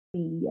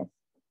Yes.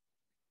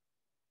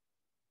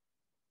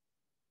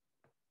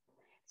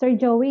 Sir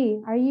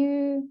Joey, are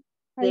you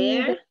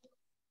there?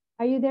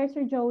 Are you there,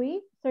 Sir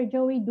Joey? Sir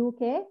Joey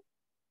Duque?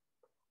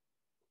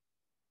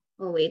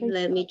 Oh, wait,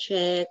 let me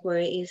check.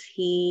 Where is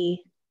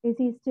he? Is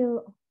he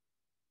still?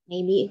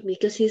 Maybe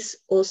because he's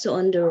also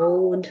on the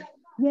road.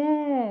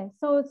 Yeah.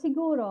 So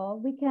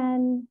siguro we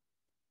can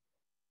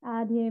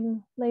add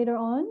him later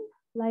on.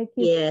 Like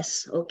if,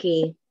 yes,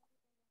 okay.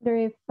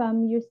 if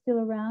you're still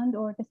around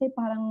or kasi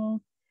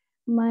parang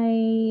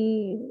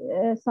may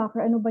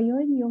soccer, ano ba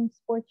yun? Yung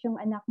sports yung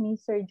anak ni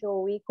Sir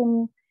Joey.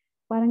 Kung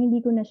parang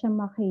hindi ko na siya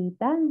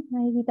makita.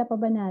 Nakikita pa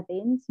ba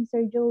natin si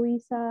Sir Joey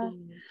sa...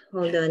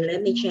 Hold on,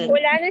 let me check.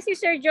 Wala na si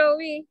Sir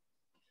Joey.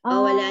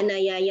 Oh, wala na.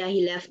 Yeah,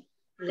 he left.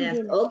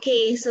 Sige,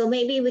 Okay, so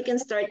maybe we can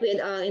start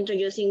with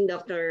introducing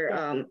Dr.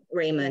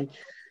 Raymond.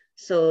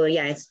 So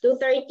yeah, it's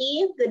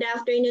 2:30. Good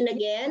afternoon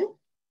again.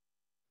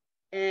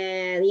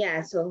 And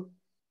yeah, so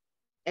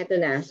eto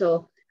na.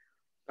 So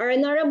our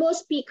honorable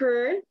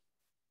speaker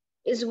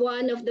is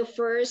one of the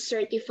first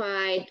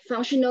certified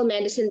functional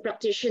medicine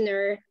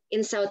practitioner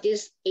in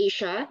Southeast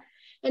Asia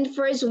and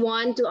first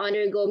one to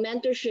undergo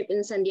mentorship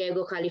in San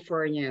Diego,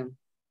 California.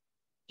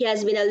 He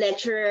has been a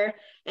lecturer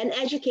and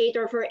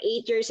educator for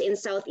 8 years in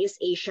Southeast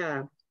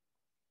Asia.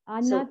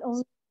 Not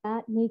only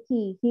that,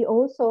 Nikki, he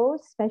also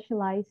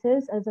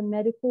specializes as a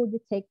medical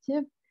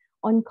detective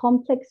on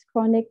complex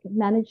chronic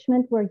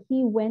management, where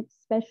he went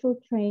special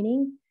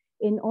training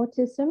in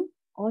autism,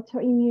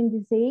 autoimmune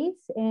disease,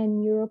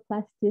 and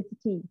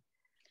neuroplasticity.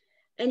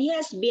 And he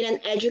has been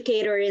an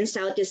educator in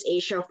Southeast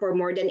Asia for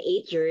more than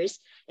 8 years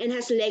and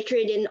has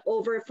lectured in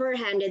over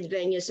 400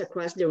 venues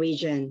across the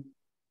region.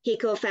 He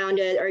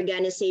co-founded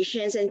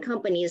organizations and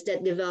companies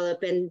that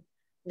develop and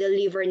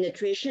deliver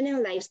nutrition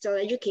and lifestyle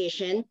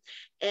education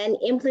and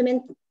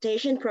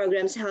implementation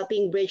programs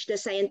helping bridge the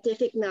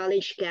scientific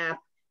knowledge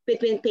gap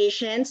between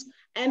patients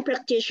and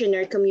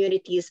practitioner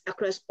communities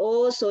across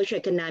all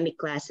socioeconomic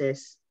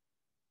classes.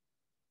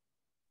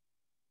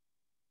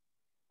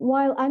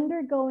 While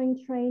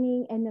undergoing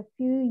training and a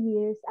few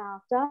years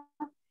after,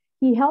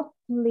 he helped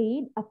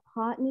lead a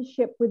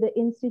partnership with the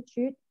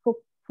Institute for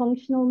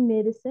Functional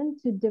Medicine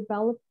to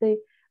develop the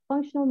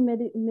functional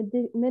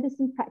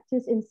medicine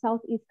practice in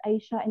Southeast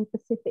Asia and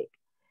Pacific,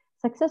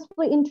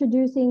 successfully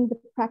introducing the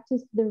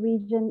practice to the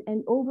region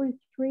and over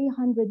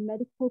 300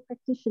 medical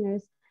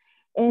practitioners.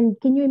 And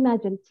can you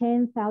imagine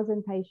 10,000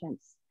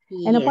 patients?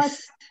 Yes. And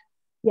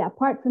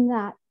apart from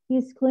that,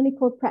 his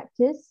clinical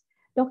practice,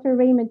 Dr.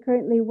 Raymond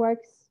currently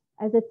works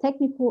as a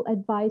technical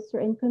advisor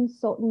and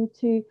consultant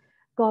to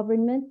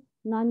government,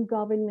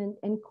 non-government,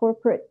 and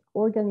corporate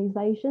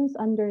organizations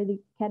under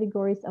the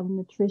categories of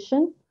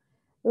nutrition,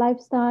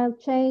 lifestyle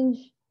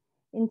change,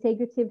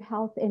 integrative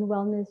health and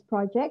wellness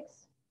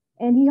projects.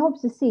 And he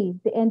hopes to see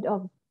the end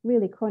of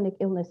really chronic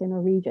illness in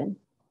our region.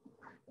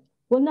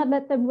 We'll not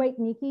let them wait,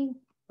 Nikki.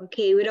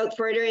 Okay, without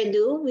further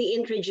ado, we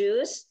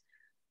introduce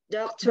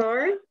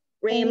Dr.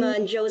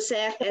 Raymond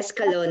Joseph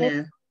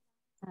Escalona.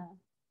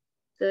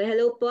 So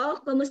hello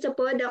po. Kumusta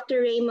po,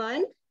 Dr.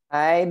 Raymond?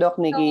 Hi, Doc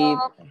Nikki.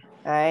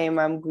 Hi,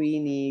 Ma'am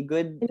Queenie.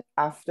 Good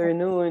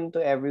afternoon to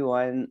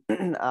everyone.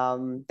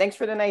 Thanks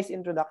for the nice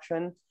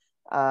introduction.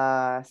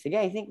 Sige,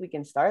 I think we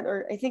can start.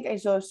 Or I think I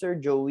saw Sir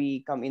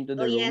Joey come into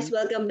the room. Yes,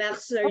 welcome back,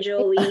 Sir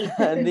Joey.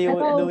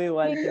 do we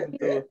want him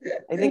to?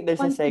 I think there's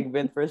a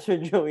segment for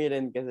Sir Joey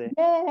rin kasi.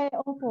 Yeah,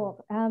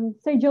 opo.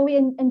 Sir Joey,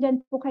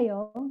 andyan po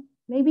kayo.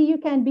 Maybe you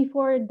can,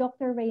 before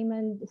Dr.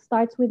 Raymond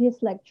starts with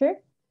his lecture,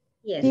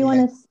 yes. Do you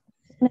want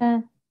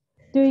to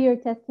do your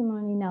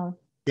testimony now?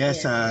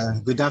 Yes,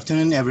 good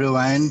afternoon,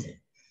 everyone.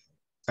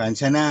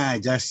 Kansa na,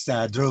 just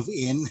drove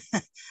in.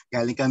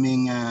 Galing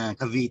kaming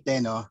Cavite,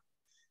 no?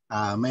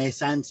 My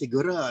son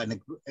siguro,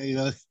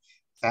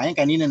 sayang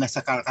kanina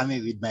nasa car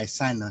kami with my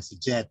son, no? Si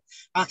Jet.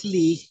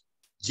 Actually,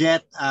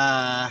 Jet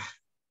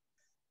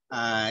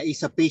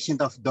is a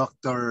patient of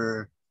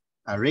Dr.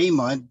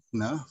 Raymond,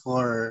 no?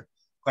 For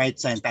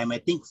quite some time, I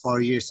think 4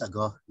 years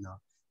ago,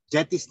 no?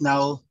 Jet is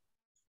now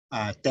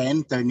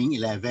 10, turning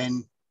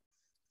 11.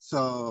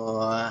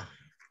 So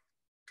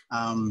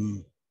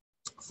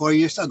 4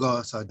 years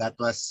ago, so that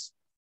was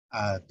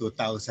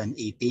 2018,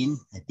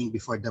 I think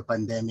before the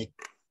pandemic.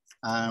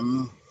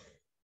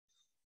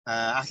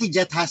 Actually,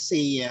 Jet has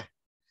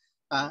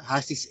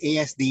his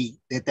ASD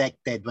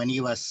detected when he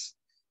was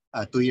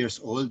 2 years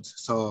old.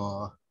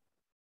 So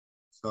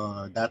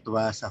that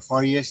was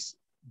 4 years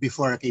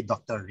before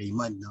Dr.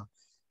 Raymond. No?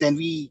 Then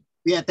we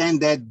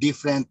attended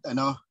different,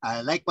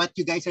 like what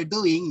you guys are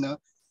doing. No,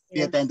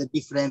 we attended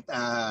different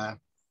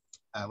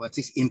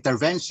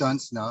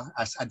interventions. No,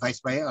 as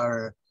advised by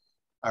our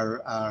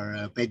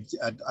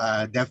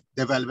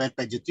development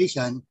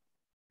pediatrician.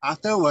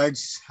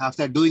 Afterwards,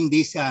 after doing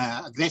this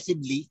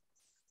aggressively,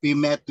 we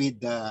met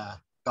with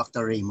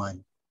Dr.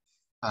 Raymond.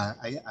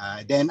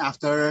 Then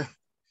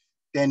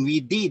we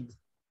did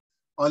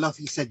all of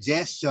his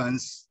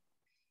suggestions,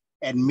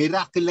 and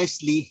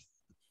miraculously,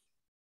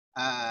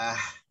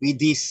 with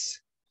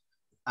this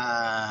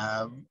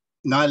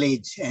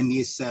knowledge and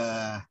his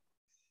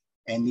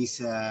and his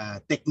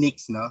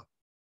techniques, no?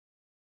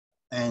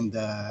 And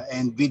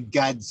with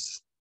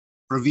God's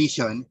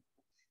provision,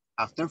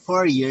 after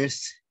 4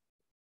 years,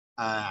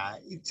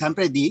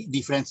 siyempre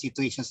different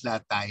situations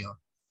lahat tayo.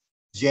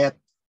 Jet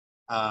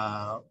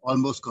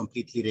almost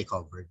completely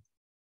recovered.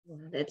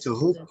 So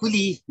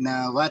hopefully,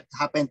 na what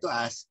happened to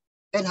us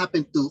can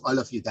happen to all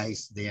of you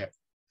guys there.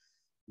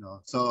 No,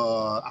 so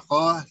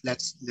ako,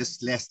 let's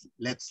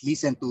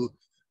listen to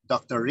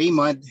Dr.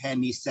 Raymond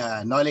and his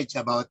knowledge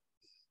about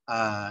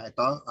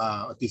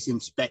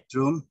autism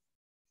spectrum.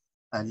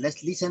 And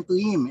let's listen to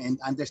him and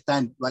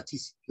understand what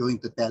he's going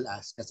to tell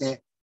us. Kasi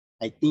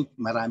I think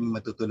maraming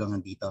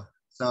matutulungan dito.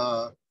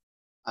 So,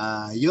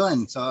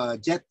 yun. So,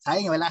 Jet,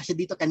 sayang, wala siya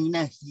dito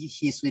kanina.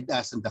 He's with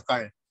us in the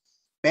car.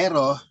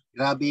 Pero,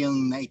 grabe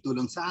yung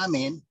naitulong sa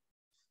amin.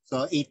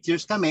 So, 8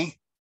 years kami.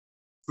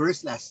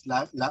 First,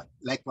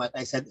 like what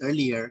I said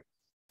earlier,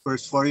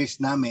 first 4 years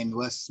namin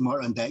was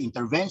more on the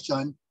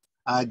intervention,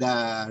 the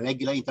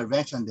regular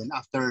intervention. Then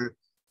after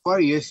 4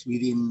 years,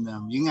 within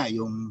yung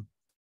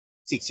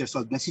 6 years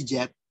old na si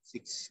Jet,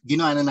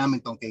 ginawa na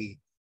namin tong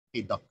kay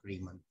Doc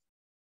Raymond.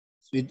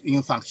 So,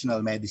 yung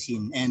functional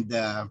medicine. And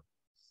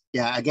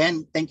yeah,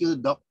 again, thank you,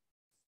 Doc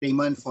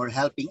Raymond, for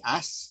helping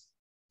us,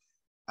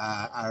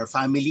 our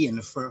family, and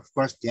of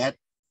course, Jet.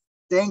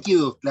 Thank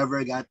you,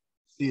 Clever Gut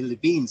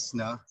Philippines,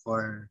 no,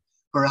 for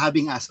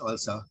having us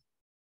also,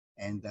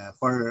 and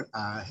for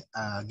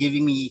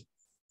giving me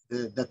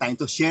the time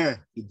to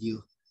share with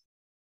you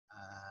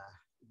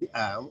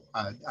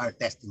our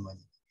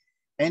testimony.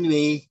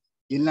 Anyway,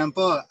 yun lang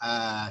po.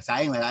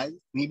 Sayang wala.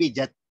 Maybe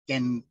Jet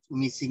can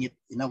missing it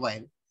in a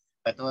while.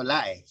 But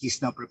wala eh. He's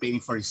now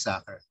preparing for his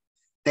soccer.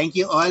 Thank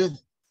you all.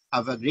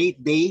 Have a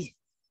great day.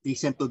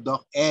 Listen to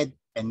Doc Ed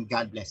and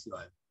God bless you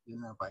all.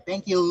 Yun lang po.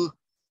 Thank you.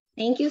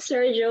 Thank you,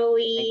 Sir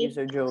Joey. Thank you,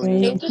 Sir Joey.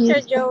 Thank you,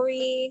 Sir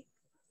Joey.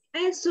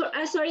 And so,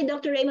 sorry,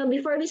 Dr. Raymond,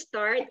 before we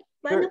start,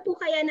 paano po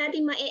kaya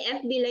natin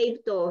ma-FB live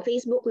to,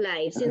 Facebook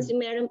live, since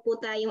meron po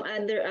tayong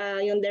other,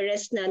 yung the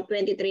rest na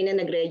 23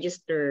 na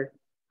nag-register.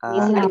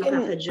 I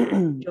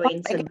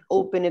can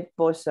open it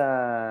po sa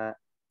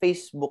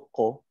Facebook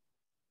ko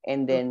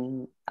and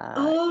then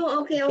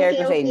share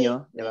ko sa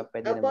inyo. Diba?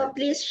 Pwede naman.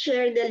 Please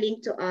share the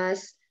link to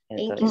us.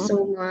 Thank you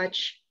so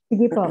much.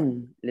 Sige po.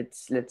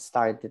 Let's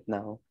start it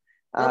now.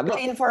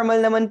 Very informal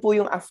naman po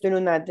yung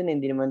afternoon natin.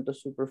 Hindi naman to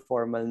super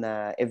formal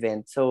na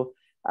event. So,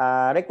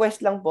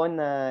 request lang po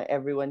na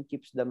everyone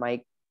keeps the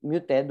mic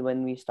muted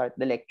when we start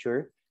the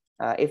lecture.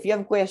 If you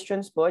have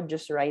questions po,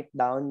 just write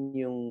down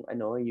yung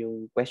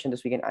question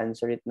so we can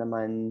answer it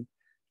naman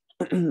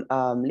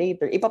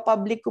later.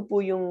 Ipapublic ko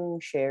po yung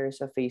share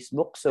sa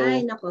Facebook. So,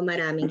 ay, nako,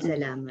 maraming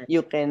salamat.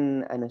 You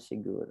can,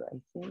 siguro, I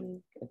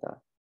think, ito.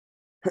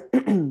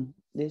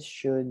 This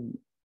should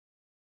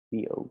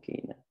be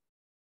okay na.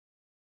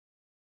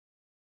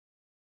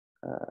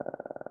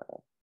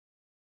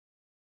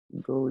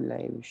 Go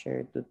live,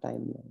 share to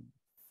timeline.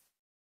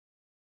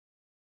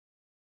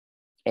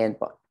 Ayan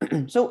po.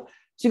 So,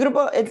 siguro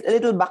po, it's a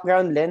little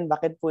background, Len.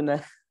 Bakit po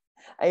na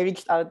I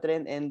reached out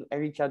rin and I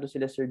reached out to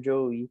sila Sir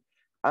Joey.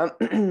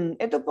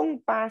 Ito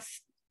pong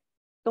past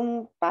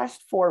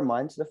 4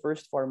 months, the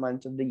first 4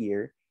 months of the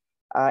year,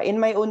 in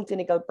my own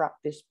clinical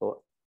practice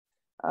po,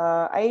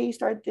 I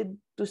started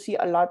to see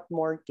a lot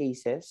more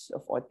cases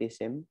of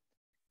autism.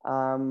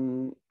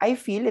 I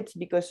feel it's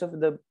because of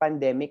the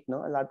pandemic,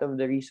 no? A lot of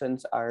the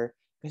reasons are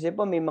kasi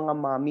po may mga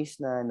mommies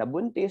na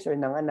nabuntis or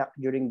nanganak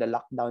during the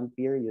lockdown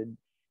period.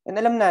 And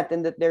alam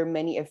natin that there are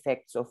many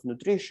effects of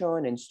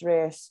nutrition and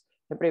stress.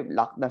 Siyempre,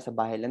 locked na sa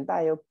bahay lang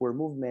tayo, poor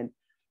movement.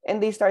 And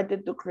they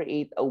started to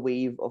create a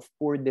wave of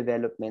poor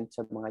development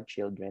sa mga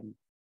children.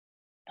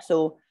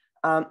 So,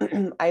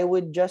 I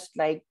would just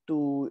like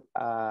to,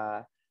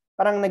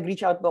 parang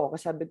nag-reach out po ako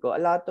kasi sabi ko,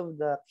 a lot of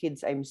the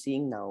kids I'm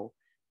seeing now,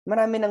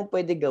 marami nang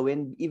pwede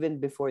gawin even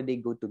before they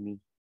go to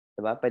me.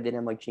 Diba? Pwede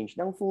na mag-change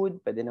ng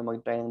food, pwede na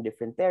mag-try ng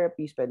different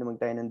therapies, pwede na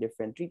mag-try ng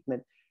different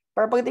treatment.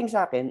 Para pagdating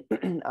sa akin,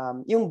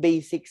 yung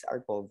basics are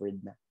covered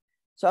na.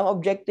 So, ang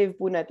objective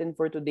po natin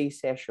for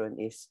today's session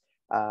is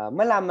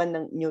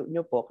malaman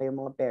nyo po, kayong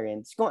mga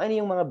parents, kung ano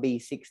yung mga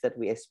basics that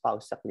we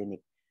espouse sa clinic.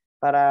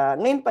 Para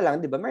ngayon pa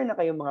lang, di ba, meron na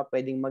kayong mga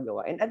pwedeng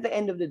magawa. And at the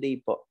end of the day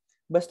po,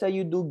 basta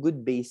you do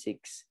good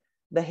basics,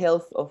 the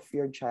health of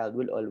your child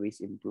will always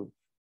improve.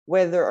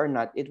 Whether or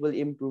not it will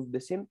improve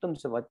the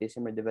symptoms of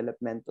autism or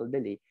developmental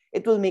delay,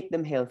 it will make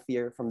them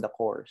healthier from the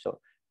core. So,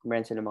 kung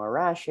meron sila mga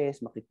rashes,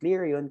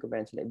 makiklear yun. Kung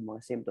meron sila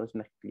mga symptoms,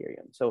 makiklear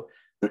yun. So,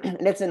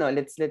 let's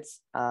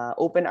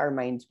open our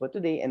minds po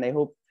today, and I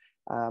hope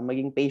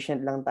maging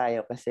patient lang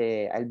tayo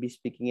kasi I'll be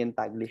speaking in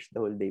Taglish the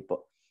whole day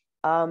po.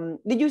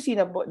 Did you see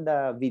na po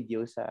the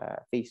video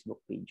sa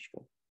Facebook page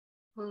ko?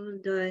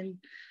 Hold on.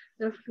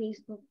 The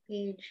Facebook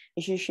page.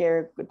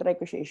 I-share, try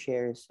ko siya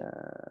i-share sa...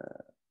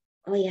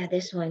 Oh yeah,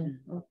 this one.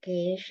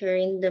 Okay,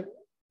 sharing the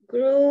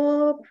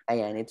group.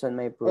 Ayan, it's on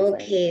my profile.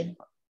 Okay.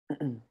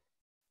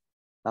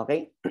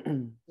 Okay?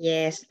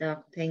 Yes,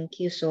 Doc.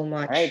 Thank you so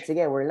much. Alright,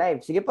 sige, we're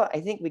live. Sige po,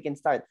 I think we can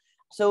start.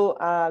 So,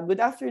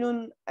 good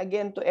afternoon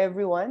again to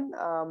everyone.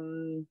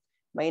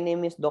 My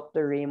name is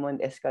Dr.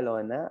 Raymond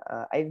Escalona.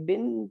 I've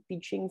been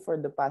teaching for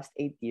the past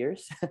 8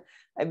 years.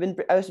 I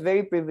was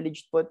very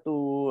privileged po to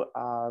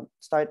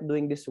start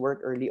doing this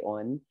work early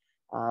on.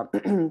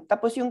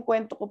 Tapos yung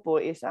kwento ko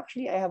po is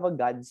actually I have a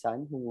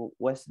godson who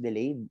was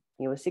delayed.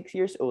 He was 6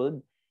 years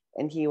old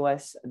and he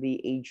was the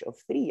age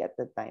of 3 at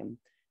the time.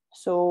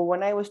 So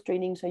when I was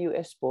training sa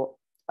US po,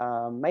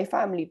 my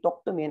family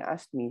talked to me and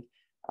asked me,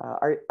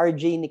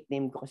 RJ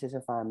nickname ko kasi sa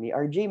family.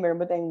 RJ,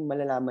 meron ba tayong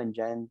malalaman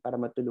dyan para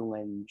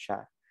matulungan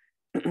siya?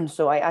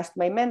 So I asked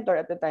my mentor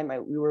at the time,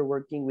 we were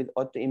working with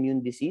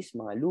autoimmune disease,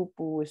 mga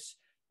lupus,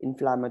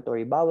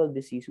 inflammatory bowel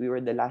disease. We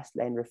were the last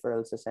line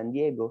referrals sa San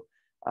Diego.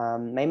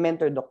 My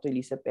mentor, Dr.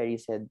 Lisa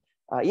Perry, said,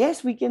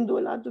 yes, we can do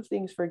a lot of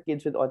things for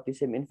kids with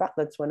autism. In fact,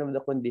 that's one of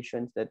the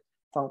conditions that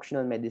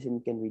functional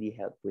medicine can really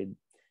help with.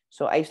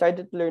 So I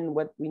started to learn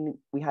what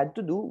we had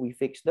to do. We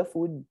fixed the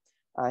food.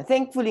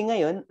 Thankfully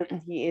ngayon,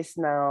 he is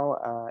now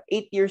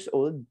 8 years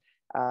old.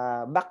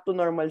 Back to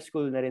normal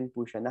school na rin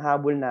po siya.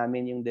 Nahabol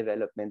namin yung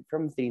development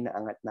from 3 na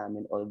angat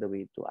namin all the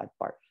way to at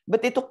par.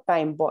 But it took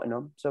time po,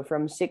 no? So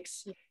from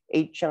 6,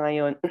 8 siya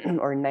ngayon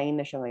or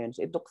 9 na siya ngayon.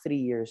 So it took 3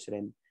 years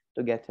rin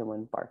to get him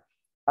on par.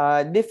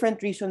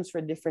 Different reasons for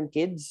different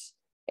kids.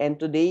 And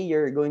today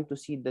you're going to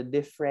see the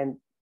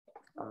different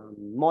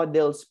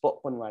models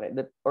po, kunwari,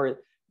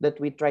 that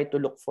we try to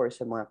look for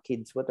sa mga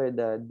kids. What are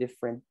the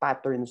different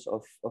patterns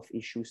of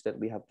issues that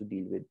we have to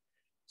deal with?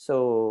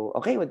 So,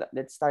 okay, with that,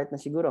 let's start na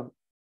siguro.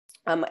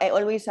 I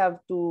always have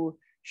to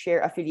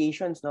share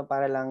affiliations, no,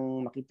 para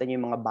lang makita niyo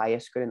yung mga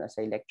bias ko rin as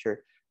I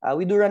lecture.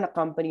 We do run a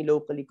company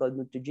locally called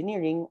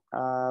Nutrigeneering.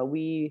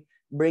 We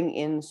bring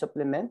in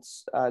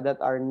supplements that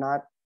are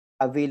not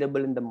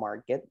available in the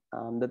market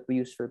that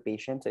we use for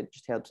patients. It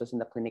just helps us in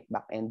the clinic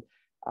back end.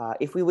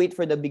 If we wait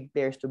for the big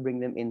players to bring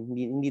them in,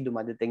 hindi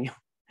dumadating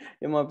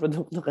yung mga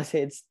produkto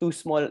kasi it's too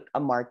small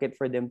a market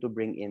for them to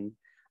bring in.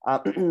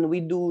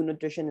 We do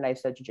nutrition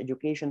lifestyle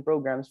education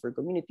programs for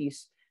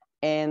communities,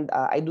 and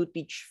I do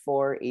teach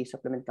for a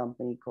supplement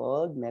company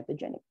called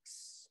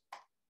Metagenics.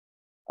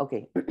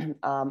 Okay,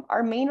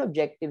 our main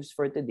objectives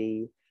for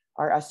today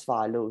are as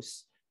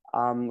follows.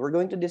 We're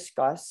going to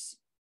discuss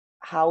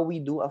how we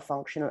do a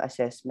functional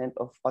assessment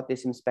of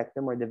autism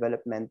spectrum or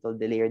developmental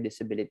delay or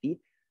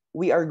disability.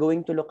 We are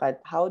going to look at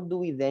how do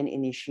we then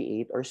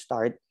initiate or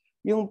start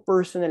yung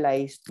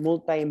personalized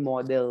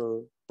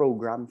multi-model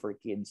program for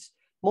kids.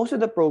 Most of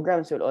the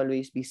programs will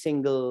always be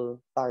single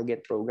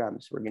target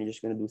programs. We're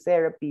just going to do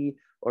therapy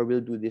or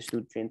we'll do this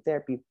nutrient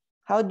therapy.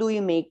 How do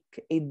we make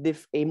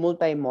a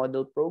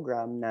multi-model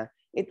program na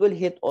it will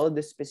hit all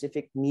the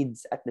specific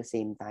needs at the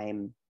same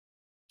time?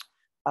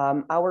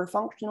 Our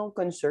functional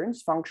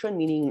concerns, function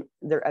meaning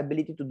their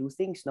ability to do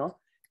things, no,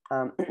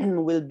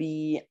 will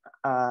be,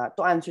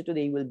 to answer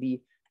today will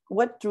be,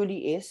 what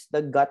truly is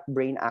the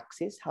gut-brain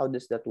axis? How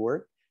does that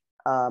work?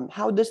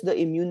 How does the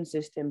immune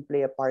system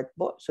play a part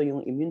po? So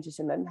yung immune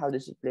system natin, how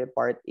does it play a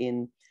part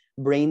in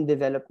brain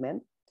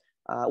development?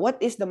 What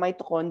is the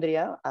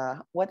mitochondria?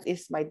 What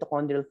is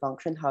mitochondrial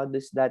function? How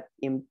does that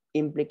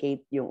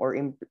implicate yung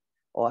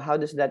or how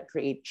does that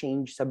create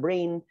change sa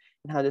brain?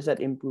 And how does that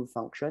improve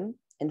function?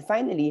 And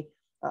finally,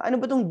 ano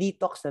ba tong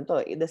detox na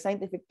to? The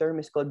scientific term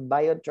is called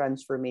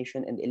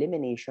biotransformation and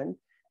elimination.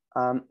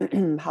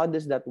 How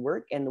does that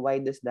work, and why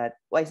is that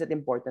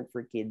important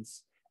for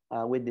kids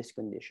with this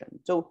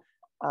condition? So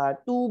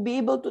to be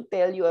able to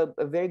tell you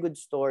a very good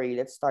story,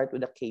 let's start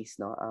with a case.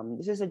 No,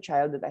 this is a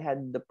child that I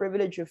had the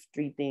privilege of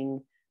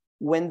treating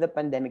when the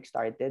pandemic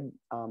started,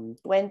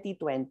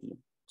 2020.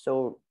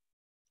 So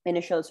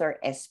initials are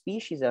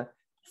SP. She's a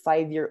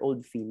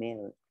 5-year-old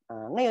female.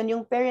 Ngayon,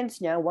 yung parents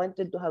niya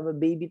wanted to have a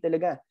baby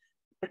talaga.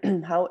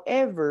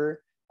 However,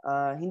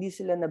 hindi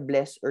sila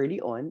na-bless early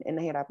on and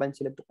nahirapan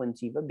sila to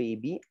conceive a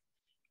baby.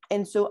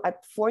 And so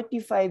at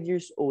 45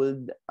 years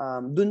old,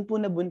 dun po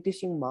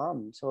nabuntis yung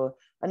mom. So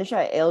ano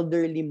siya,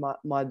 elderly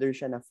mother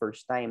siya na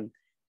first time.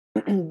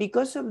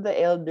 Because of the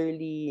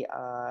elderly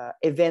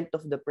event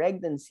of the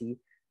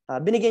pregnancy,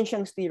 binigyan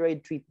siyang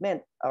steroid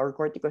treatment or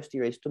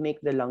corticosteroids to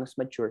make the lungs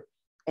mature.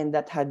 And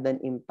that had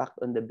an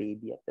impact on the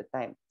baby at the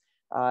time.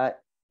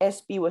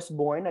 SP was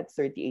born at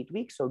 38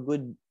 weeks, so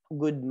good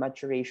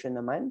maturation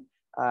naman.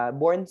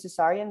 Born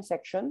cesarean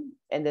section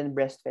and then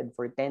breastfed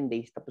for 10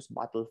 days tapos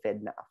bottle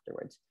fed na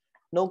afterwards.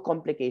 No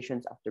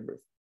complications after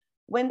birth.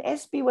 When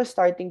SP was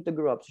starting to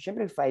grow up, so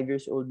syempre 5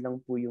 years old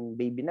lang po yung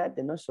baby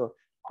natin, no? So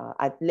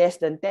at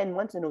less than 10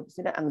 months, na-notice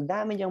nila ang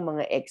dami niyang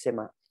mga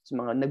eczema. So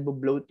mga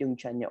nagbo-bloat yung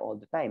tiyan niya all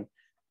the time.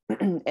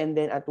 And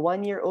then at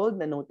 1 year old,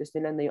 na-notice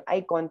nila na yung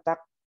eye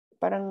contact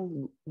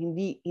parang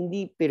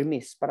hindi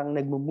permis, parang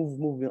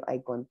nagmo-move yung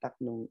eye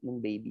contact ng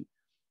baby.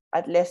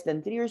 At less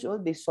than 3 years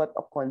old, they sought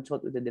a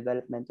consult with a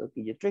developmental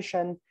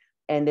pediatrician.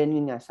 And then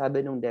yun nga,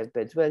 sabi nung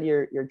DevPeds, well,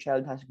 your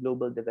child has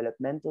global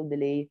developmental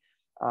delay.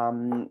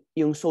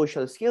 Yung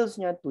social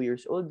skills niya, 2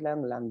 years old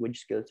lang.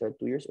 Language skills are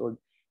 2 years old.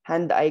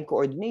 Hand-eye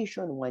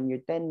coordination, 1 year,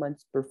 10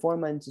 months.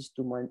 Performance is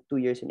 2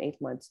 years and 8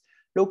 months.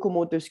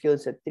 Locomotor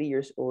skills at 3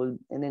 years old.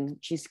 And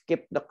then she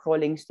skipped the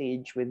crawling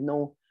stage with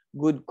no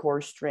good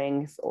core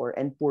strength,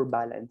 and poor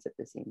balance at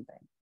the same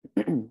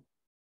time.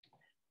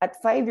 At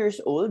 5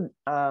 years old,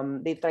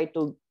 they try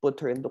to put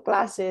her into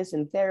classes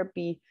and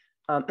therapy,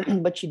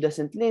 but she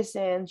doesn't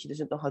listen. She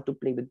doesn't know how to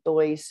play with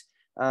toys.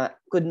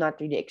 Could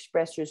not really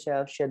express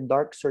herself. She had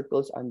dark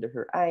circles under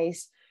her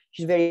eyes.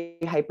 She's very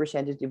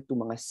hypersensitive to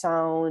mga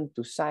sound,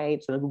 to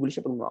sight. So nagugulo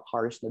siya pag mga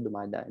cars na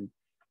dumadaan.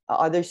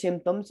 Other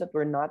symptoms that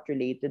were not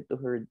related to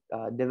her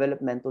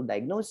developmental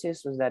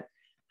diagnosis was that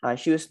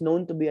she was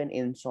known to be an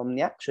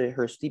insomniac. So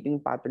her sleeping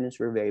patterns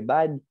were very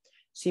bad.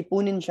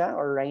 Sipunin siya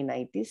or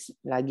rhinitis,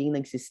 laging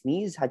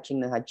nagsisneeze, hatching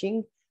na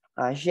hatching.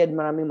 She had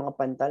maraming mga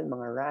pantal,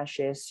 mga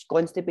rashes,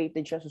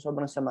 constipated siya, so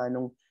sobrang sama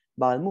nung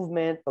bowel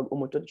movement. Pag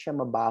umutot siya,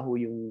 mabaho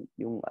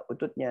yung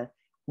utot niya.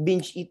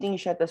 Binge eating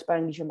siya, tapos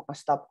parang hindi siya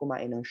makastop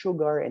kumain ng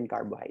sugar and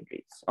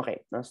carbohydrates. Okay,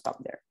 now stop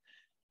there.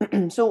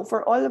 So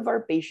for all of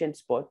our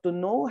patients po, to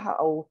know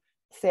how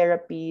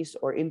therapies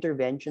or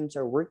interventions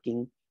are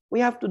working, we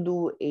have to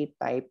do a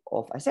type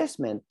of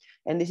assessment.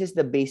 And this is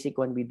the basic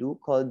one we do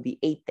called the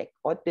ATEC,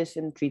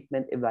 Autism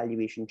Treatment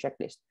Evaluation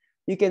Checklist.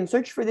 You can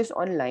search for this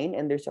online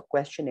and there's a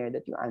questionnaire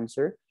that you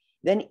answer.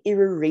 Then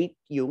i-rate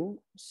yung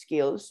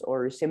skills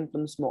or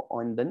symptoms mo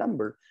on the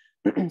number.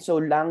 So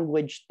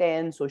language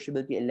 10,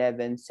 sociability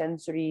 11,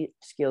 sensory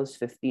skills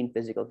 15,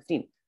 physical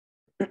 15.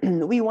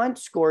 We want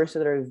scores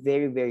that are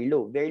very, very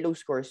low. Very low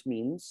scores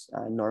means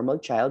normal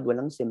child,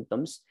 walang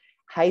symptoms.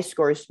 High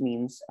scores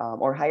means,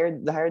 or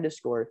the higher the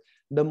score,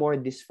 the more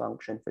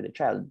dysfunction for the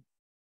child.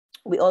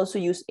 We also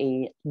use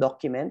a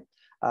document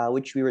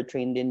which we were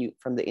trained in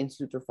from the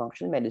Institute of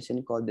Functional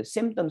Medicine called the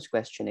Symptoms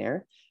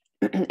Questionnaire.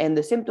 And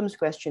the Symptoms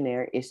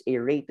Questionnaire is a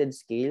rated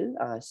scale.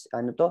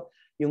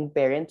 Yung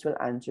parents will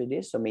answer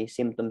this. So may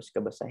symptoms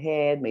ka ba sa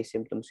head? May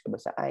symptoms ka ba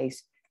sa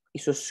eyes?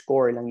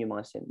 Iso-score lang yung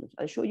mga symptoms.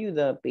 I'll show you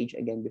the page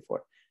again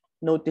before.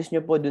 Notice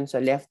nyo po dun sa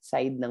left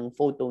side ng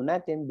photo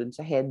natin, dun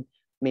sa head,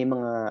 may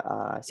mga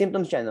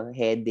symptoms siya, no?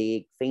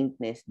 Headache,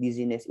 faintness,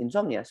 dizziness,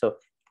 insomnia. So,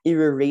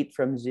 i-rate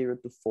from 0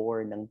 to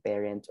 4 ng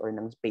parents or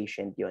ng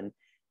patient yon.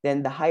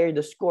 Then, the higher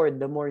the score,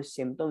 the more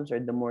symptoms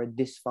or the more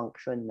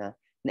dysfunction na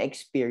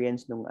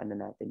experience nung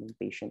ng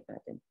patient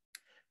natin.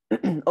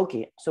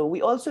 Okay, so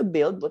we also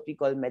build what we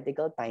call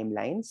medical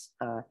timelines.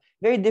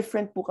 Very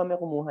different po kami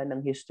kumuha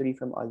ng history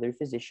from other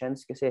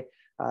physicians kasi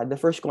the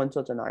first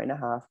consult an hour and a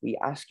half, we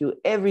ask you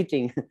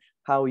everything,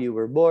 how you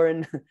were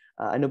born,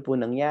 ano po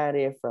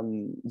nangyari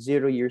from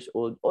 0 years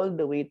old all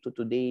the way to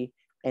today,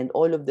 and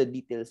all of the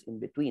details in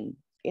between.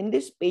 In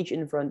this page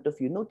in front of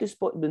you, notice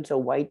po dun sa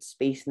white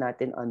space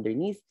natin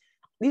underneath,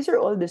 these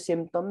are all the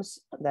symptoms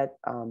that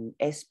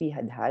SP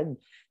had.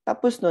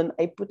 Tapos nun,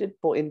 I put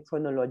it po in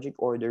chronologic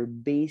order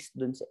based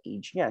dun sa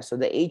age niya. So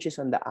the age is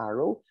on the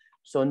arrow.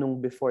 So nung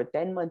before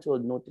 10 months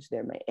old, notice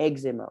there, may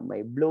eczema,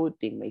 may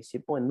bloating, may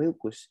sipon,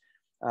 mucus,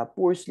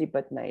 poor sleep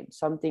at night.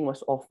 Something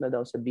was off na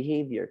daw sa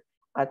behavior.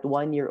 At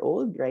 1 year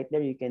old, right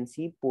there, you can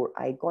see poor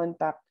eye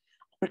contact.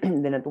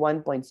 Then at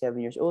 1.7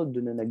 years old,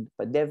 dun na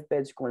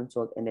nagpa-DevPeds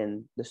consult, and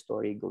then the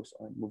story goes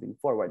on moving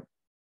forward.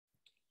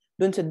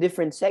 Dun sa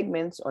different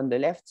segments, on the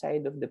left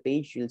side of the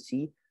page, you'll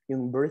see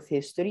yung birth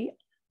history.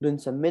 Dun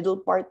sa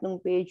middle part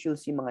ng page, you'll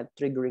see mga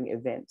triggering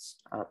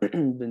events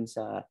dun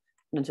sa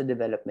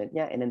development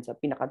niya. And then sa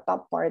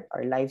pinaka-top part,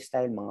 our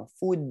lifestyle, mga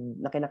food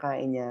na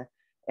kinakain niya,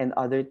 and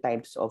other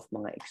types of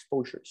mga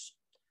exposures.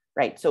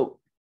 Right,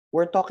 so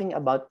we're talking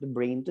about the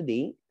brain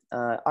today.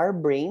 Our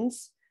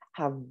brains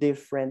have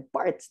different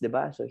parts,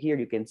 diba? So here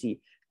you can see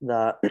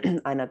the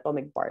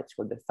anatomic parts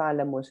called the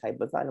thalamus,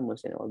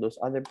 hypothalamus, and all those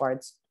other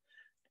parts.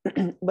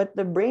 But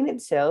the brain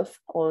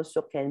itself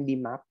also can be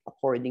mapped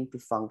according to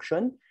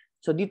function.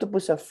 So dito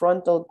po sa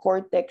frontal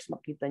cortex,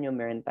 makita nyo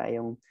meron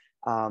tayong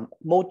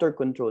motor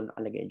control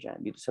nakalagay dyan.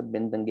 Dito sa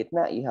bandang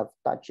gitna, you have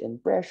touch and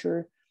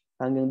pressure.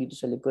 Hanggang dito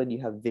sa likod, you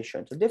have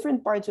vision. So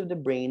different parts of the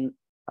brain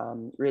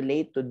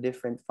relate to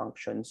different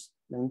functions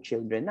ng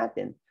children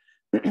natin.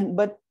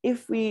 But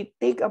if we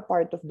take a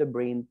part of the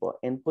brain po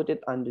and put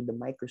it under the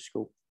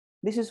microscope,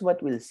 this is what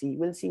we'll see.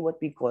 We'll see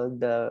what we call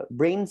the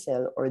brain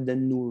cell or the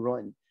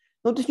neuron.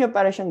 Notice nyo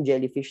para siyang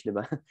jellyfish, di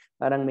ba?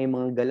 Parang may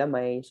mga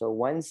galamay. So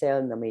one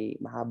cell na may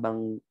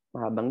mahabang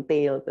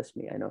tail, tapos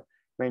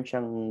meron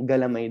siyang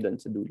galamay doon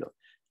sa dulo.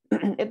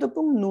 Ito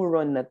pong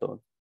neuron na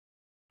to,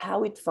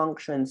 how it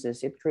functions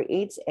is it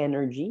creates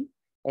energy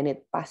and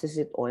it passes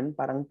it on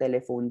parang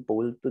telephone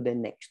pole to the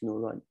next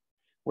neuron.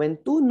 When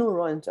two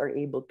neurons are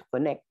able to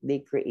connect,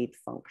 they create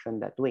function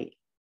that way.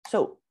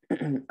 So,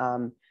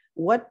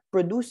 what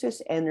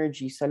produces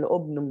energy sa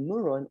loob ng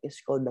neuron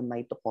is called the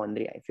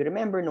mitochondria. If you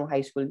remember, nung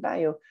high school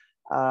tayo,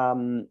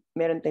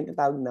 meron tayong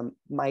tawag na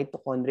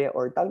mitochondria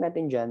or tawag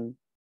natin dyan,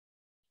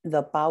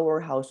 the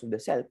powerhouse of the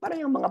cell.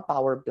 Parang yung mga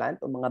power plant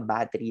o mga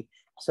battery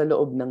sa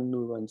loob ng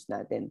neurons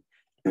natin.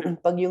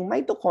 Pag yung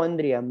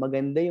mitochondria,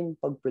 maganda yung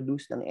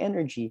pag-produce ng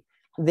energy,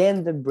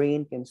 then the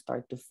brain can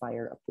start to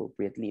fire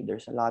appropriately.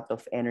 There's a lot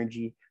of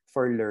energy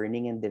for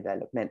learning and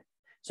development.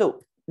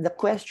 So the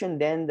question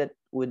then that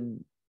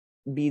would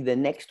be the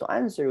next to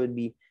answer would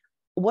be,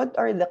 what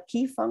are the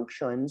key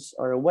functions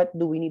or what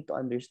do we need to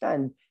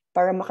understand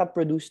para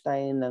makaproduce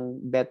tayo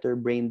ng better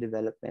brain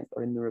development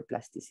or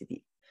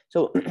neuroplasticity.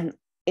 So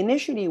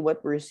initially,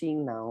 what we're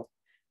seeing now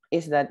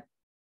is that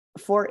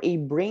for a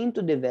brain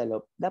to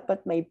develop,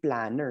 dapat may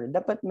planner.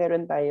 Dapat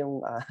meron tayong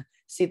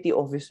city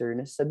officer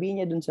na sabihin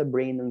niya dun sa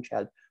brain ng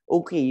child,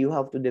 okay, you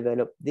have to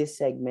develop this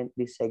segment,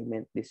 this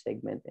segment, this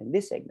segment, and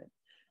this segment.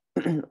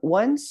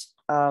 Once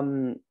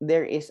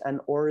there is an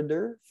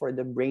order for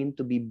the brain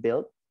to be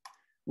built,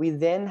 we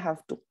then have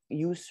to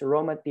use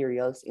raw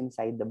materials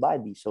inside the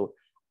body. So,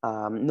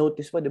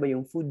 notice mo, di ba,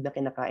 yung food na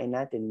kinakain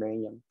natin,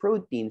 meron yung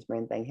proteins,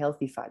 meron tayong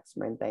healthy fats,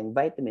 meron tayong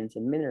vitamins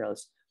and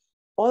minerals.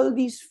 All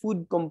these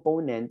food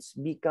components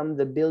become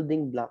the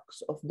building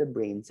blocks of the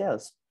brain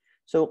cells.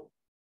 So,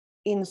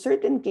 in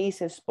certain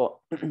cases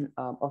po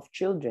of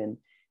children,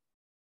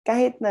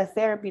 kahit na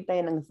therapy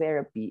tayo ng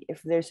therapy,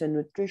 if there's a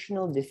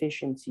nutritional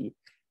deficiency,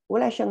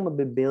 wala siyang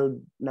mabibuild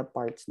na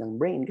parts ng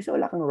brain kasi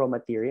wala kang raw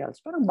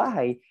materials. Parang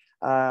bahay,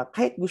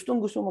 kahit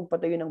gustong-gusto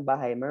magpatayo ng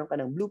bahay, meron ka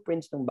ng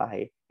blueprints ng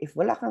bahay, if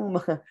wala kang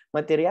mga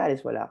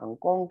materials, wala kang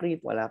concrete,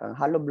 wala kang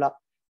hollow block,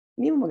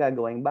 hindi mo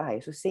magagawa yung bahay.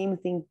 So same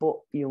thing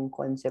po yung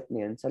concept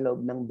na yun sa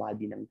loob ng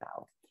body ng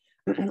tao.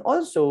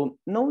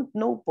 Also, no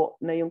po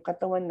na yung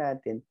katawan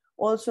natin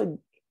also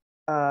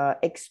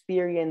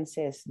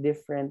experiences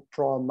different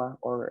trauma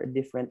or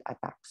different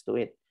attacks to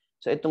it.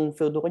 So itong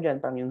photo ko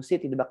dyan, parang yung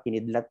city, di ba,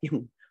 kinidlat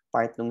yung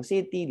part ng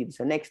city, dito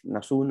sa next,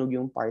 nasunog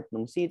yung part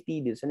ng city,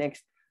 dito sa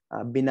next,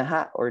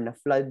 binaha or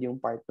na-flood yung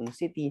part ng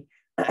city,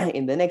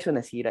 in the next one,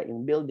 nasira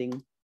yung building.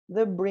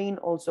 The brain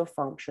also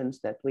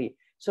functions that way.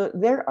 So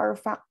there are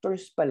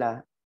factors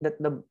pala that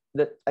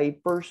a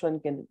person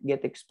can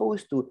get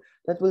exposed to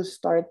that will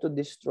start to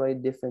destroy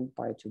different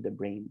parts of the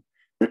brain.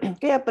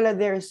 Kaya pala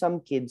there are some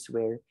kids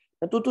where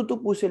natututo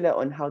po sila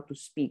on how to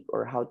speak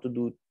or how to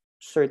do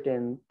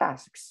certain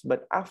tasks.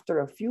 But after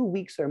a few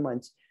weeks or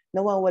months,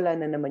 nawawala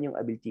na naman yung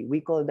ability.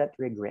 We call that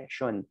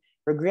regression.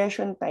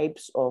 Regression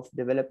types of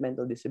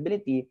developmental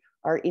disability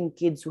are in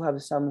kids who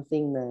have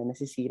something na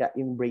nasisira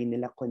yung brain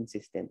nila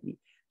consistently.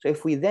 So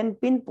if we then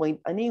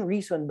pinpoint ano yung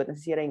reason ba't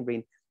nasisira yung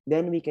brain,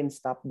 then we can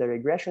stop the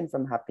regression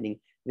from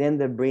happening. Then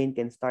the brain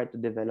can start to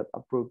develop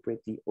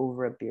appropriately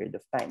over a period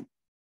of time.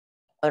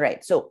 All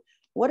right, so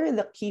what are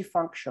the key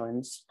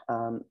functions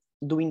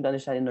doing to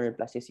understand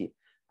neuroplasticity?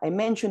 I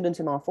mentioned dun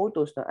sa mga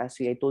photos na as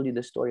I told you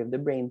the story of the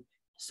brain,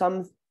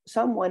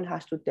 someone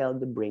has to tell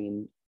the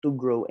brain to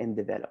grow and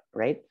develop,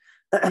 right?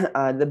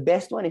 The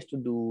best one is to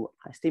do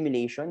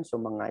stimulation. So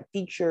mga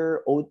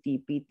teacher,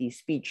 OT, PT,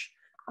 speech.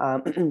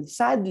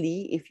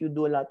 Sadly, if you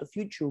do a lot of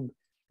YouTube,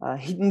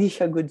 hindi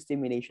siya good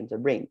stimulation sa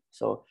brain.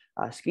 So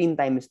screen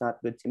time is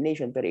not good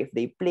stimulation. But if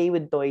they play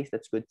with toys,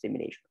 that's good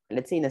stimulation.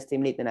 Let's say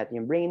na-stimulate na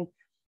natin yung brain.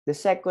 The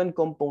second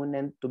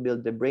component to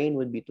build the brain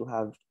would be to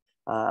have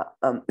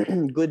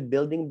good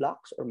building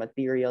blocks or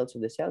materials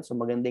of the cell. So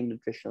magandang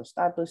nutritional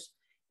status.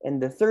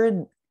 And the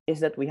third is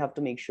that we have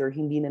to make sure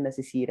hindi na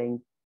nasisira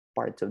yung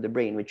parts of the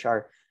brain, which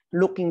are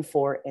looking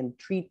for and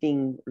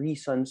treating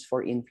reasons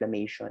for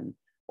inflammation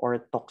or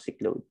toxic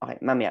load. Okay,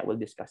 mamaya we'll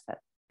discuss that.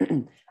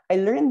 I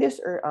learned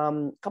this a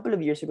couple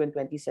of years ago in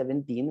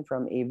 2017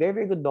 from a very,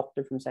 very good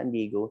doctor from San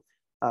Diego.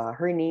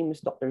 Her name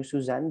is Dr.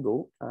 Suzanne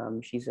Go.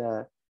 She's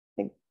a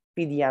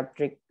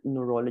pediatric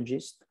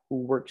neurologist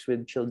who works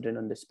with children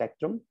on the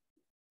spectrum.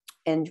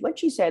 And what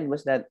she said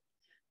was that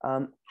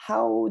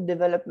how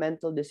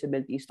developmental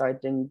disability is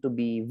starting to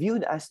be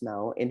viewed as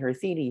now in her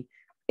theory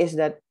is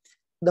that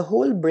the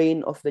whole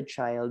brain of the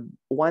child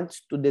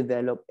wants to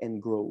develop and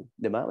grow.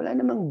 Diba? Wala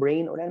namang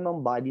brain, wala namang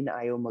body na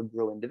ayaw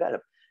mag-grow and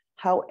develop.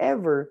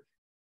 However,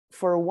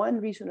 for one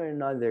reason or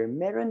another,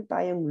 meron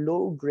tayong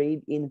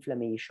low-grade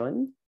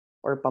inflammation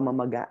or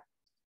pamamaga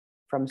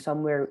from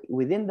somewhere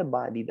within the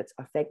body that's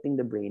affecting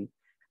the brain.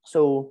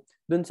 So,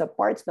 dun sa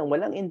parts ng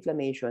walang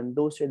inflammation,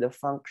 those are the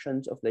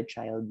functions of the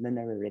child na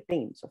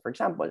nare-retain. So, for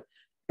example,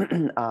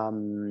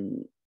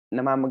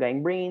 namamaga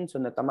yung brain,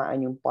 so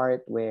natamaan yung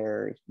part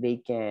where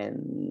they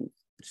can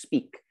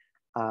speak.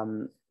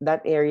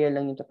 That area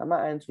lang yung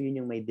tatamaan, so yun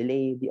yung may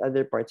delay. The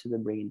other parts of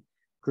the brain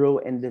grow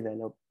and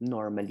develop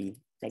normally,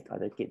 like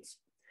other kids.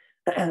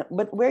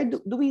 But where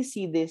do we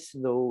see this,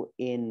 though,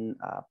 in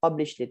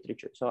published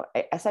literature? So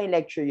as I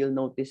lecture, you'll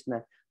notice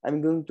na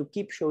I'm going to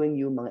keep showing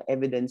you mga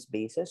evidence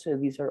bases. So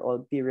these are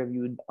all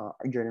peer-reviewed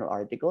journal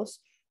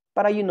articles.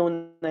 Para you know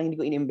na hindi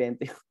ko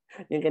inimbento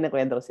yung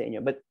kinakwento ko sa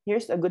inyo. But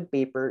here's a good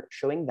paper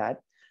showing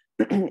that.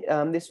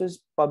 This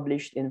was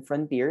published in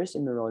Frontiers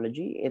in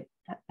Neurology. It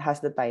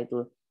has the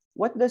title,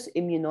 What Does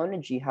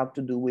Immunology Have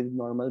to Do with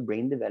Normal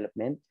Brain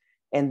Development?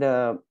 And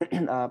the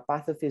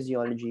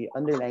pathophysiology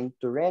underlying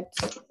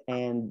Tourette's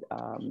and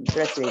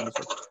Tourette's disorder.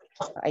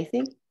 I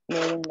think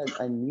mayroong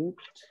nag-unmute.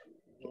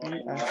 Can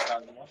you ask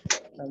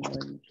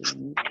someone to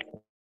mute?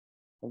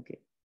 Okay.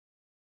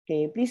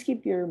 Okay, please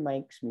keep your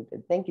mics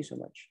muted. Thank you so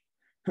much.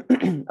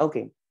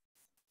 Okay.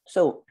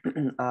 So,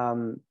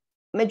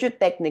 medyo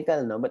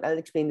technical, no? But I'll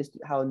explain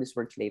how this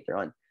works later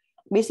on.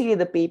 Basically,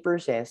 the paper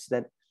says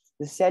that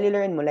the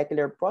cellular and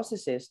molecular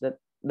processes that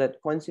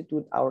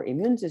constitute our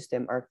immune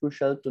system are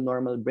crucial to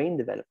normal brain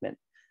development.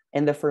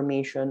 and the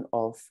formation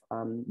of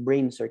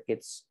brain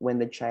circuits when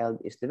the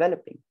child is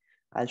developing.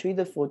 I'll show you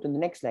the photo in the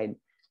next slide.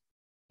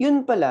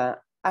 Yun pala,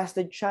 as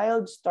the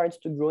child starts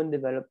to grow and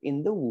develop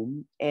in the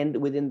womb and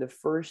within the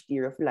first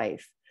year of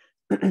life,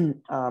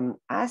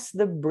 as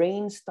the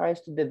brain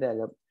starts to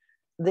develop,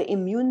 the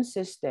immune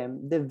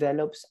system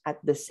develops at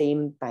the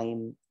same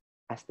time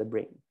as the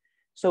brain.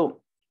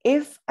 So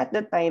if at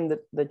the time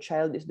that the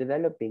child is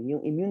developing,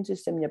 yung immune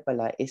system niya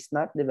pala is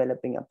not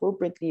developing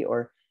appropriately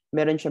or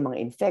meron siya mga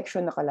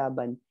infection na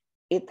kalaban,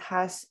 it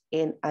has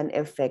an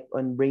effect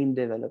on brain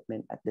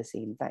development at the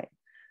same time.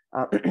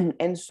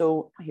 And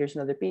so here's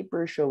another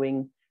paper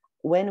showing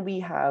when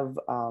we have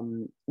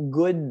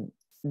good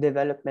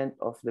development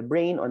of the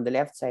brain on the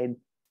left side,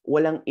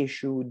 walang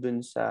issue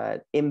dun sa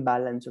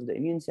imbalance of the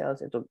immune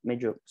cells. Ito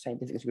medyo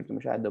scientific siguro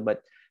masyado,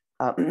 but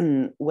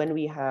when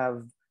we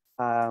have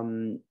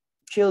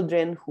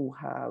children who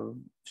have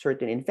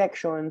certain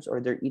infections or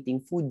they're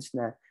eating foods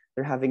na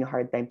they're having a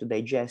hard time to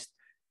digest,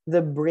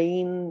 the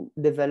brain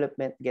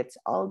development gets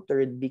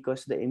altered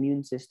because the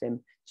immune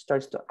system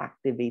starts to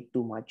activate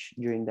too much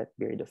during that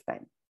period of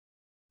time.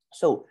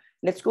 So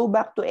let's go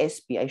back to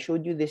SP. I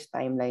showed you this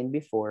timeline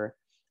before.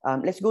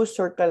 Let's go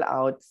circle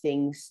out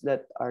things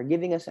that are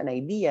giving us an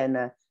idea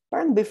na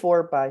parang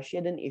before pa, she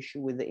had an issue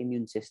with the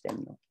immune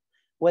system. No?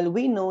 Well,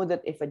 we know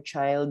that if a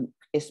child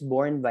is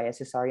born via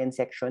cesarean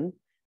section,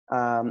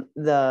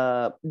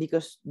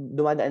 because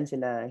dumadaan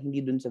sila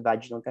hindi dun sa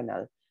vaginal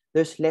canal,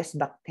 there's less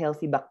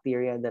healthy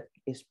bacteria that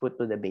is put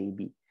to the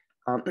baby.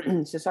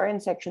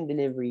 Cesarean section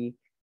delivery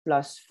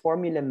plus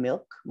formula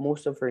milk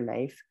most of her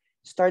life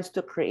starts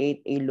to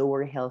create a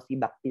lower healthy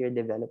bacteria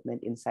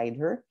development inside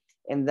her,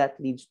 and that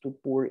leads to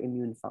poor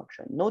immune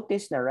function.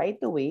 Notice na right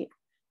away,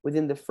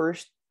 within the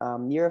first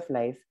year of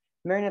life,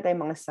 meron na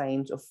tayong mga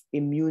signs of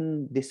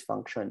immune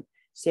dysfunction.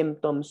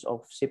 Symptoms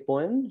of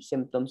sipon,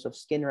 symptoms of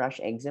skin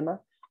rash, eczema,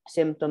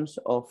 symptoms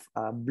of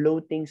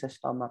bloating sa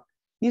stomach.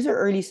 These are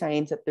early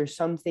signs that there's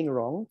something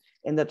wrong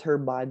and that her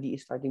body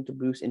is starting to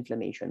produce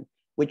inflammation,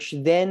 which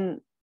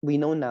then we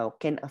know now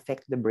can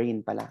affect the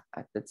brain pala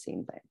at that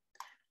same time.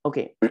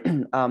 Okay,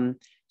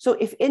 so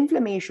if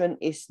inflammation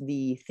is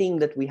the thing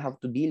that we have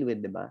to deal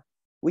with, diba?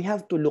 We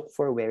have to look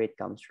for where it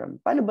comes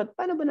from. Paano ba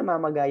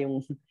namamaga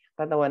yung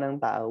katawan ng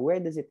tao? Where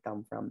does it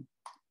come from?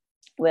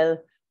 Well,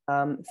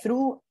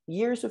 through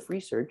years of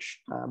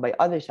research by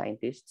other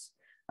scientists,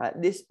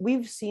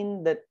 we've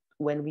seen that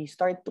when we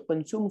start to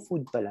consume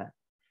food pala,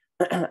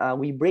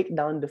 we break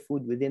down the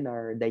food within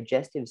our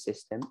digestive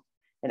system.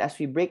 And as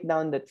we break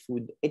down that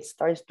food, it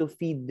starts to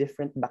feed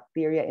different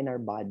bacteria in our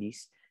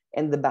bodies.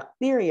 And the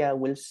bacteria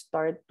will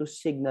start to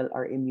signal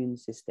our immune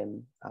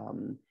system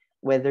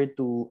whether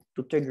to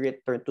trigger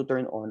it, to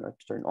turn on or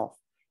to turn off.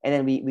 And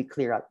then we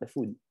clear out the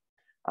food.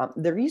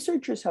 The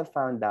researchers have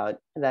found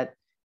out that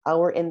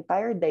our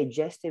entire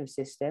digestive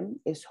system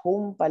is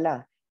home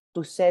pala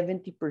to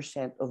 70%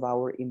 of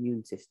our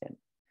immune system.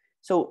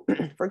 So,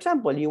 for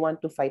example, you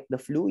want to fight the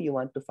flu, you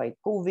want to fight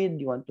COVID,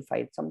 you want to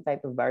fight some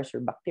type of virus or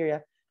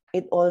bacteria,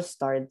 it all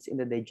starts in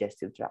the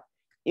digestive tract.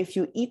 If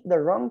you eat the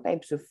wrong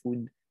types of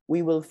food,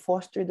 we will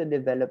foster the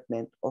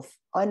development of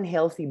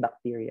unhealthy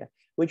bacteria,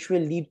 which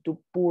will lead to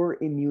poor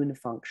immune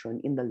function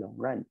in the long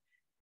run.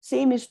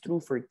 Same is true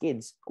for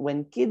kids.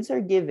 When kids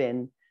are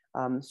given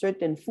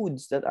certain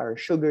foods that are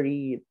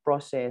sugary,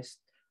 processed,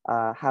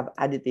 have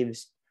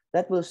additives,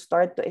 that will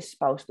start to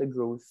espouse the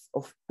growth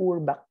of poor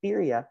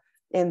bacteria,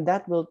 and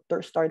that will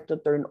start to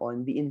turn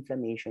on the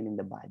inflammation in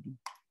the body.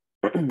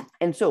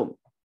 And so,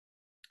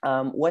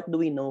 what do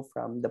we know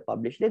from the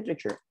published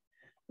literature?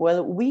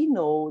 Well, we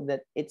know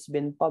that it's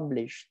been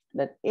published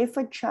that if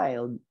a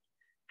child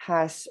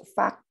has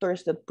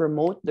factors that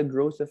promote the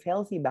growth of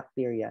healthy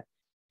bacteria,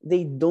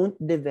 they don't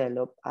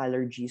develop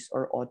allergies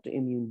or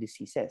autoimmune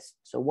diseases.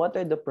 So what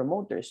are the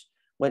promoters?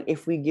 Well,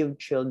 if we give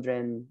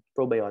children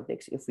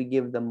probiotics, if we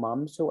give the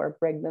moms who are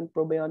pregnant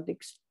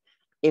probiotics,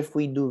 if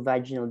we do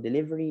vaginal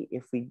delivery,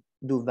 if we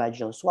do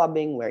vaginal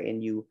swabbing,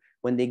 wherein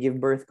when they give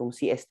birth, kung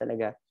CS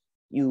talaga,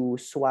 you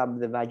swab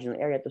the vaginal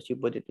area, so you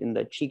put it in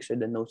the cheeks or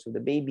the nose of the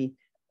baby,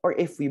 or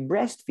if we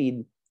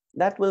breastfeed,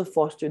 that will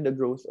foster the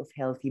growth of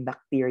healthy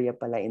bacteria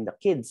pala in the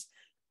kids.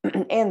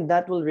 And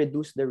that will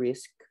reduce the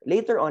risk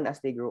later on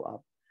as they grow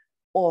up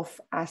of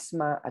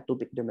asthma,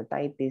 atopic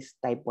dermatitis,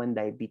 type 1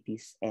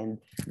 diabetes, and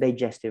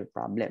digestive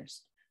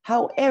problems.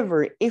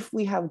 However, if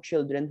we have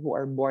children who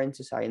are born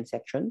cesarean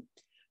section,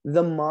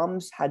 the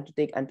moms had to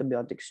take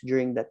antibiotics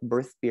during that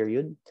birth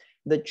period.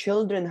 The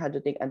children had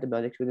to take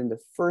antibiotics within the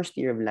first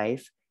year of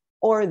life,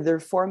 or they're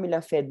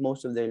formula fed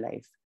most of their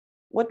life.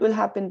 What will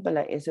happen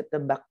pala is that the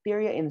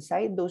bacteria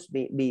inside those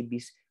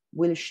babies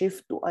will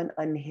shift to an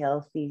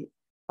unhealthy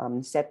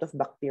set of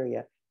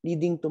bacteria,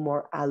 leading to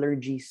more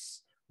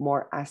allergies,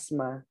 more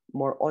asthma,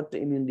 more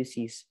autoimmune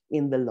disease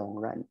in the long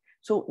run.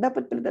 So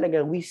dapat pala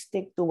talaga we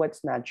stick to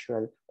what's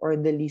natural or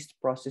the least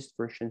processed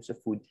versions of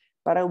food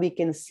para we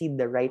can seed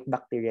the right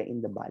bacteria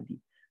in the body.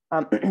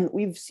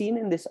 We've seen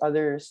in this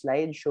other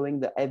slide showing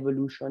the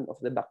evolution of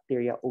the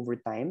bacteria over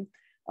time.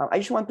 I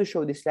just want to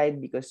show this slide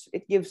because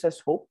it gives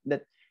us hope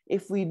that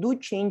If we do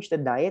change the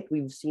diet,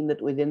 we've seen that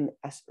within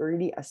as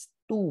early as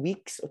 2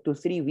 weeks or to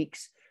 3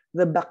 weeks,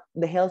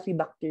 the healthy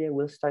bacteria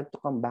will start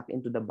to come back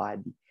into the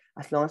body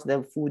as long as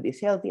the food is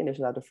healthy and there's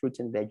a lot of fruits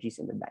and veggies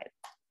in the diet.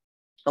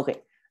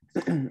 Okay,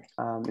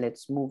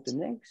 let's move to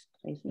next.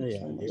 I think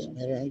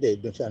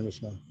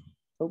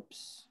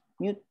oops,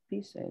 mute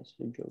please.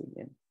 So Joe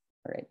again.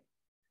 All right.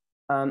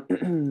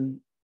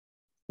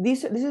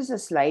 This is a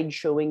slide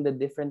showing the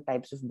different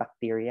types of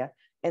bacteria,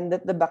 and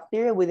that the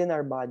bacteria within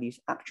our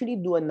bodies actually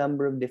do a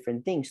number of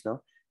different things.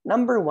 No,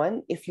 number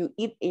one, if you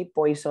eat a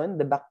poison,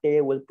 the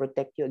bacteria will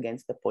protect you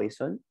against the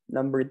poison.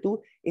 Number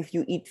two, if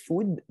you eat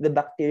food, the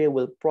bacteria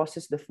will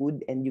process the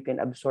food and you can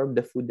absorb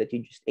the food that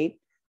you just ate.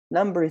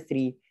 Number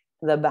three,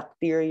 the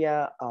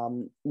bacteria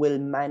will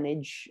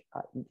manage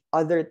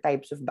other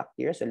types of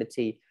bacteria. So let's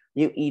say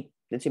you eat,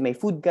 let's say may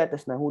food ka,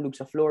 tas nahulog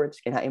sa floor,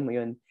 tas kinain mo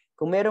yun.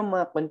 Kung merong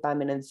mga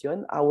contaminants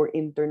yun, our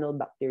internal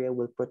bacteria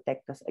will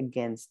protect us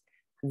against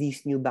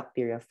these new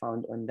bacteria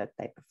found on that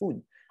type of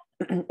food.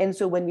 And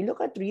so when we look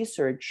at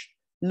research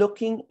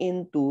looking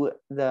into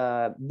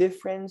the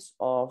difference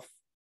of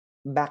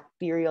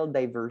bacterial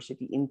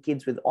diversity in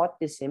kids with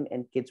autism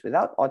and kids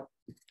without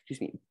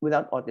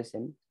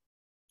autism,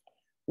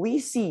 we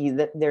see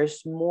that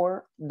there's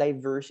more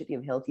diversity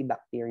of healthy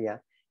bacteria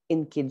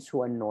in kids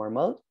who are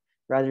normal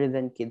rather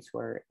than kids who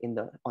are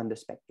on the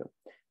spectrum.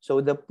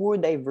 So the poor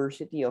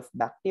diversity of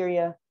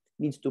bacteria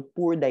leads to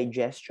poor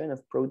digestion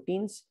of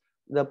proteins.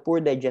 The poor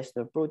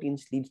digestion of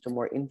proteins leads to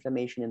more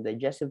inflammation in the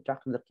digestive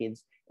tract of the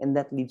kids, and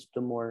that leads to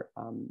more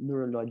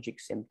neurologic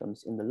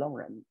symptoms in the long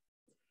run.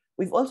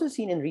 We've also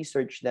seen in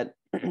research that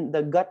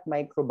the gut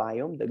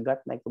microbiome, the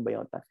gut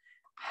microbiota,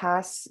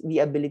 has the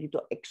ability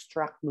to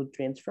extract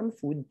nutrients from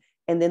food,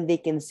 and then they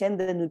can send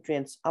the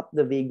nutrients up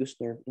the vagus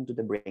nerve into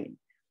the brain.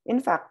 In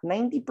fact,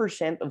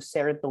 90% of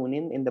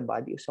serotonin in the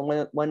body, so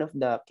one of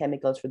the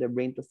chemicals for the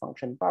brain to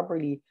function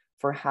properly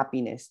for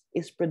happiness,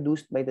 is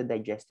produced by the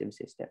digestive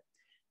system.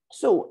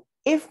 So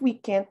if we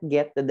can't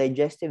get the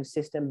digestive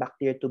system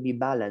bacteria to be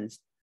balanced,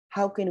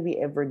 how can we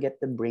ever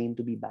get the brain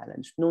to be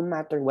balanced, no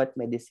matter what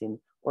medicine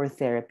or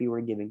therapy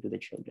we're giving to the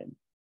children?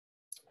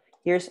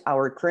 Here's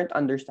our current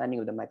understanding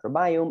of the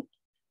microbiome,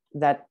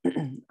 that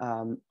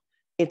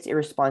it's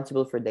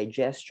responsible for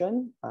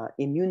digestion,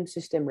 immune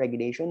system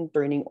regulation,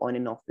 turning on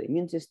and off the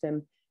immune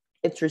system.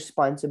 It's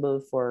responsible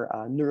for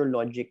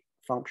neurologic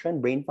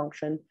function, brain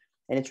function,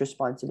 and it's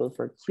responsible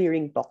for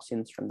clearing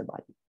toxins from the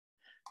body.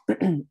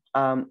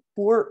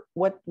 For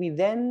what we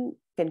then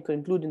can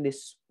conclude in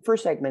this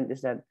first segment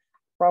is that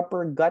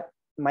proper gut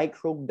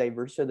microbe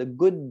diversity, so the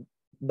good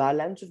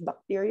balance of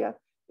bacteria,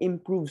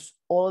 improves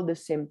all the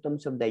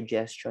symptoms of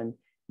digestion,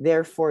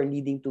 therefore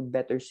leading to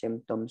better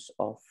symptoms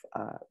of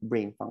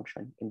brain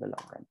function in the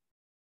long run.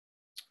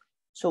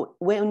 So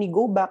when we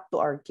go back to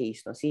our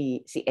case, no,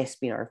 si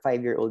Espin, our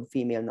 5-year-old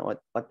female na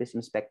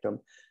autism spectrum,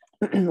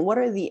 what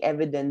are the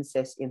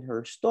evidences in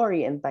her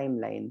story and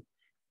timeline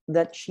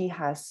that she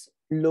has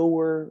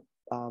lower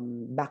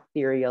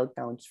bacterial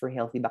counts for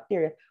healthy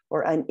bacteria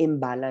or an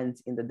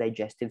imbalance in the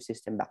digestive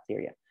system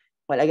bacteria?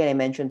 Well, again, I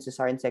mentioned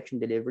cesarean section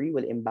delivery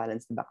will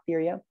imbalance the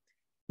bacteria.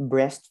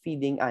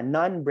 Breastfeeding,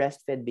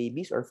 non-breastfed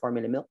babies or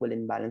formula milk will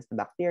imbalance the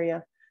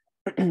bacteria.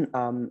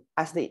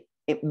 As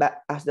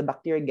the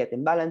bacteria get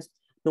imbalanced,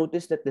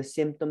 notice that the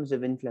symptoms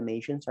of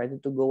inflammation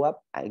started to go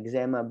up: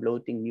 eczema,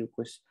 bloating,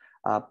 mucus,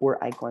 poor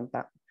eye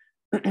contact.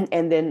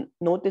 And then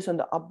notice on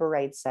the upper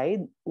right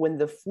side, when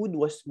the food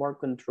was more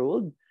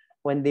controlled,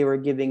 when they were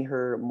giving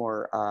her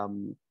more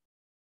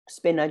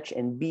spinach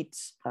and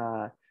beets,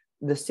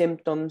 the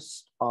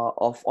symptoms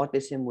of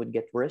autism would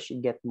get worse.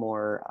 She'd get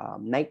more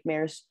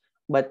nightmares.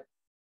 But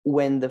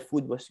when the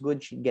food was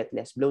good, she'd get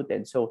less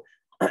bloated. So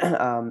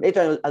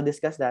later I'll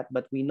discuss that.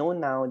 But we know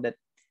now that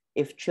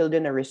if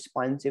children are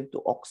responsive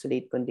to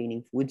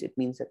oxalate-containing foods, it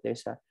means that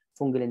there's a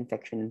fungal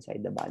infection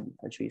inside the body.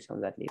 I'll show you some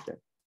of that later.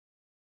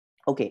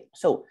 Okay,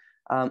 so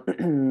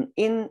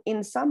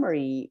in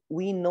summary,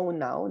 we know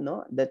now,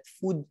 no, that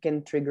food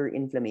can trigger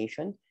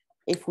inflammation.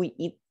 If we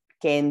eat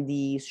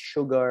candies,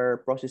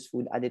 sugar, processed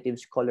food,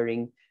 additives,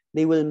 coloring,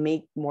 they will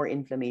make more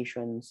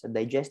inflammation sa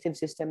digestive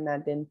system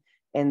natin,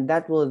 and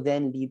that will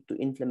then lead to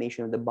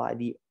inflammation of the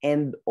body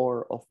and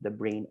or of the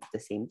brain at the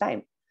same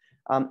time.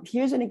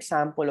 Here's an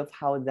example of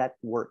how that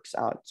works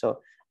out.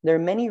 So there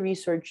are many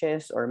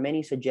researches or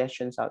many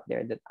suggestions out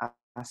there that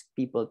ask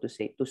people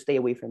to stay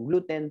away from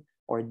gluten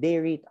or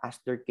dairy, ask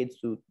their kids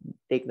to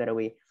take that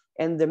away.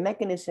 And the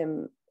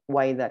mechanism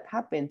why that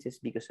happens is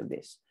because of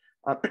this.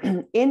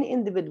 In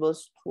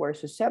individuals who are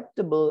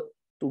susceptible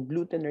to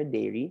gluten or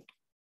dairy,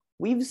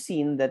 we've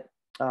seen that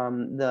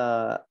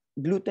the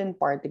gluten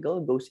particle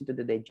goes into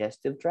the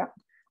digestive tract,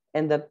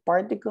 and that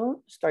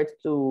particle starts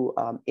to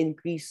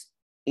increase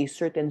a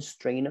certain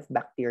strain of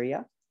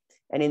bacteria.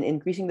 And in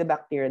increasing the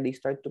bacteria, they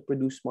start to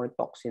produce more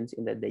toxins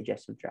in the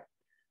digestive tract.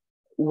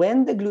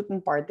 When the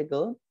gluten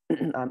particle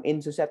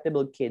in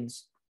susceptible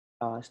kids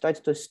starts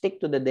to stick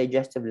to the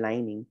digestive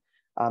lining,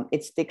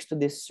 it sticks to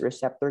this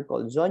receptor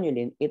called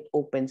zonulin. It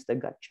opens the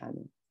gut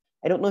channel.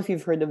 I don't know if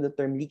you've heard of the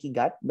term leaky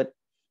gut, but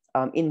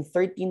in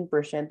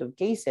 13% of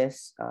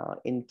cases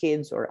in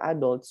kids or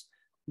adults,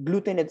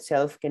 gluten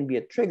itself can be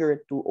a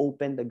trigger to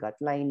open the gut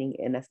lining.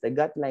 And as the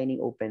gut lining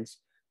opens,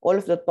 all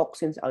of the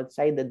toxins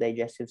outside the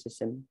digestive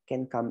system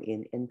can come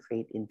in and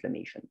create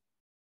inflammation.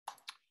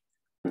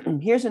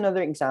 Here's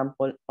another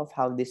example of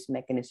how this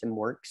mechanism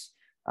works.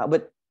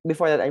 But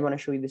before that, I want to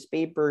show you this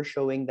paper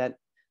showing that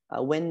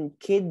when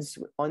kids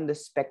on the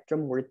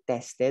spectrum were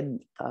tested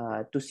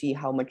to see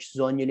how much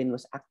zonulin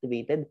was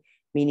activated,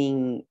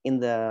 meaning in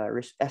the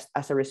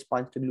as a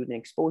response to gluten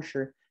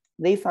exposure,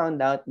 they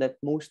found out that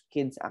most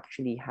kids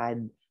actually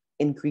had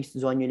increased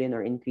zonulin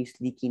or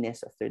increased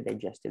leakiness of their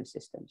digestive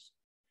systems.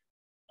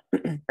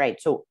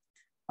 Right. So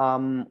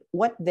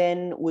what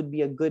then would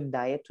be a good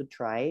diet to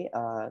try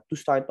to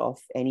start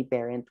off any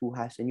parent who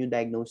has a new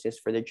diagnosis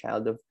for their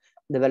child of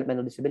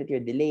developmental disability or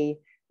delay?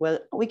 Well,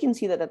 we can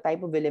see that a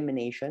type of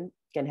elimination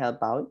can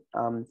help out.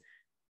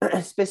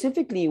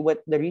 Specifically,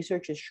 what the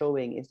research is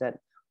showing is that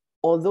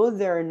although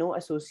there are no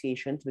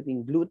associations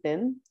between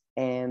gluten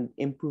and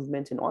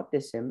improvements in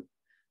autism,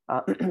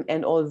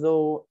 and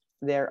although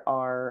there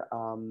are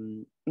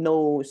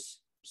no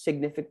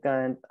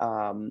significant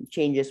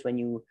changes when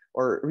you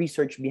or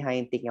research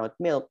behind taking out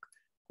milk,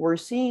 we're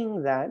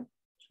seeing that,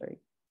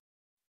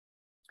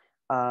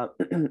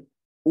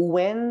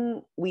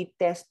 when we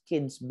test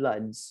kids'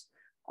 bloods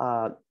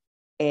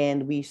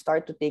and we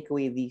start to take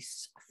away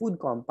these food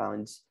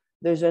compounds,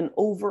 there's an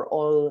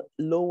overall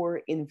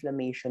lower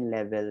inflammation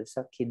level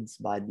sa kids'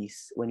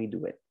 bodies when we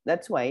do it.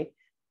 That's why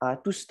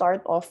to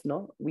start off,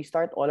 we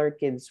start all our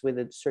kids with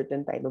a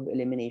certain type of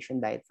elimination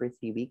diet for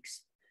 3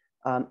 weeks.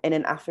 And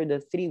then after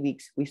the 3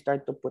 weeks, we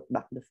start to put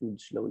back the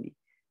food slowly.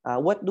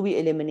 What do we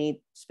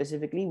eliminate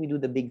specifically? We do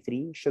the big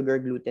three: sugar,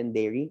 gluten,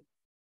 dairy.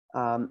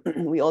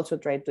 We also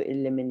try to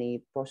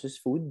eliminate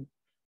processed food.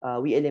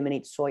 We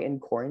eliminate soy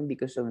and corn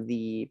because of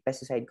the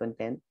pesticide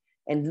content.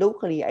 And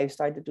locally, I've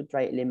started to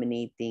try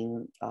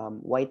eliminating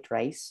white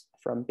rice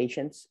from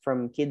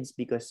kids,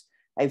 because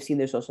I've seen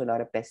there's also a lot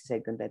of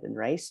pesticide content in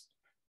rice.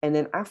 And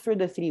then after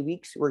the 3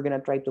 weeks, we're going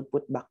to try to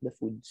put back the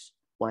foods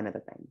one at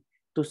a time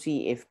to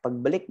see if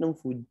pagbalik ng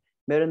food,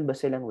 meron ba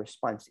silang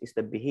response? Is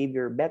the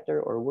behavior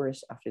better or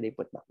worse after they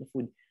put back the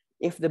food?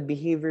 If the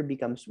behavior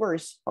becomes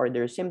worse or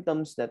there are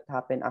symptoms that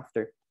happen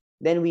after,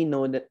 then we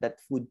know that that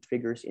food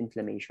triggers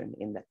inflammation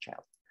in that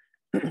child.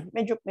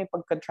 Medyo may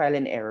pagka-trial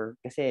and error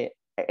kasi,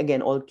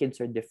 again, all kids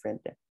are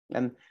different.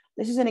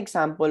 This is an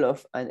example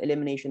of an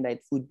elimination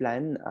diet food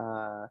plan,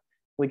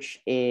 which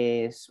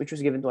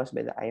was given to us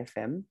by the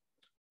IFM.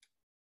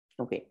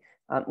 Okay.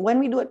 When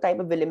we do a type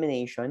of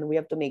elimination, we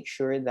have to make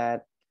sure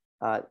that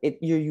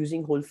you're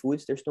using whole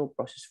foods. There's no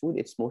processed food.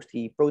 It's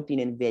mostly protein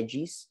and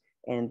veggies,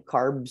 and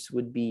carbs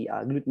would be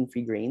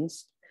gluten-free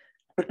grains.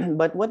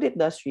 But what it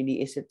does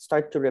really is it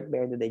starts to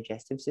repair the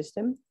digestive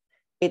system.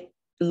 It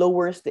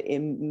lowers the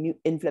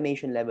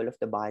inflammation level of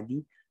the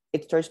body.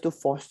 It starts to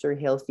foster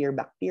healthier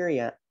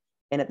bacteria.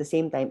 And at the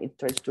same time, it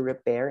starts to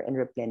repair and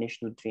replenish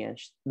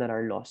nutrients that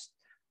are lost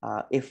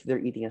if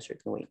they're eating a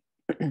certain way.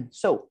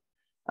 So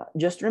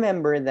just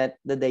remember that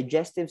the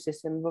digestive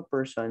system of a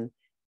person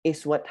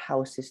is what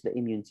houses the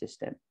immune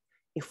system.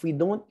 If we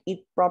don't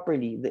eat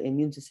properly, the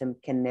immune system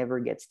can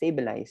never get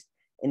stabilized.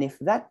 And if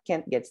that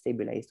can't get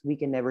stabilized, we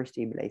can never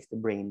stabilize the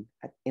brain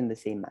in the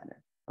same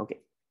manner.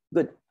 Okay,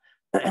 good.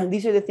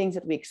 These are the things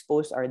that we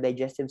expose our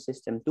digestive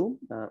system to.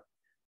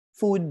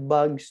 Food,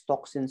 bugs,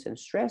 toxins, and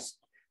stress.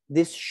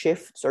 This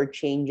shifts or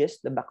changes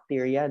the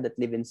bacteria that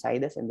live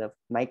inside us and the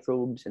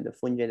microbes and the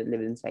fungi that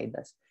live inside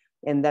us.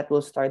 And that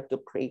will start to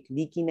create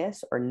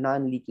leakiness or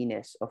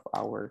non-leakiness of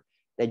our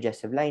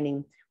digestive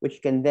lining,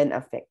 which can then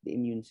affect the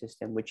immune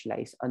system, which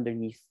lies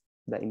underneath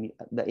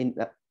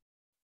the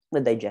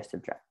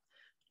digestive tract.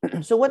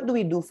 So what did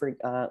we do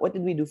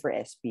for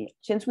SP?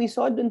 Since we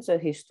saw dun sa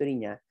history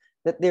niya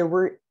that there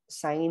were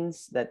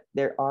signs that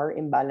there are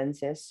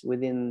imbalances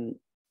within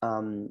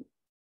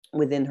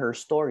her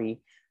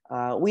story,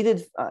 we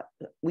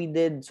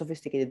did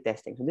sophisticated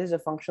testing. So this is a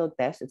functional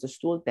test. It's a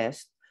stool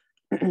test.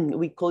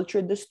 We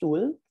cultured the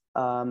stool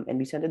and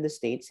we sent it to the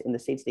States. In the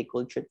States, they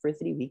cultured for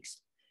 3 weeks.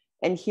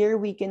 And here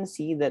we can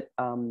see that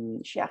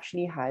she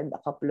actually had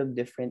a couple of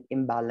different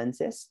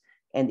imbalances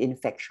and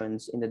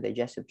infections in the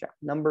digestive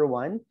tract. Number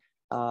one,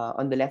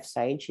 on the left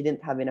side, she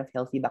didn't have enough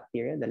healthy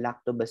bacteria, the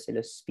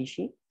lactobacillus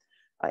species.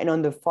 And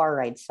on the far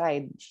right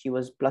side, she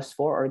was +4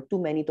 or too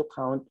many to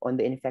count on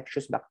the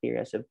infectious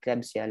bacteria of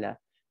Klebsiella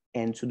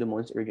and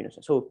Pseudomonas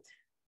aeruginosa. So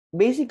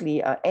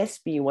basically,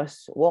 SP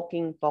was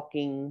walking,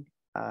 talking,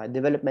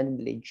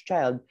 developmental age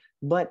child,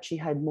 but she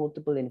had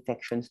multiple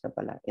infections na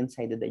pala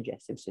inside the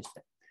digestive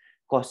system,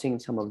 causing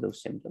some of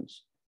those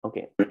symptoms.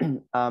 Okay.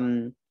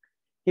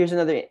 Here's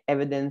another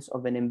evidence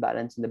of an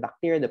imbalance in the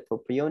bacteria, the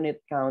propionate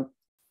count.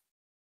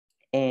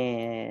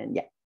 And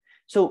yeah.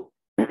 So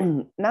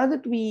now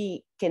that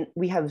we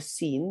have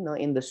seen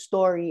in the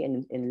story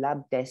and in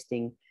lab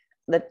testing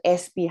that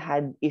SP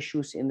had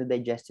issues in the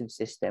digestive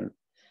system,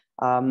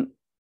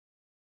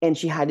 And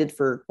she had it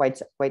for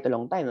quite a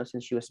long time, no?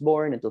 Since she was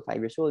born until 5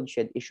 years old. She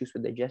had issues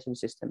with the digestive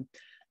system.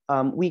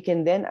 We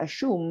can then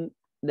assume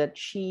that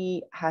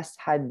she has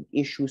had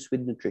issues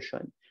with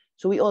nutrition.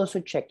 So we also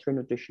checked her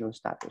nutritional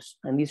status.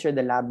 And these are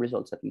the lab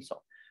results that we saw.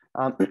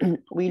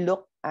 We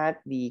looked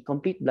at the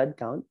complete blood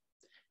count,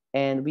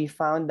 and we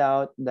found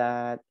out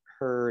that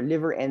her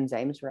liver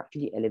enzymes were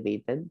actually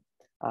elevated.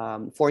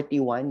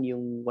 41,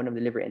 yung one of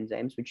the liver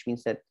enzymes, which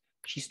means that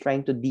she's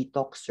trying to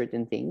detox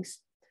certain things.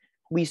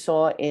 We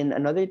saw in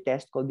another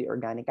test called the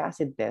organic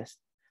acid test,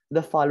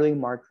 the following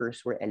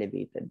markers were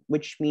elevated,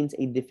 which means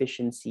a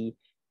deficiency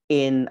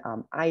in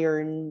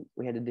iron.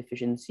 We had a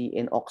deficiency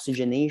in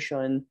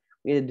oxygenation.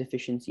 We had a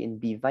deficiency in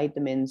B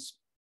vitamins.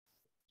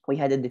 We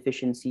had a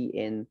deficiency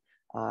in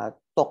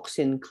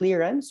toxin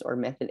clearance or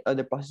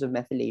the process of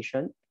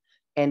methylation.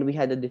 And we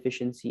had a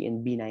deficiency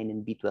in B9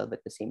 and B12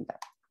 at the same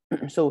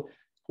time. So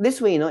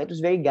this way, it was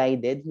very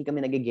guided. Hindi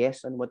kami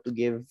nag-guess on what to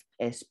give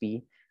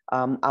SP.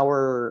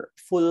 Our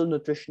full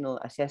nutritional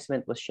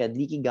assessment was she had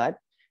leaky gut.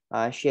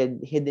 She had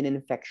hidden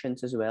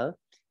infections as well.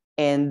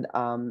 And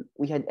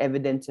we had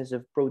evidences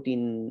of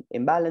protein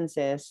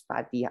imbalances,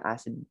 fatty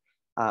acid,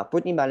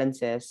 protein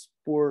imbalances,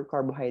 poor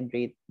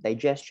carbohydrate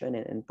digestion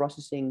and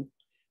processing.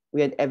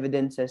 We had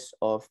evidences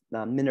of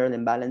mineral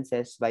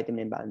imbalances,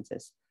 vitamin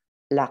imbalances,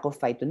 lack of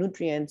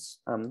phytonutrients,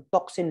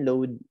 toxin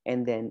load,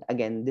 and then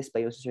again,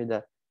 dysbiosis or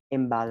the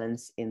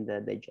imbalance in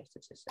the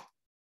digestive system.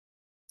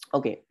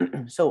 Okay,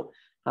 so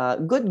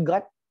good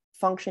gut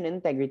function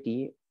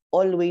integrity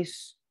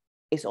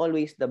is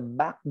always the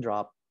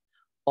backdrop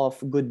of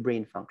good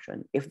brain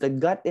function. If the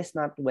gut is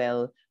not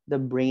well, the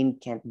brain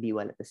can't be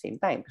well at the same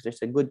time because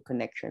there's a good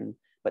connection.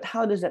 But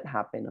how does that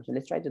happen? So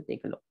let's try to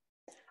take a look.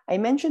 I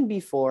mentioned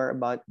before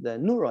about the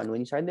neuron when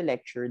you started the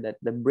lecture that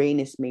the brain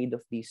is made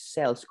of these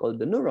cells called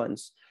the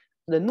neurons.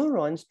 The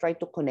neurons try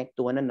to connect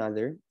to one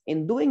another.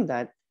 In doing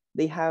that,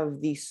 they have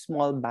these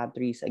small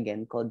batteries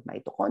again called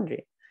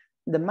mitochondria.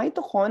 The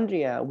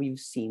mitochondria we've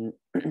seen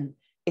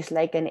is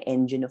like an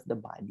engine of the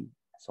body.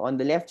 So on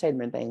the left side,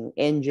 meron tayong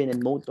engine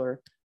and motor.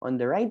 On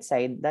the right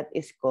side, that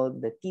is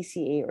called the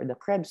TCA or the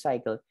Krebs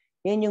cycle.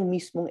 Yan yung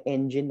mismong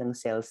engine ng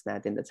cells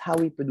natin. That's how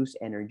we produce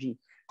energy.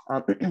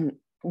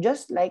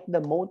 Just like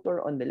the motor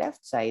on the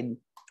left side,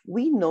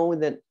 we know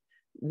that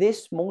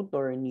this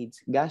motor needs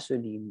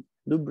gasoline,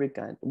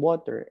 lubricant,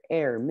 water,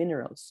 air,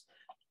 minerals.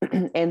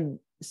 And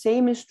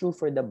same is true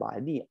for the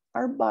body.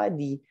 Our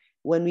body,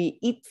 when we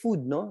eat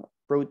food,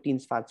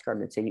 proteins, fats, carbs,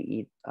 let's say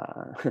you eat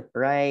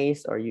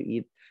rice or you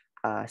eat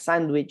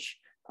sandwich,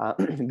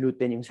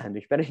 gluten yung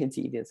sandwich, pero yun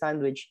si eat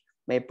sandwich,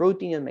 may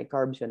protein yun, may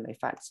carbs yun, may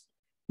fats.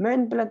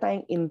 Meron pala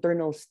tayong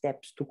internal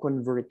steps to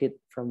convert it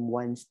from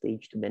one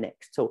stage to the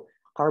next. So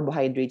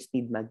carbohydrates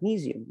need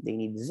magnesium, they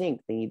need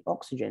zinc, they need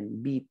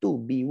oxygen, B2,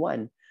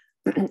 B1.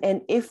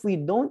 And if we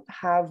don't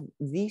have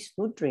these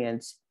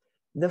nutrients,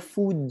 the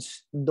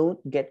foods don't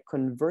get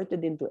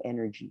converted into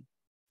energy.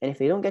 And if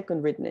they don't get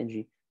converted into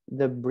energy,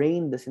 the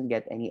brain doesn't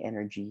get any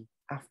energy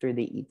after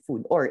they eat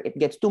food. Or it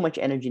gets too much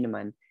energy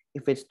naman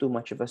if it's too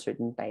much of a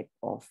certain type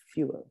of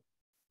fuel.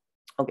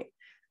 Okay.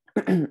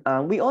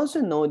 We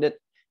also know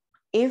that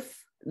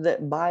if the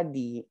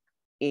body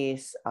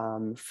is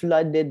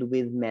flooded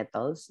with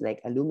metals like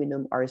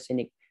aluminum,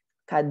 arsenic,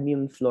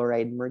 cadmium,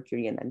 fluoride,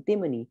 mercury, and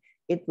antimony,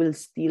 it will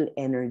steal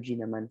energy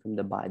naman from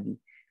the body.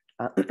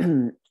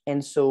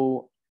 And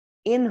so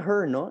in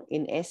her,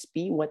 in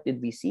SP, what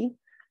did we see?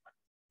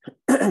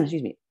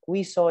 Excuse me.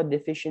 We saw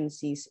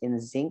deficiencies in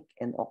zinc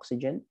and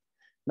oxygen,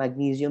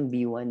 magnesium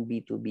B1,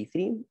 B2,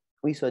 B3.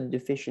 We saw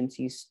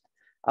deficiencies.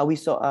 We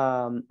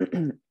saw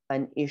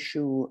an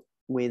issue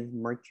with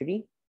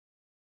mercury.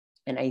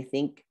 And I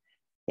think,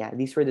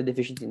 these were the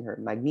deficiencies in her.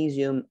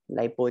 Magnesium,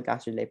 lipoic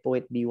acid,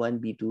 lipoic, B1,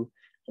 B2,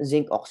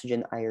 zinc,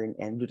 oxygen, iron,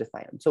 and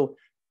glutathione. So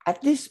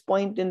at this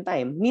point in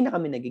time, hindi na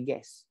kami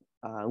nag-guess.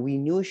 We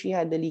knew she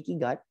had a leaky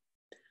gut.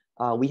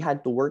 We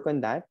had to work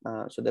on that.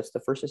 So that's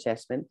the first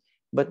assessment.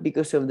 But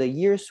because of the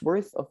year's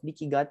worth of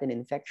leaky gut and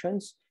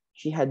infections,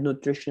 she had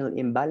nutritional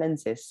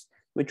imbalances,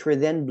 which were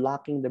then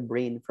blocking the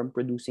brain from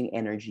producing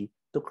energy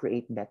to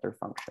create better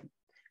function.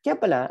 Kaya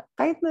pala,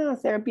 kahit na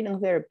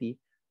therapy,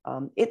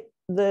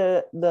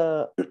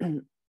 the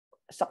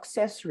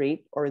success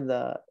rate or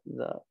the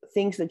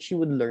things that she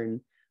would learn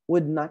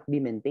would not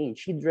be maintained.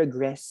 She'd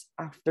regress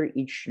after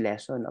each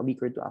lesson, a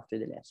week or two after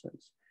the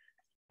lessons.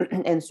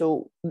 And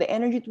so the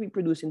energy to be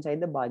produced inside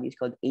the body is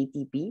called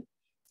ATP.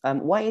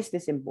 Why is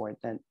this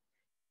important?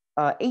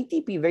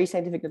 ATP, very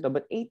scientific,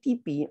 but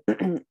ATP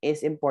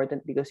is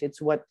important because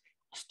it's what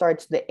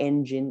starts the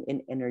engine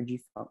in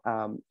energy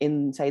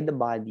inside the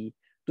body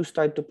to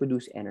start to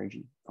produce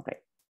energy. Okay,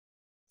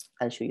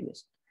 I'll show you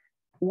this.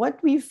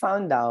 What we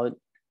found out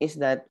is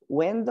that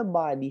when the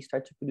body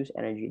starts to produce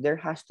energy, there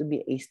has to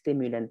be a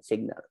stimulant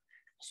signal.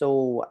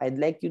 So I'd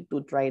like you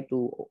to try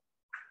to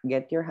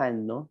get your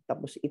hand,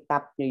 tapos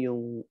itap nyo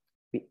yung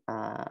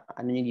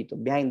dito,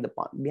 behind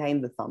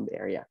the thumb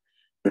area.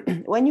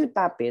 When you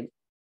tap it,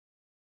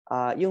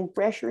 yung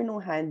pressure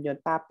ng hand nyo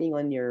tapping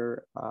on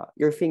your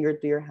finger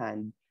to your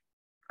hand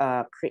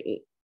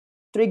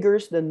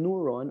triggers the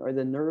neuron or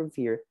the nerve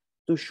here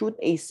to shoot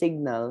a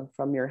signal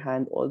from your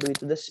hand all the way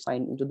to the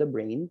spine into the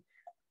brain.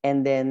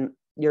 And then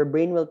your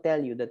brain will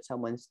tell you that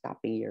someone's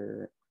tapping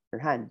your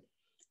hand.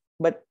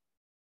 But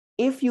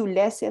if you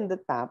lessen the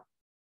tap,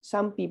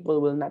 some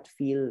people will not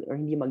feel or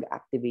hindi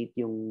mag-activate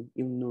yung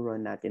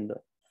neuron natin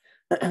doon.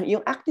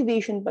 Yung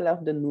activation pala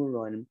of the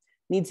neuron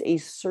needs a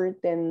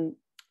certain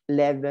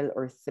level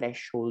or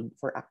threshold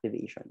for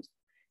activation.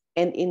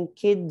 And in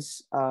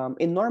kids,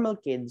 in normal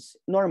kids,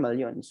 normal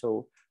yun.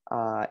 So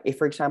if,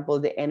 for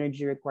example, the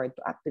energy required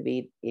to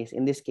activate is,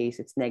 in this case,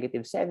 it's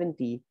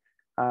 -70,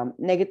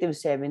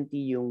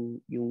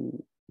 -70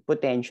 yung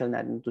potential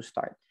natin to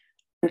start.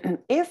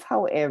 If,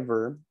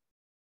 however,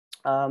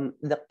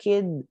 the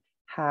kid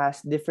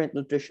has different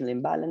nutritional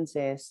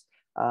imbalances,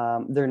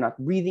 they're not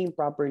breathing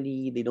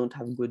properly, they don't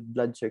have good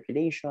blood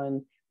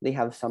circulation, they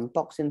have some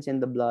toxins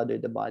in the blood or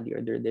the body,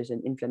 or there's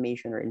an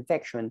inflammation or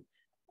infection,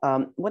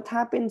 what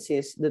happens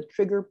is the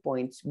trigger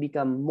points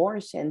become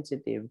more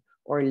sensitive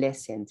or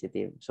less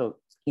sensitive. So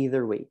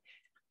either way,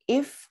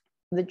 if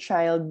the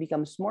child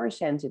becomes more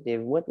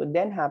sensitive, what would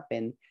then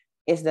happen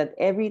is that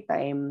every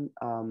time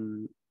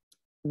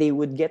they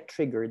would get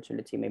triggered, so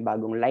let's say may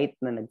bagong light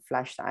na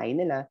nag-flash sa eye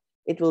nila,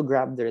 it will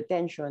grab their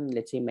attention.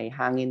 Let's say may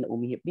hangin na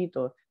umihip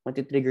dito,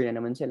 matitrigger na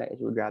naman sila, it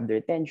will grab their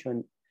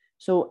attention.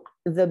 So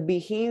the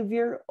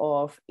behavior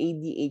of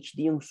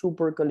ADHD, yung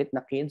super kulit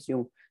na kids,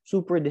 yung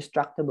super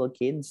distractible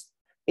kids,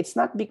 it's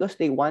not because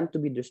they want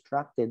to be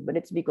distracted, but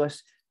it's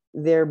because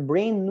their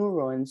brain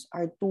neurons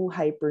are too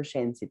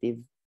hypersensitive.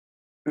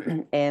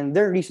 And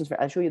there are reasons for,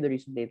 I'll show you the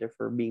reason later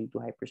for being too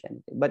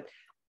hypersensitive. But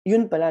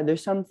yun pala,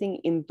 there's something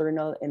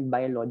internal and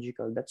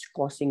biological that's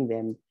causing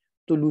them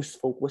to lose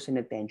focus and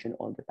attention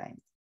all the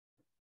time.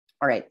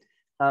 All right.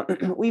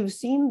 We've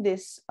seen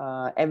this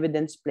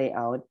evidence play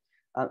out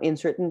in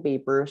certain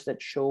papers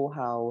that show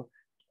how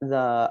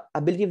the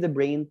ability of the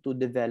brain to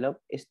develop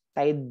is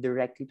tied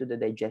directly to the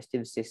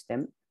digestive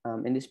system.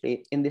 In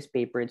this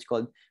paper, it's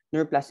called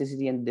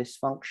Neuroplasticity and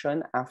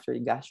Dysfunction After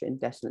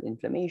Gastrointestinal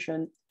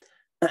Inflammation.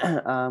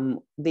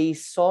 They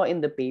saw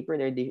in the paper,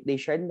 they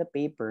shared in the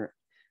paper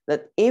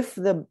that if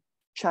the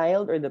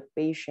child or the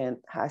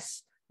patient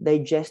has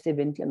digestive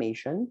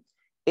inflammation,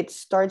 it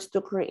starts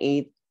to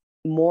create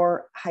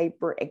more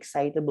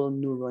hyper-excitable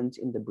neurons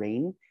in the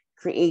brain,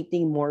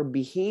 creating more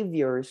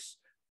behaviors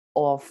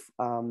of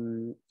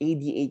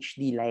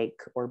ADHD-like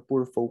or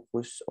poor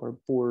focus or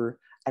poor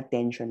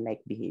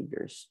attention-like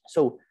behaviors.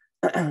 So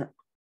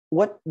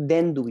what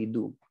then do we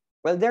do?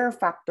 Well, there are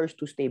factors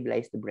to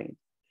stabilize the brain.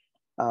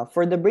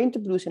 For the brain to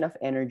produce enough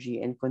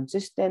energy and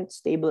consistent,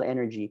 stable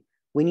energy,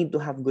 we need to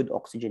have good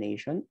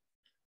oxygenation.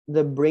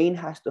 The brain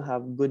has to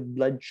have good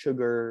blood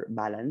sugar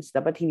balance.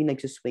 Dapat hindi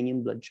nagsiswing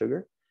yung blood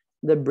sugar.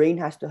 The brain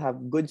has to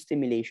have good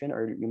stimulation,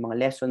 or yung mga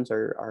lessons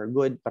are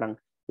good, parang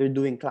they're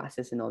doing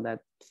classes and all that.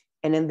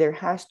 And then there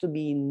has to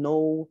be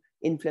no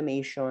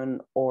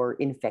inflammation or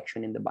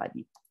infection in the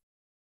body.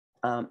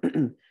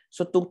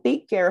 So to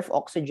take care of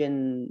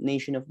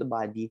oxygenation of the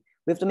body,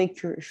 we have to make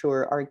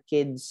sure our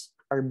kids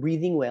are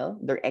breathing well,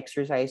 they're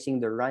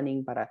exercising, they're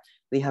running para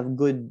they have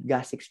good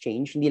gas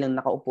exchange. Hindi lang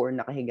nakaupo or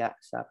nakahiga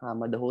sa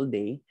kama the whole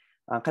day.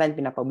 Kailan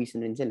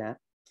pinapawisan rin sila.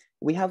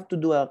 We have to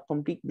do a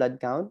complete blood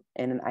count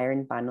and an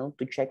iron panel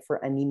to check for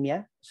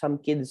anemia. Some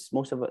kids,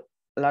 siguro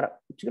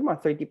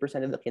mga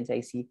 30% of the kids I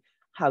see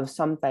have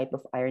some type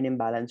of iron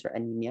imbalance or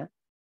anemia.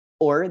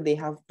 Or they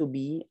have to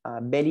be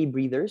belly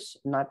breathers,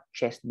 not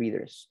chest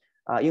breathers.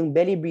 Yung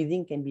belly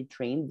breathing can be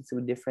trained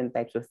through different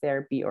types of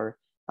therapy or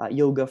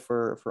yoga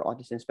for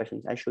autism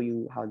specialists. I'll show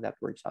you how that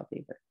works out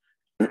later.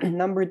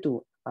 Number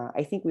 2,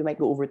 I think we might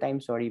go over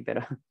time, sorry,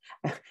 pero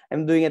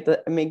I'm doing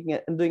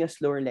a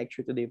slower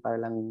lecture today para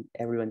lang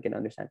everyone can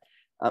understand.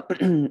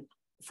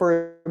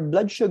 For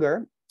blood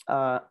sugar,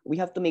 we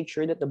have to make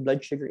sure that the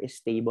blood sugar is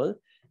stable.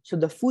 So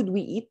the food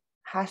we eat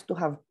has to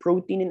have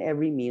protein in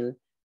every meal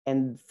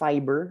and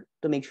fiber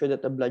to make sure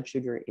that the blood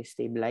sugar is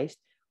stabilized.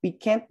 We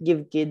can't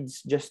give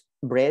kids just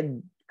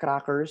bread,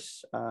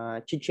 crackers,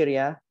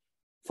 chichirya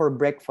for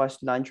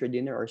breakfast, lunch, or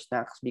dinner, or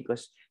snacks,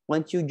 because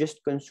once you just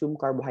consume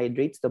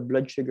carbohydrates, the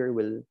blood sugar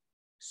will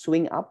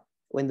swing up.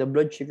 When the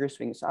blood sugar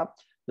swings up,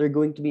 they're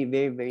going to be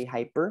very, very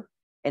hyper.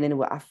 And then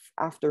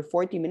after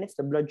 40 minutes,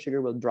 the blood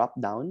sugar will drop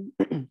down.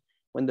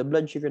 When the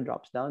blood sugar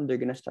drops down, they're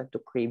going to start to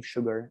crave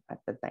sugar at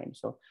the time.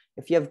 So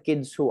if you have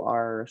kids who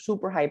are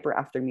super hyper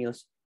after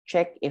meals,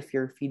 check if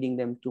you're feeding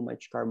them too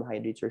much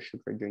carbohydrates or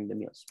sugar during the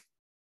meals.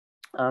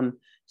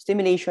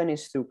 Stimulation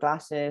is through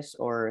classes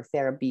or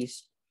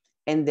therapies.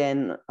 And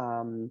then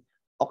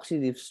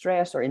oxidative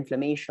stress or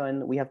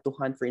inflammation, we have to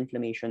hunt for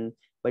inflammation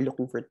by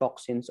looking for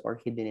toxins or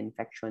hidden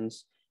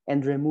infections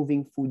and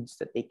removing foods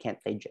that they can't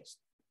digest.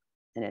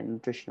 And then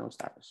nutritional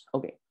status.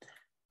 Okay,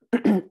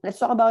 let's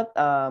talk about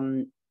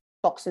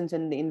toxins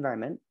in the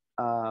environment.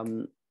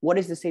 What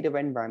is the state of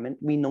our environment?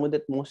 We know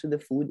that most of the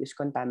food is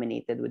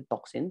contaminated with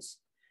toxins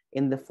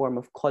in the form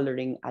of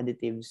coloring,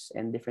 additives,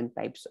 and different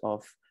types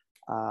of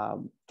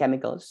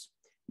chemicals.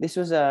 This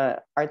was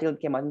a article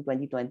that came out in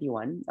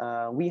 2021.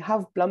 We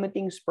have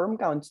plummeting sperm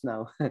counts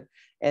now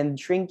and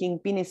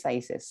shrinking penis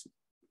sizes.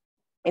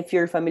 If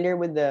you're familiar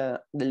with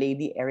the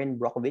lady Erin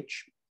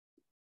Brockovich,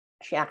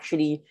 she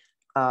actually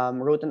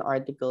wrote an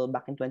article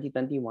back in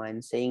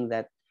 2021 saying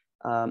that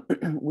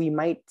we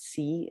might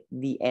see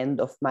the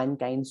end of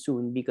mankind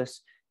soon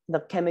because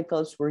the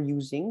chemicals we're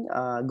using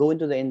go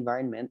into the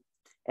environment,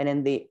 and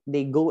then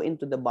they go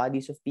into the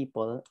bodies of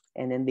people,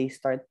 and then they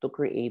start to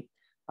create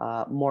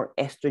more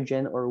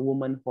estrogen or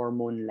woman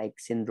hormone like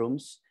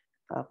syndromes,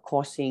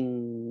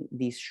 causing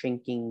these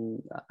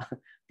shrinking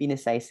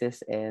penis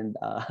sizes and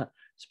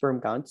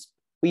sperm counts.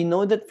 We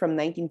know that from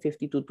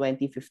 1950 to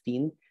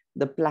 2015,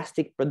 the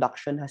plastic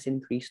production has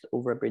increased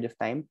over a period of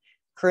time.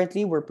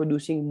 Currently, we're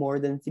producing more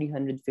than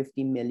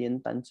 350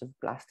 million tons of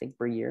plastic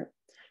per year.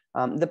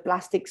 The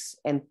plastics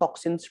and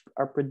toxins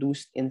are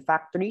produced in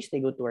factories. They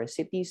go to our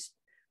cities,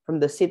 from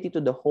the city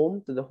to the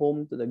home, to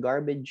the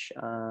garbage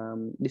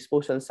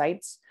disposal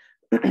sites.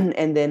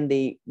 And then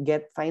they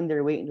find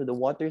their way into the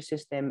water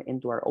system,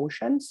 into our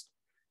oceans.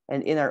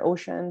 And in our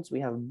oceans,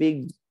 we have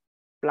big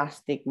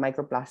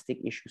microplastic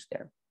issues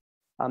there.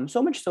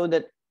 So much so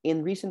that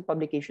in recent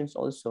publications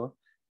also,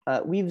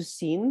 we've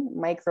seen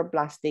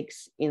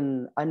microplastics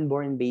in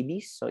unborn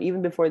babies. So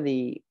even before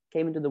they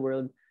came into the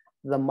world,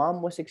 the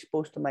mom was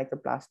exposed to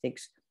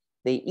microplastics.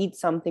 They eat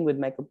something with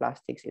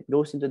microplastics. It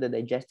goes into the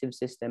digestive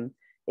system.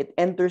 It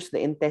enters the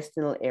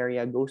intestinal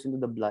area, goes into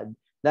the blood.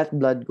 That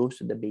blood goes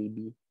to the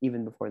baby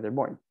even before they're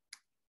born.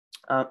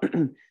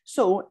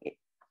 So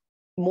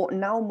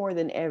now more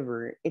than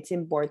ever, it's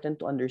important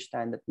to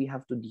understand that we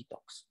have to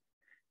detox.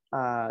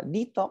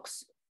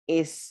 Detox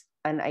is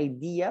an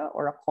idea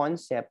or a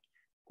concept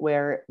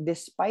where,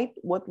 despite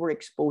what we're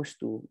exposed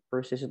to,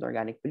 persistent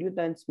organic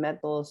pollutants,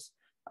 metals,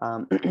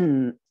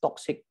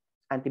 toxic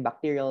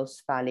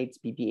antibacterials, phthalates,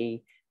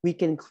 BPA, we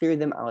can clear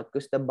them out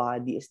because the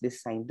body is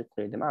designed to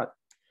clear them out.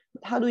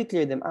 But how do we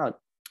clear them out?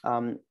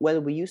 Well,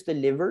 we use the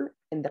liver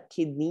and the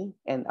kidney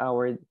and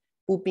our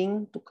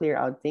pooping to clear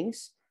out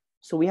things.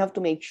 So we have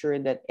to make sure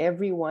that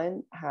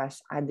everyone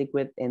has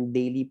adequate and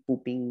daily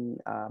pooping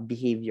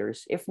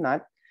behaviors. If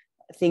not,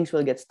 things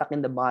will get stuck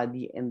in the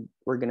body and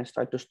we're going to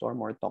start to store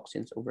more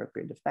toxins over a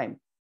period of time.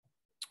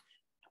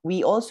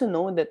 We also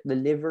know that the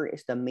liver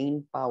is the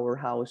main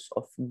powerhouse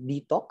of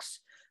detox.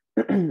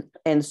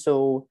 And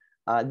so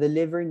the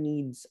liver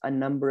needs a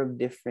number of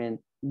different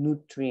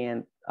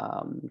nutrient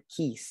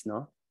keys,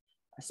 no?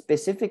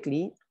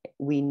 Specifically,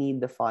 we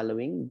need the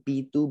following: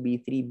 B2,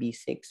 B3,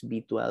 B6,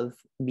 B12,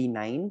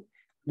 B9,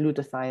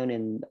 glutathione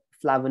and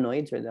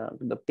flavonoids, or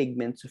the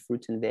pigments of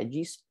fruits and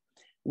veggies.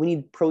 We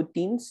need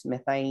proteins,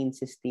 methionine,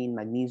 cysteine,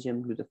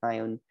 magnesium,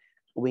 glutathione.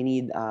 We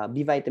need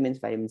B vitamins,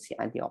 vitamin C,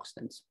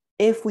 antioxidants.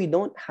 If we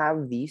don't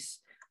have these,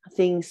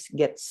 things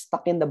get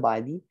stuck in the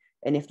body.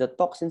 And if the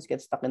toxins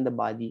get stuck in the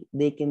body,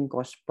 they can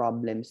cause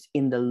problems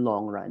in the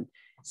long run.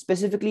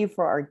 Specifically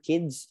for our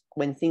kids,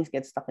 when things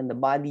get stuck in the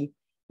body,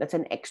 that's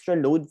an extra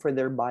load for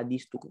their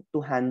bodies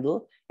to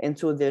handle. And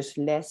so there's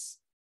less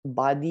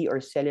body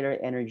or cellular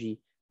energy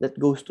that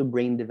goes to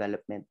brain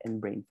development and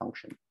brain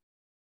function.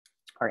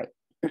 All right.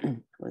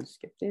 Let's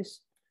skip this.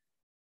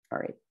 All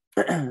right.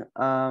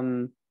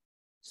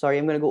 Sorry,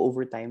 I'm going to go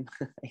over time.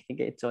 I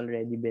think it's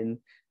already been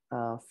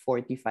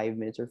 45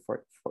 minutes or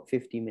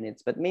 50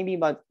 minutes, but maybe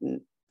about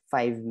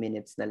 5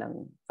 minutes na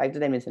lang. 5 to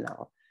 10 minutes na lang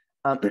ako.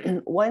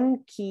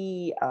 One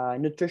key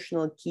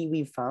nutritional key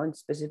we found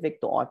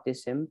specific to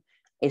autism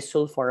is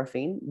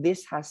sulforaphane.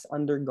 This has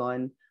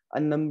undergone a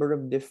number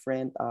of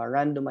different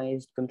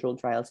randomized controlled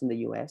trials in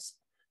the US.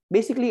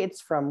 Basically, it's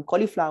from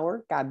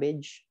cauliflower,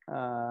 cabbage,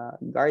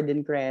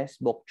 garden cress,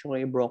 bok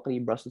choy, broccoli,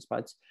 Brussels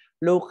sprouts.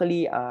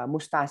 Locally,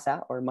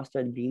 mustasa or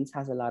mustard greens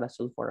has a lot of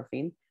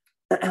sulforaphane.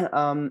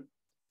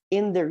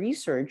 In the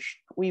research,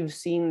 we've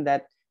seen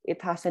that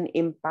it has an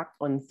impact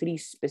on 3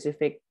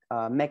 specific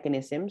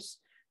mechanisms: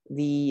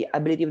 the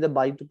ability of the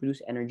body to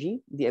produce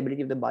energy, the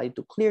ability of the body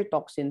to clear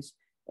toxins,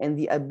 and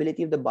the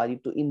ability of the body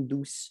to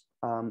induce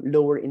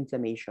lower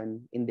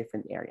inflammation in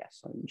different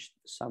areas. So just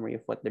a summary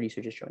of what the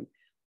research is showing.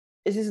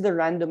 This is the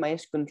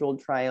randomized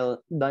controlled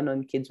trial done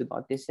on kids with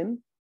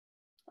autism.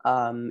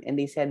 And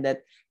they said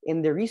that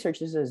in the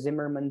research, this is a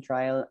Zimmerman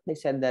trial. They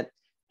said that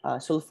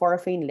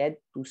sulforaphane led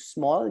to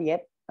small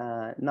yet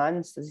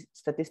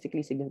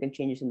non-statistically significant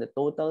changes in the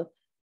total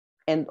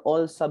and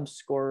all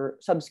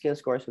subscale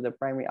scores for the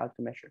primary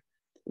outcome measure.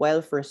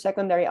 While for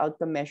secondary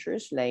outcome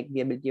measures, like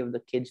the ability of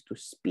the kids to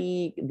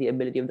speak, the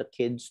ability of the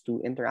kids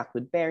to interact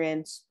with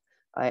parents,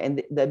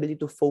 and the ability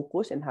to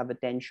focus and have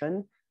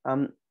attention,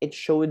 it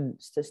showed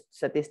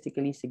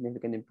statistically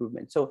significant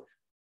improvement. So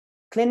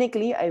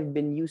clinically, I've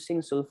been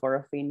using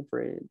sulforaphane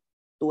for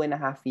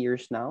 2.5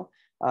 years now.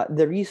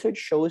 The research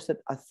shows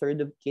that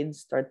 1/3 of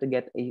kids start to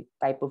get a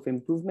type of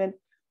improvement.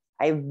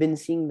 I've been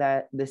seeing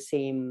that the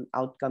same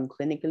outcome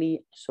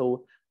clinically.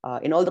 So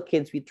in all the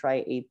kids, we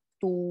try a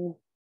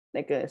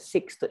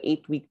 6 to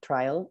 8 week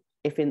trial.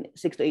 If in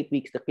 6 to 8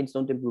 weeks the kids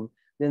don't improve,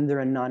 then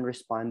they're a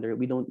non-responder.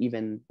 We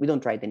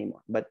don't try it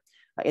anymore. But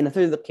In a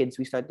third of the kids,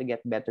 we start to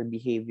get better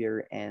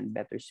behavior and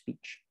better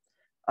speech.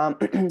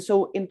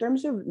 So in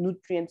terms of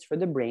nutrients for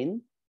the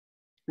brain,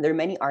 there are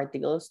many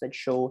articles that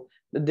show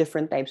the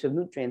different types of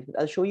nutrients, but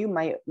I'll show you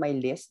my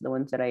list, the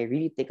ones that I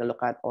really take a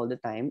look at all the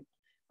time.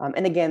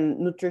 And again,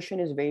 nutrition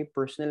is very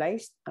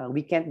personalized.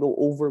 We can't go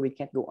over, we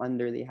can't go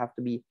under. They have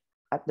to be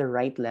at the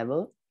right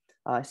level.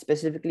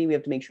 Specifically, we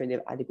have to make sure they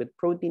have adequate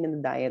protein in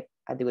the diet,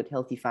 adequate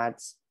healthy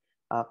fats,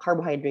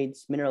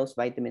 carbohydrates, minerals,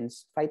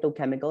 vitamins,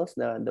 phytochemicals,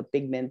 the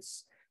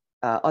pigments,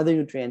 other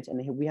nutrients,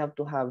 and we have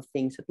to have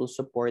things that will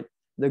support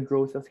the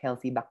growth of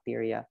healthy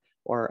bacteria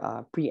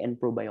or pre and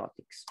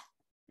probiotics.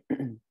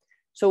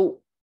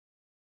 So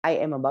I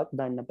am about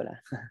done na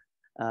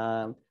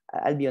pala.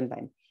 I'll be on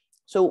time.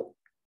 So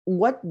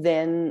what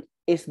then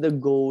is the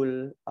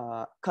goal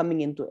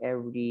coming into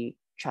every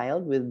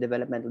child with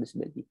developmental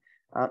disability?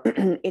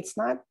 It's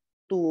not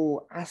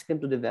to ask them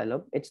to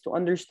develop, it's to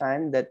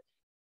understand that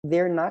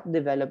they're not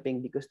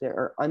developing because there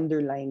are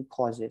underlying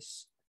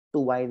causes to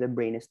why the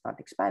brain is not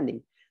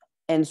expanding.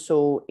 And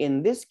so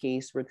in this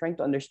case, we're trying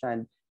to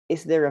understand,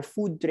 is there a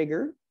food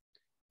trigger?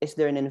 Is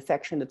there an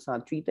infection that's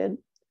not treated?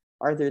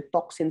 Are there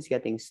toxins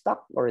getting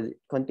stuck or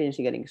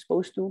continuously getting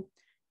exposed to?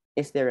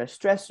 Is there a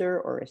stressor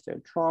or is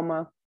there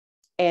trauma?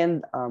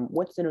 And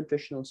what's the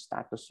nutritional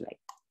status like?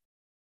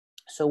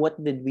 So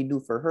what did we do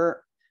for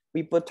her?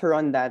 We put her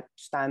on that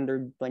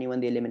standard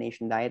 21-day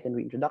elimination diet and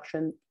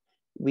reintroduction.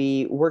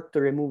 We worked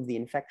to remove the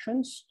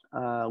infections.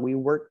 We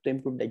worked to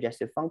improve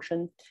digestive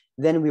function.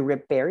 Then we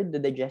repaired the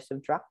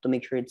digestive tract to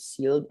make sure it's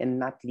sealed and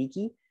not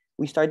leaky.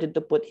 We started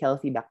to put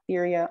healthy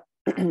bacteria,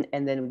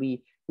 and then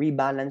we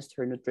rebalanced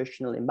her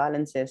nutritional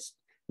imbalances.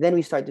 Then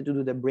we started to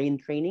do the brain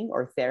training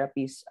or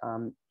therapies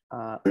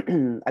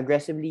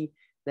aggressively.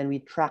 Then we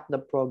track the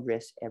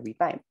progress every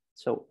time.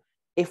 So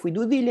if we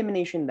do the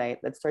elimination diet,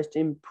 that starts to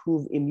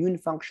improve immune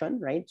function,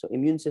 right? So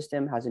immune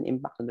system has an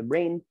impact on the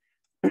brain,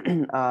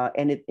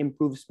 and it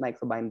improves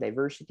microbiome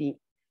diversity.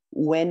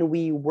 When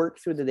we work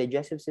through the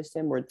digestive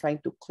system, we're trying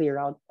to clear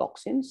out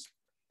toxins.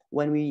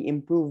 When we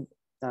improve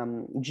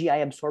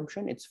GI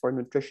absorption, it's for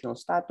nutritional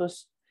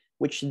status,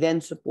 which then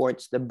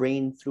supports the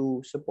brain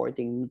through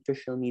supporting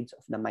nutritional needs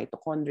of the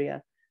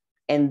mitochondria.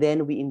 And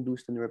then we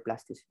induce the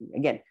neuroplasticity.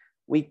 Again,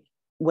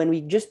 when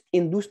we just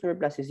induce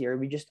neuroplasticity, or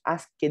we just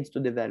ask kids to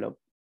develop,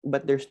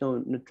 but there's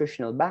no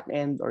nutritional back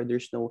end or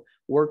there's no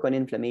work on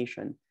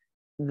inflammation,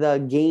 the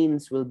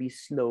gains will be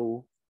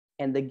slow,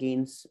 and the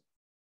gains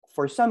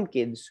for some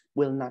kids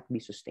will not be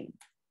sustained,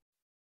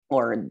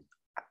 or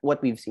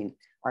what we've seen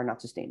are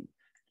not sustained.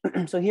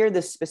 So here are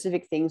the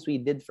specific things we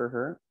did for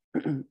her.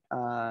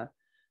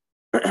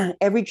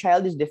 Every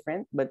child is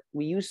different, but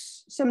we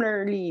use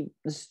similarly,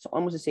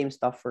 almost the same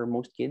stuff for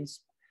most kids.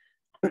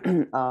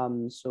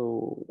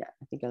 So yeah,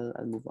 I think I'll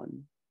move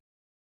on.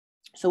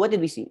 So what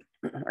did we see?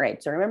 All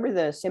right, so remember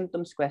the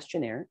symptoms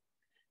questionnaire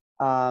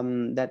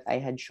that I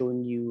had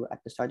shown you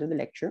at the start of the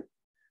lecture.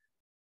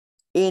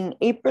 In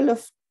April of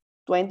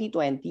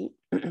 2020,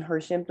 her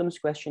symptoms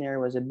questionnaire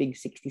was a big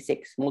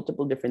 66,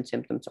 multiple different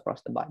symptoms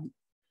across the body.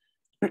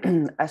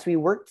 As we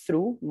worked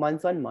through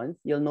month on month,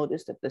 you'll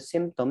notice that the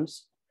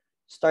symptoms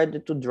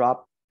started to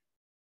drop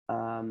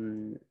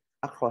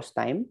across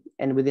time.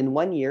 And within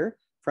 1 year,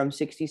 from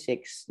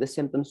 66, the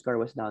symptom score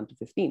was down to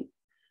 15.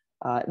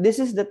 This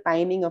is the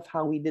timing of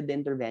how we did the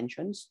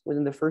interventions.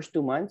 Within the first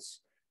 2 months,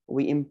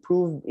 we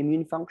improved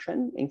immune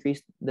function,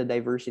 increased the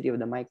diversity of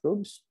the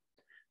microbes.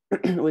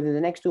 Within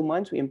the next 2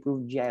 months, we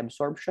improved GI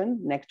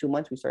absorption. Next 2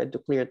 months, we started to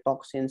clear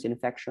toxins,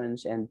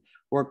 infections, and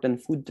worked on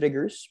food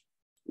triggers.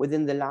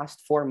 Within the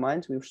last 4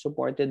 months, we've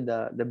supported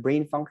the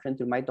brain function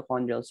through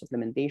mitochondrial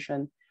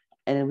supplementation,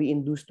 and then we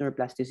induced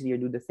neuroplasticity or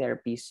do the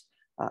therapies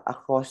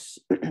across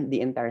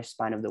the entire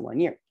span of the 1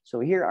 year. So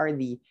here are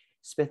the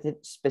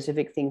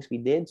specific things we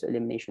did. So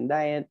elimination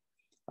diet,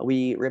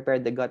 we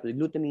repaired the gut with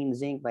glutamine,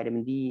 zinc,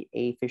 vitamin D,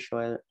 A, fish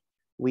oil.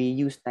 We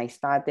used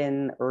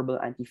nystatin, herbal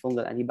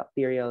antifungal,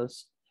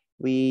 antibacterials.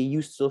 We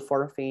used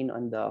sulforaphane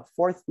on the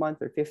 4th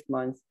month or 5th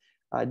month,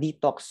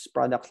 detox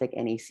products like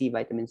NAC,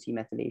 vitamin C,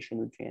 methylation,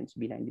 nutrients,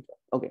 B9, B12.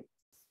 Okay.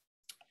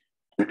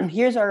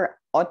 Here's our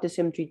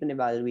autism treatment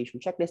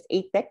evaluation checklist,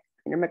 ATEC.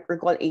 And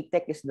recall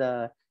ATEC is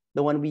the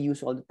one we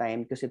use all the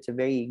time because it's a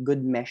very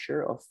good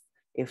measure of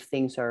if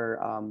things are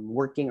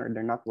working or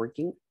they're not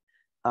working.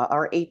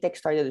 Our ATEC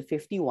started at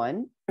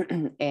 51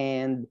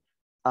 and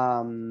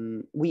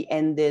we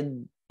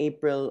ended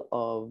April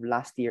of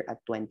last year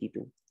at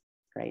 22,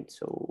 right?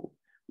 So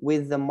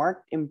with the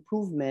marked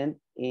improvement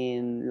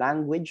in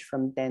language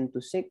from 10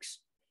 to 6,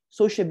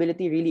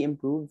 sociability really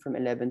improved from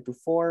 11 to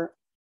 4,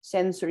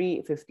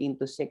 sensory 15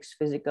 to 6,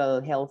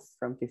 physical health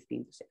from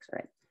 15 to 6,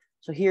 right?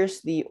 So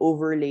here's the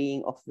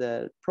overlaying of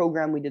the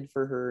program we did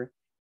for her,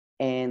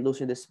 and those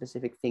are the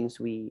specific things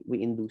we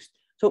induced.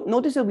 So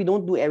notice that we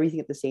don't do everything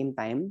at the same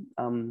time.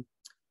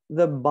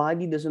 The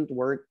body doesn't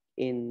work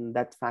in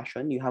that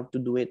fashion. You have to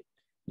do it.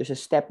 There's a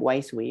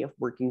stepwise way of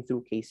working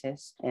through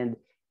cases. And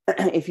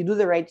if you do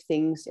the right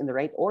things in the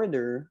right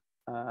order,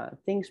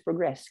 things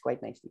progress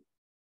quite nicely.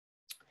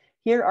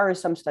 Here are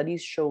some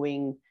studies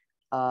showing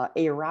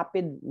a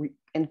rapid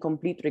and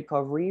complete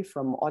recovery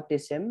from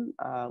autism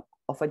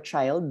of a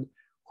child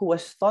who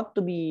was thought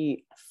to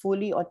be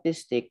fully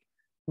autistic,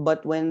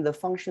 but when the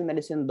functional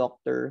medicine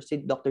doctor,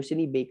 Dr.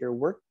 Cindy Baker,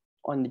 worked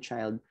on the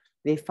child,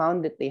 they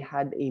found that they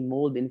had a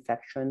mold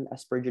infection,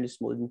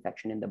 aspergillus mold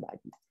infection in the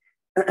body.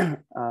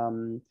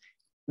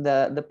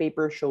 The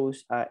paper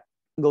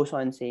goes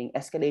on saying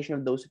escalation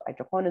of dose of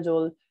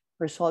itraconazole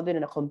resulted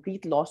in a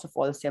complete loss of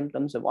all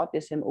symptoms of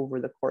autism over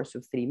the course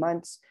of 3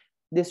 months.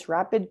 This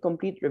rapid,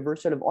 complete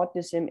reversal of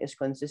autism is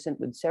consistent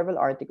with several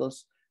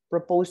articles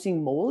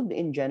proposing mold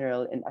in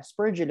general and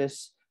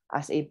aspergillus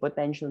as a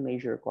potential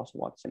major cause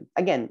of autism.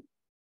 Again,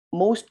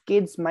 most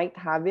kids might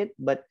have it,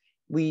 but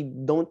we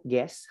don't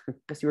guess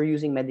because we're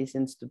using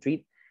medicines to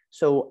treat.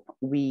 So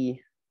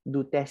we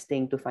do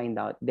testing to find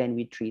out, then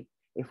we treat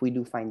if we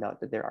do find out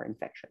that there are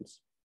infections.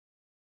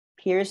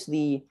 Here's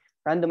the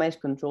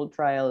randomized controlled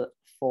trial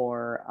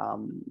for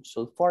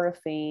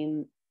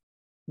sulforaphane.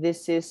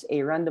 This is a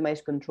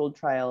randomized controlled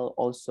trial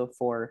also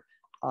for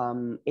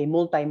a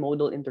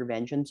multimodal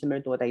intervention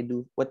similar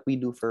to what we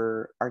do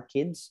for our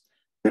kids.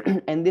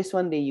 And this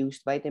one, they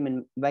used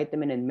vitamin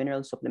and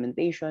mineral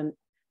supplementation,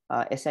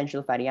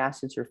 essential fatty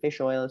acids or fish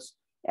oils,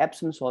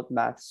 Epsom salt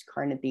baths,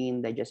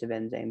 carnitine, digestive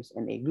enzymes,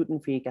 and a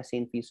gluten-free,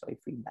 casein-free,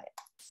 soy-free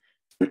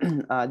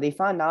diet. They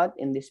found out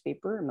in this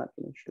paper, I'm not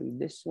going to show you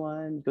this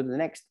one, go to the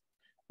next,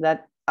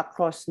 that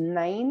across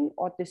 9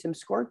 autism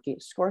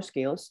score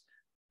scales,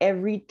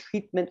 every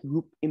treatment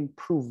group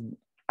improved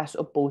as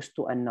opposed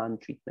to a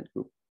non-treatment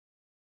group.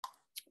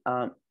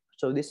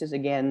 So this is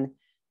again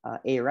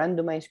a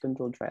randomized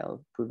controlled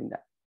trial proving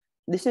that.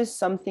 This is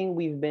something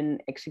we've been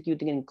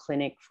executing in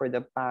clinic for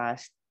the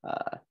past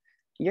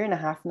year and a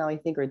half now, I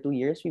think, or 2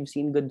 years. We've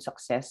seen good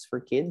success for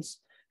kids.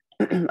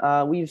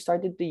 We've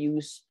started to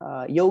use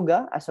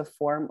yoga as a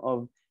form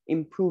of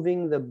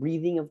improving the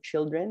breathing of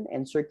children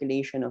and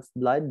circulation of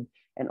blood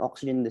and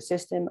oxygen in the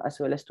system, as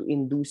well as to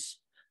induce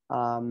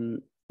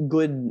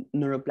good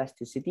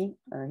neuroplasticity.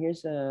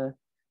 Here's a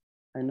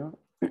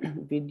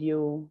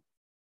video.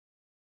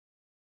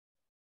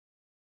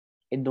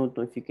 I don't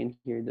know if you can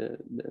hear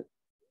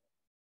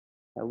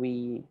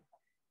we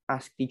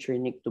asked teacher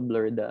Nick to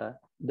blur the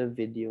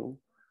video.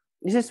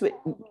 This is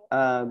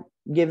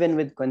given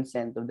with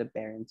consent of the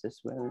parents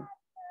as well.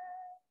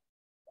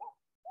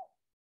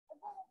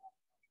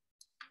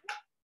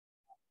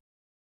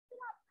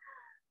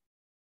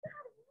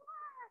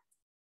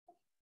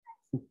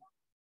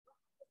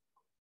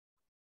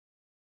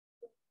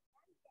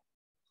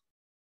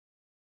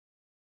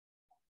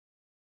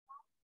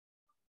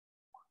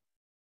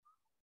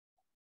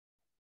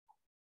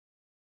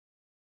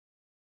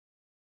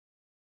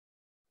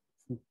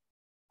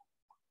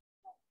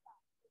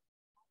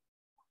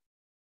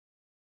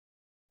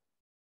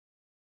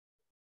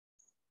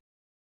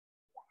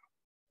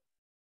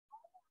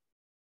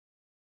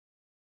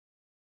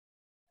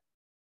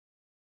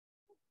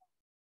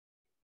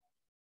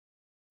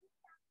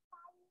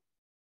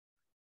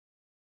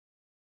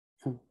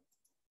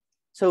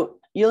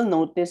 So you'll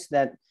notice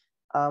that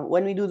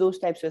when we do those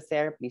types of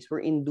therapies,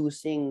 we're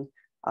inducing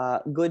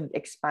good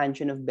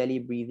expansion of belly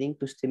breathing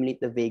to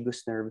stimulate the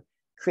vagus nerve,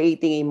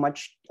 creating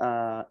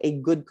a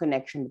good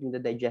connection between the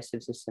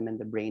digestive system and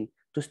the brain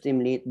to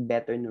stimulate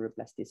better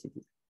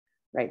neuroplasticity,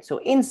 right? So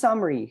in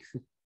summary,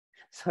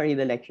 sorry,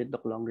 the lecture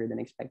took longer than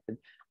expected.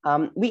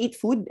 We eat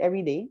food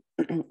every day,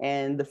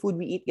 and the food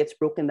we eat gets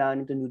broken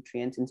down into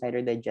nutrients inside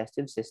our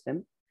digestive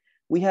system.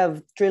 We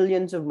have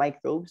trillions of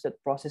microbes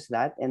that process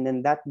that, and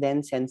then that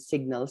then sends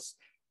signals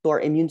to our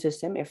immune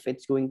system if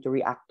it's going to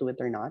react to it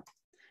or not.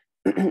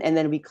 And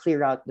then we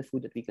clear out the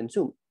food that we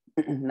consume.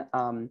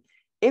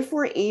 If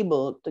we're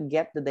able to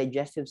get the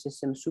digestive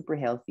system super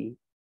healthy,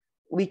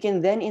 we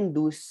can then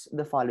induce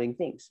the following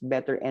things: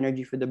 better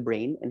energy for the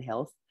brain and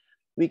health.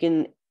 We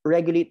can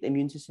regulate the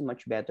immune system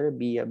much better,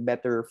 be a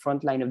better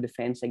front line of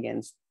defense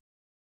against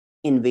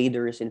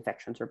invaders,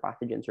 infections, or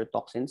pathogens or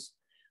toxins.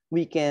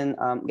 We can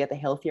get a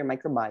healthier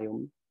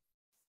microbiome,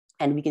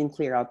 and we can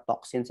clear out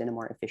toxins in a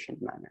more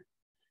efficient manner.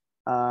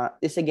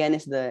 This again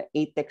is the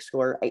ATEC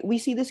score. We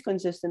see this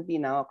consistently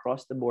now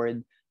across the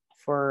board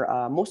for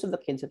most of the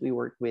kids that we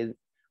work with.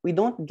 We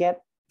don't get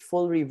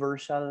full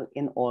reversal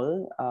in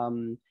all,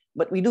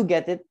 but we do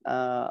get it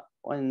there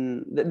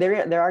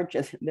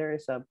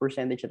is a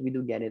percentage that we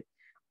do get it.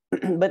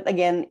 But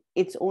again,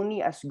 it's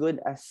only as good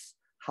as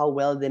how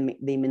well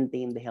they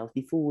maintain the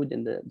healthy food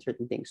and the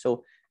certain things.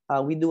 So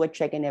we do a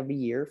check-in every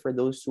year for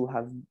those who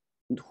have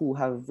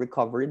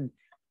recovered,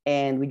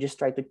 and we just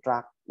try to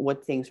track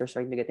what things are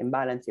starting to get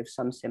imbalanced, if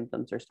some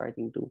symptoms are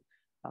starting to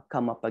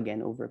come up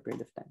again over a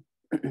period of time.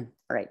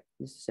 All right,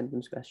 this is a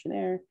symptoms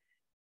questionnaire.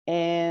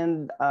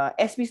 And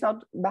SB is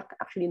now back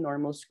actually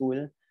normal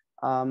school.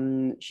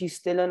 She's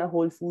still on a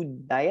whole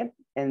food diet,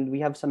 and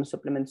we have some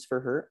supplements for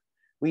her.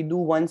 We do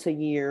once a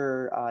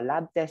year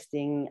lab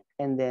testing,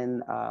 and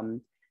then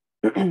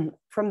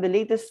from the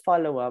latest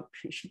follow-up,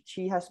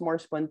 she has more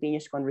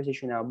spontaneous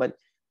conversation now, but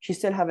she's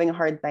still having a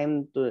hard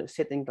time to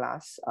sit in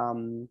class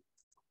on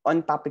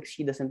topics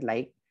she doesn't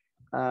like.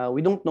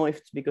 We don't know if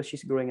it's because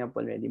she's growing up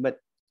already, but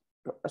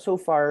so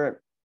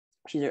far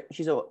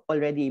she's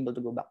already able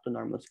to go back to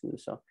normal school.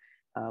 So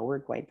we're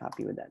quite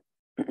happy with that.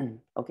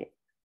 Okay.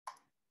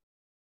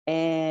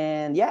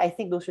 And yeah, I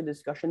think those are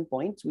discussion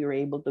points. We were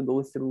able to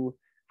go through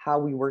how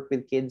we work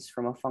with kids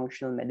from a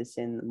functional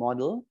medicine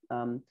model,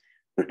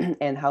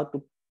 and how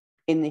to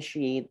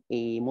initiate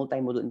a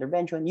multimodal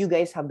intervention. You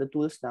guys have the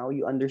tools now.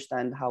 You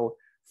understand how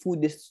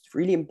food is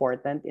really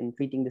important in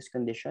treating this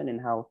condition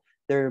and how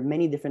there are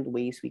many different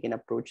ways we can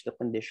approach the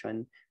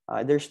condition.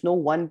 There's no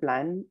one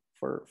plan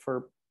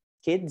for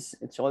kids.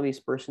 It's always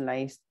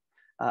personalized,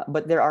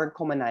 but there are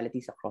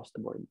commonalities across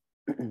the board.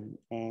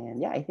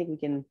 And yeah, I think we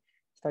can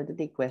start to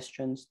take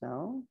questions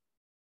now.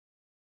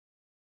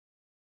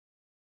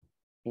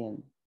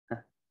 And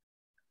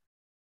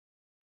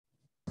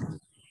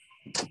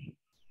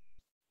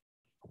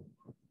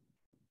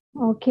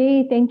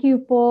Okay, thank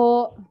you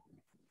po,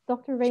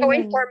 Dr. Raymond. So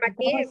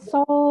informative.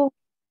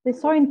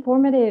 That's so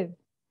informative.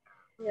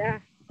 Yeah.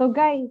 So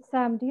guys,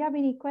 do you have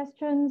any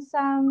questions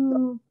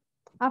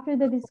after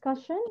the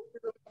discussion?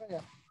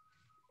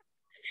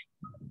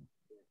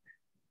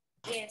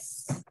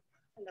 Yes.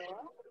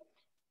 Hello?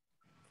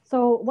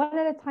 So one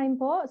at a time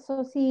po.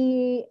 So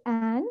si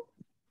Anne.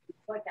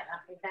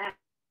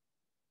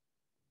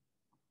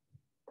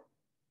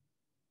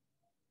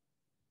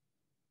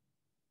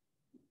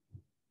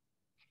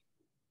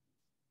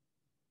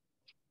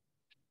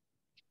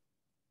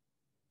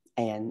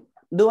 and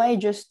do I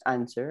just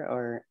answer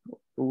or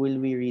will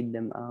we read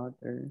them out?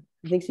 Or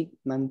I think si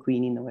Ma'am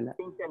Queenie na wala. I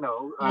think, you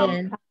know,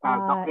 Ayan.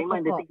 Dr.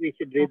 Raymond, I think we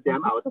should read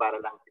them out para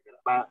lang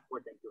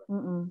for them to.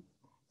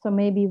 So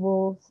maybe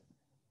we'll.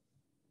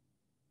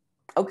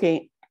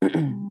 Okay.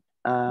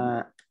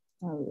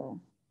 Hello.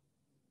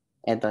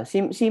 Eto,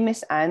 si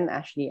Miss Anne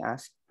actually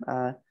asked,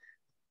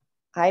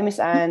 hi Miss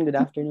Anne, good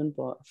afternoon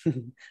po.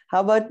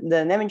 How about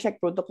the Nemencheck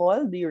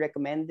protocol? Do you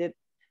recommend it?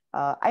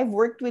 I've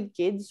worked with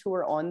kids who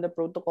are on the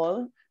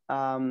protocol.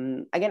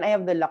 Again, I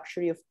have the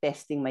luxury of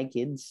testing my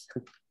kids.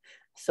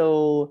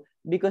 So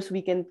because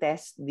we can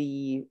test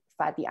the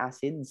fatty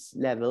acids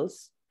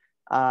levels,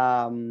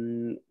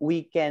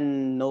 we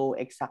can know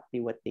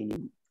exactly what they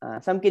need.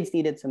 Some kids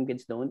need it, some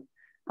kids don't.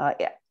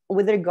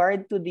 With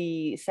regard to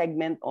the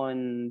segment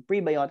on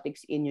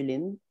prebiotics,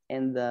 inulin,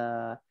 and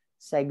the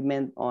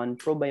segment on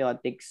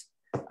probiotics,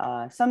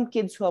 some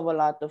kids who have a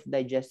lot of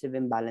digestive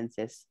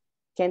imbalances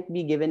can't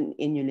be given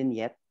inulin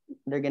yet.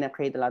 They're gonna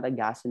create a lot of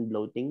gas and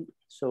bloating.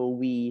 So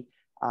we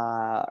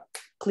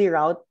clear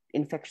out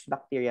infectious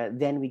bacteria,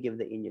 then we give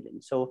the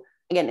inulin. So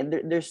again,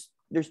 there's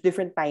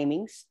different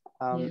timings.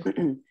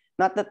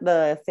 Not that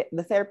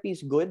the therapy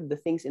is good,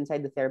 the things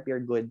inside the therapy are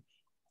good,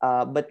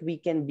 but we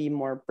can be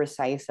more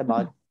precise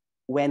about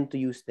when to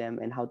use them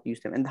and how to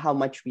use them and how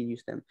much we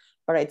use them.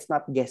 But it's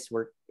not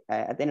guesswork.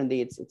 At the end of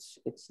the day,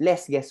 it's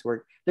less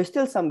guesswork. There's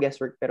still some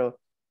guesswork, pero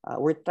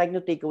we're trying to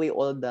take away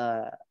all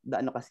the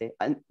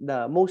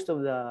most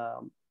of the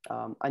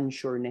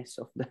unsureness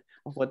of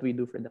what we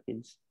do for the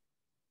kids.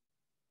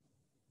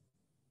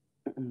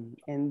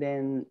 And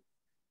then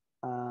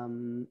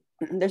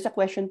there's a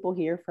question po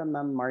here from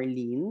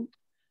Marlene.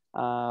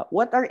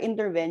 What are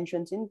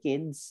interventions in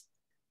kids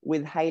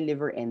with high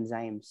liver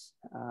enzymes?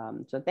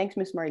 So thanks,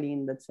 Miss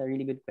Marlene. That's a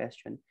really good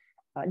question.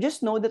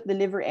 Just know that the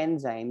liver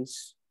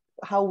enzymes,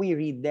 how we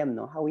read them,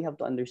 no, how we have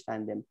to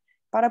understand them,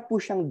 para po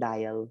siyang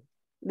dial.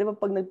 Di ba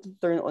pag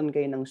nag-turn on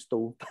kayo ng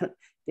stove,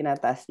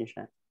 tinataas niyo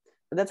siya.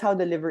 So that's how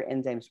the liver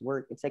enzymes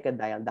work. It's like a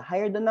dial. The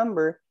higher the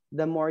number,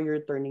 the more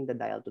you're turning the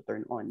dial to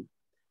turn on.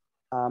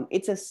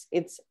 It's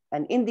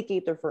an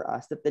indicator for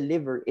us that the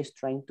liver is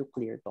trying to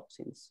clear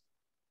toxins.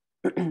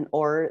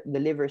 Or the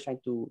liver is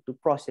trying to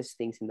process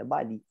things in the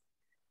body.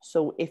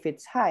 So if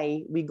it's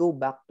high, we go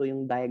back to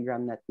yung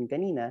diagram natin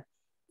kanina.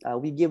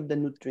 We give the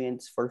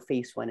nutrients for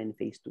phase 1 and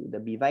phase 2, the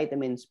B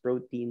vitamins,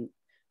 protein.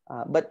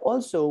 But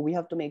also, we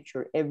have to make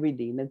sure every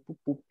day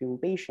nagpupoop yung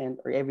patient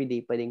or every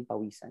day pwedeng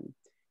pawisan.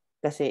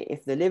 Kasi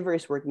if the liver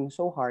is working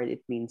so hard,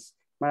 it means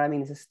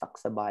maraming nasa stuck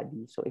sa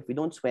body. So if we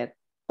don't sweat,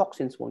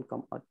 toxins won't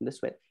come out in the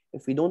sweat.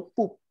 If we don't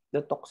poop,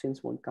 the toxins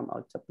won't come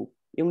out sa poop.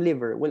 Yung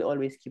liver will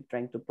always keep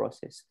trying to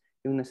process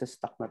yung nasa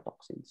stuck na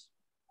toxins.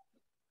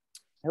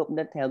 I hope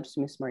that helps,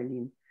 Miss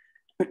Marlene.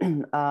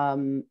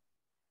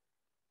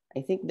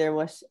 I think there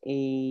was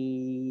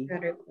a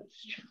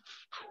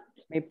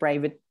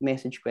private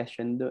message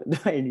question. Do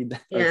I read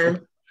that?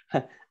 Yeah.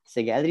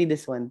 Sige, I'll read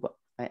this one po.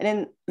 And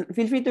then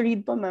feel free to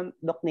read po, Ma'am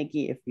Doc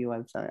Nikki, if you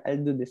have some. I'll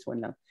do this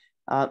one lang.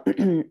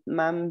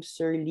 Ma'am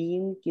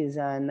Serlene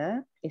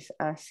Kizana is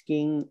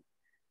asking,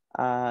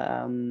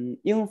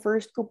 yung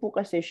first ko po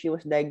kasi, she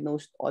was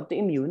diagnosed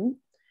autoimmune,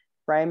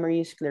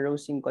 primary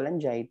sclerosing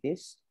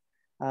cholangitis,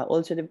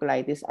 ulcerative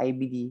colitis,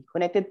 IBD.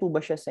 Connected po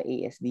ba siya sa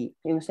ASD?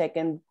 Yung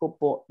second ko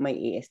po,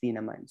 may ASD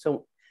naman.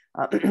 So,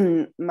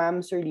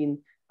 Ma'am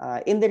Serlene,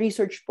 in the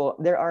research po,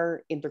 there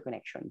are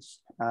interconnections.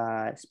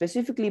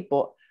 Specifically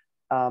po,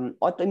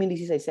 autoimmune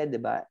disease, I said,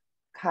 diba,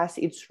 has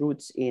its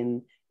roots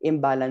in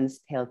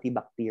imbalanced healthy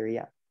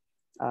bacteria.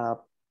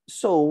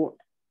 So,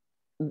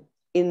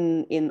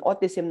 in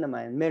autism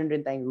naman, meron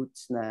rin tayong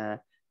roots na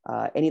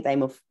any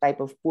type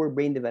of poor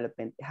brain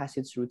development has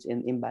its roots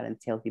in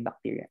imbalanced healthy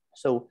bacteria.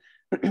 So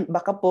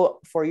baka po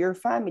for your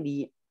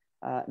family,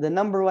 the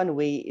number one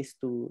way is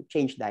to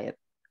change diet.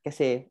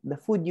 Kasi the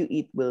food you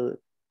eat will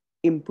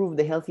improve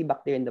the healthy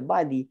bacteria in the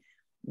body,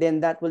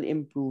 then that will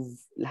improve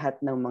lahat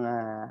ng mga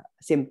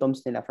symptoms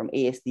nila from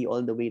ASD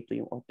all the way to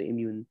yung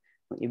autoimmune,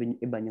 yung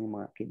iba yung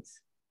mga kids.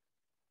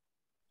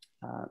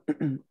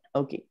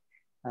 Okay.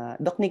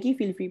 Doc Nikki,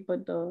 feel free po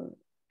to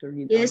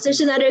read. Yes, there's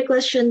another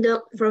question,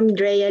 Doc, from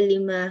Drea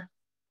Lima.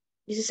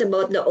 This is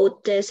about the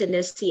OAT test and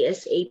the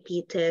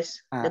CSAP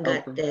test, the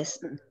gut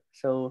test.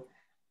 So,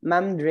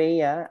 Ma'am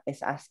Drea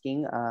is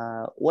asking,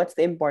 what's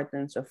the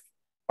importance of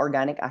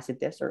organic acid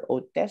test or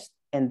OAT test?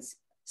 And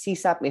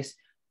CSAP is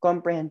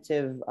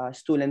comprehensive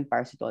stool and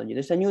parasitology.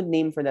 There's a new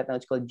name for that now.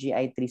 It's called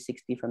GI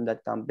 360 from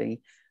that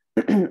company.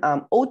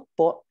 OAT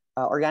po,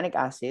 organic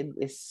acid,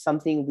 is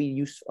something we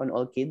use on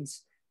all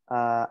kids.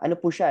 Ano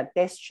po siya?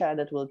 Test siya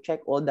that will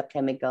check all the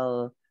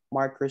chemical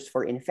markers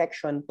for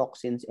infection,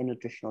 toxins, and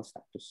nutritional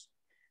status.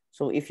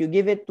 So if you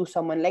give it to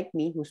someone like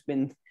me who's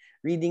been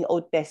reading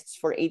OAT tests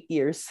for 8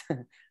 years,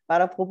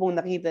 para po pong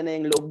nakita na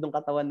yung loob ng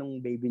katawan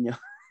ng baby nyo.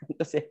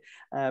 Kasi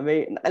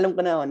alam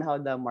ko na on how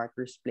the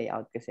markers play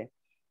out kasi.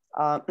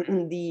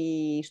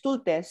 The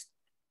stool test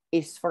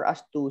is for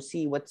us to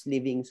see what's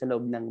living sa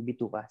loob ng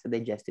bituka, sa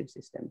digestive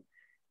system.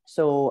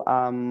 So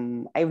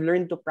I've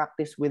learned to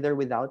practice with or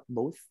without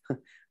both.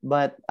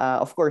 But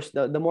of course,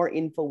 the more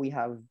info we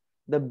have,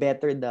 the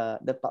better,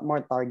 the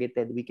more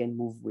targeted we can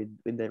move with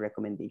the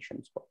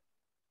recommendations po.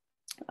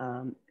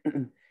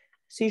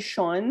 Si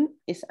Sean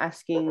is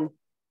asking,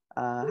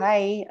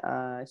 hi,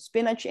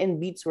 spinach and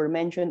beets were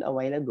mentioned a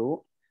while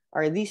ago.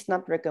 Are these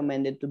not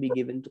recommended to be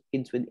given to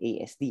kids with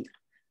ASD?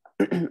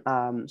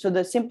 So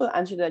the simple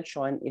answer to that,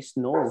 Sean, is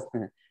no.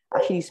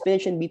 Actually,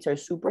 spinach and beets are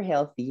super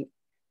healthy.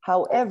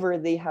 However,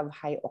 they have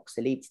high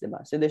oxalates,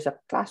 diba? So there's a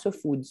class of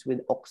foods with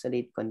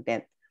oxalate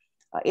content.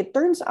 It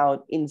turns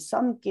out in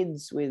some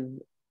kids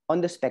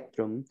on the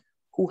spectrum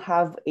who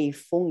have a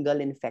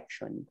fungal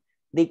infection,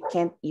 they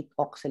can't eat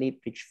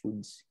oxalate-rich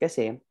foods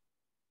kasi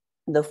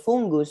the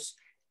fungus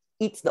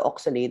eats the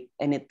oxalate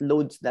and it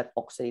loads that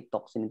oxalate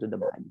toxin into the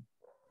body.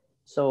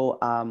 So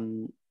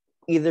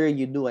either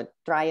you do a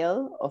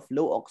trial of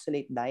low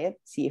oxalate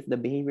diet, see if the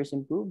behaviors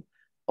improve,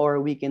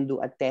 or we can do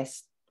a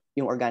test,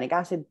 yung organic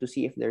acid, to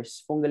see if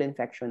there's fungal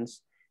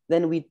infections.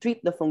 Then we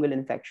treat the fungal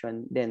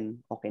infection,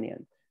 then okay na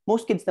yun.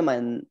 Most kids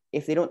naman,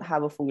 if they don't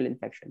have a fungal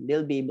infection,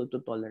 they'll be able to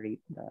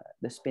tolerate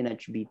the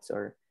spinach, beets,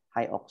 or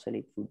high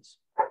oxalate foods.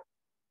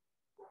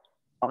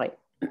 Okay.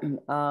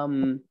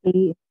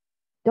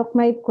 Doc,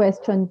 my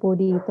question po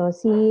dito,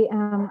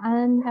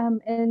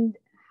 and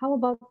how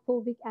about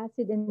fulvic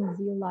acid and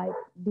zeolite?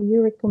 Do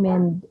you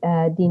recommend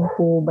din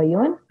po ba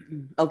yun?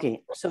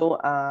 Okay.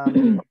 So,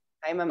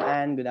 hi, Ma'am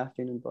Anne. Good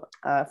afternoon po.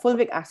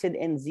 Fulvic acid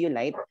and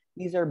zeolite,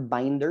 these are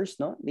binders,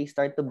 no? They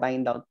start to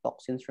bind out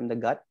toxins from the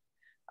gut.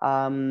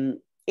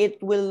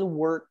 It will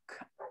work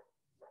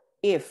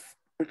if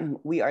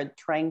we are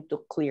trying to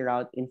clear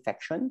out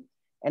infection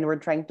and we're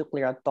trying to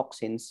clear out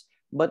toxins,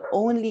 but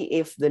only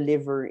if the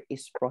liver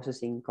is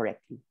processing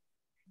correctly.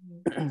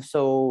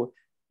 So,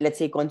 let's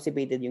say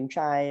constipated yung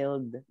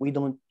child, we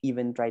don't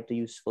even try to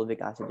use fulvic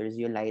acid or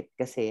zeolite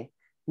kasi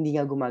hindi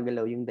nga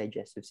gumagalaw yung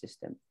digestive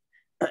system.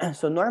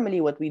 So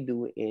normally what we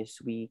do is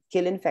we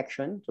kill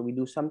infection. So we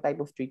do some type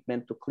of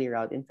treatment to clear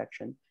out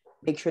infection.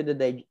 Make sure that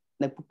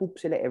nagpo-poop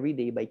sila every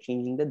day by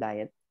changing the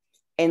diet.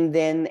 And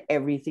then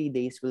every 3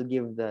 days we'll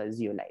give the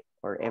zeolite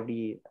or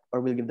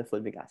we'll give the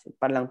fulvic acid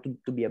para lang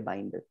to be a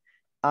binder.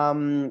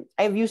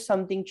 I've used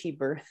something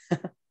cheaper.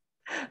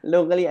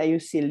 Locally, I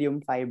use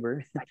psyllium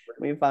fiber.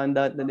 We found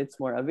out that it's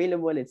more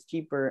available, it's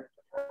cheaper.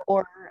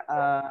 Or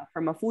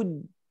from a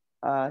food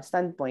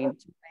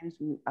standpoint, sometimes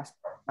we ask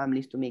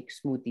families to make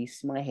smoothies,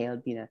 mga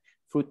healthy na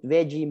fruit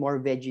veggie, more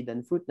veggie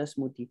than fruit na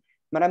smoothie.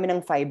 Marami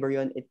ng fiber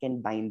yon, it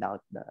can bind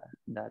out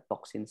the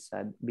toxins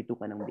sa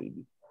bituka ng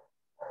baby.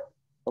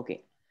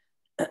 Okay.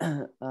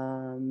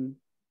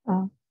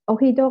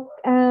 Okay, Doc.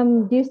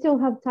 Do you still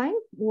have time?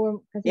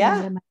 Or,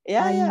 yeah.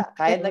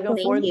 Kahit naga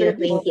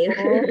 4:30. Thank you.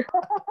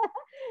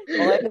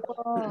 Okay.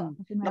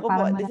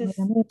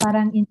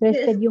 Parang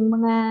interested yung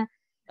mga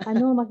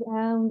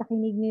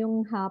nakinig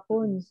ngayong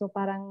hapon. So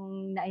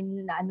parang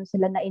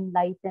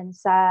na-enlighten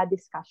sa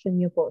discussion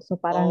niyo po. So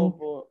parang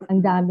ang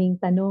daming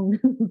tanong.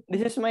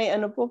 This is my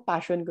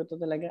passion ko to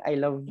talaga. I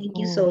love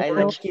kids.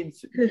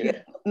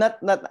 Not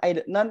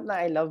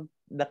I love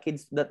the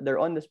kids that they're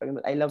on the spectrum,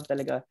 but I love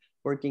talaga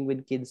working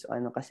with kids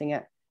kasi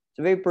nga it's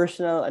a very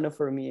personal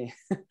for me.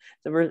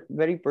 It's a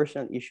very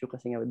personal issue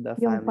kasi nga with the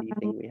family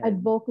thing we had.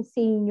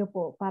 Advocacy niyo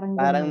po, parang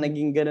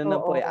naging ganun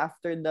na po.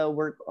 After the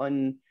work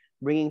on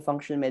bringing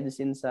functional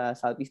medicine sa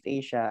Southeast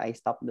Asia, I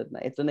stopped that na.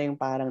 Ito na yung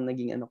parang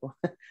naging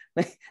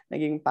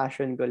naging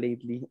passion ko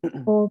lately.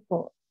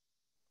 Opo.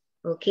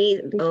 Okay,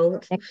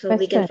 Next so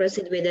we can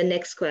question. proceed with the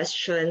next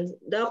question.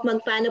 Doc,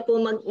 magkano po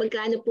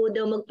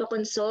daw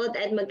magpa-consult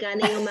at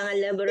magkano yung mga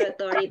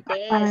laboratory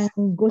Parang test?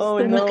 gusto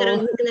Oh, na. no.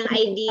 Magkaroon ng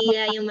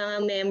idea yung mga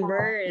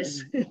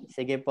members.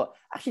 Sige po.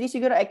 Actually,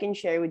 siguro I can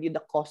share with you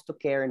the cost to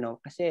care,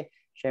 no? Kasi,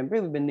 syempre,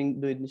 we've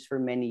been doing this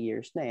for many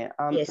years na eh.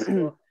 Yes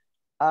po.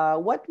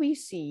 What we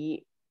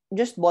see,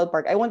 just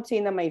ballpark, I won't say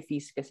na my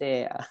fees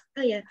kasi,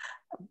 Oh, yeah.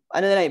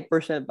 ano na lang,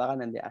 personal baka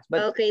nandiyan.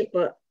 But, Okay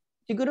po.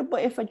 siguro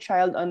po if a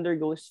child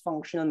undergoes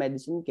functional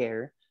medicine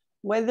care,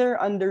 whether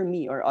under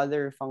me or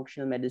other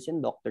functional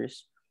medicine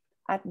doctors,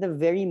 at the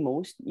very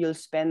most, you'll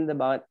spend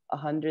about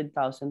 100,000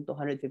 to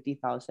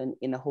 150,000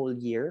 in a whole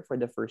year for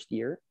the first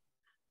year.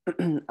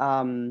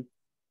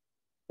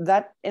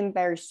 That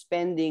entire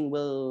spending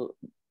will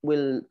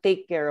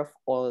take care of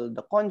all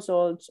the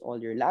consults, all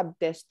your lab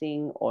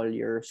testing, all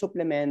your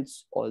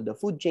supplements, all the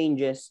food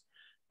changes.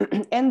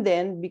 And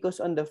then,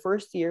 because on the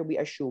first year, we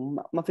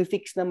assume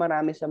mafi-fix na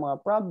marami sa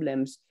mga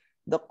problems,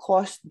 the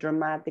cost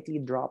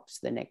dramatically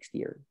drops the next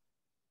year.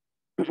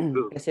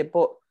 Kasi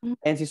po,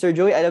 and si Sir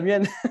Joey, alam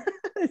yan.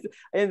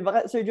 Ayun,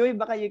 baka, Sir Joey,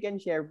 baka you can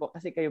share po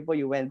kasi kayo po,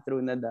 you went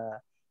through na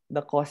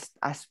the cost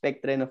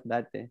aspect rin of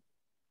that eh.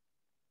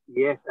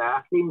 Yes,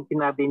 actually,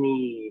 sinabi ni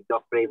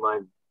Doc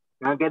Raymond,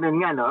 na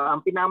ganun nga, no?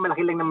 Ang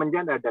pinakamalaki lang naman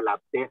dyan are the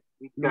lab tests,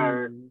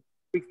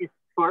 which is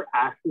for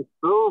us is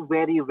so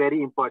very,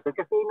 very important.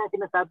 Kasi yun ang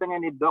sinasabi nga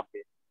ni Doc,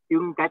 eh.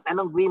 Yung kahit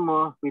anong gawin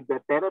mo with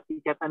the therapy,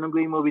 kahit anong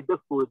gawin mo with the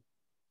food,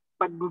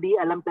 pag hindi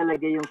alam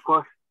talaga yung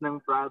cost ng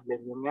problem,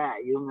 yung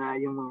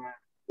mga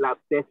lab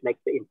tests like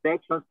the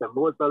infections, the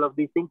molds, all of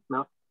these things,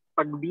 no?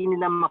 Pag hindi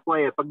nila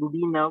makuha, pag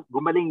hindi na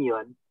gumaling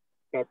yon,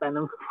 kahit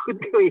anong food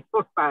gawin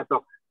mo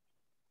pasok,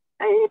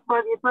 ay, it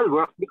will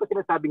work. Hindi ko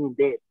sinasabing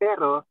hindi.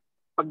 Pero,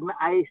 pag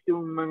naayos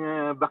yung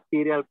mga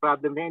bacterial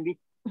problem na hindi,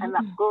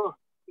 anak ko,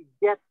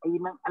 jet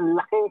ay ang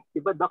laki.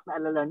 Diba, Doc,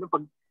 naalala nyo?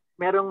 Pag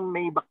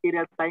may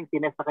bacterial tayong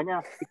tinest sa kanya,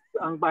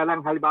 ang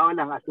parang halimbawa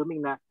lang,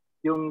 assuming na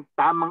yung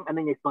tamang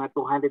niya is mga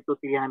 200 to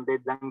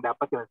 300 lang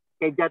dapat yun.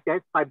 Kay jet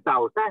is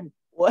 5,000.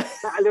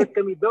 Na-alert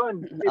kami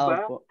doon.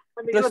 Diba? Opo.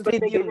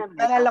 Clostridium.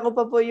 Naalala ko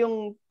pa po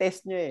yung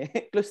test nyo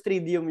eh.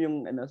 Clostridium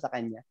yung sa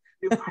kanya.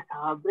 Diba?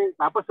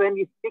 Tapos when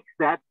we fix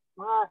that,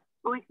 mga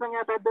 2 weeks lang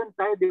yata doon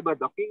tayo, diba,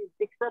 Doc?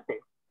 Fix that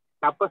eh.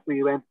 Tapos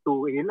we went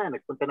to,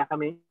 nagpunta na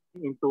kami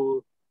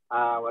into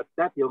what's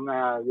that? Yung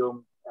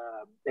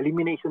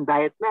elimination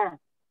diet na.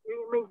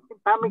 May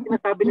tamang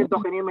sinasabi ni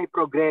Doc kanina, may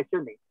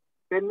progression eh.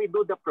 When we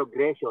do the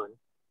progression,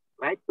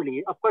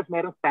 rightfully, of course,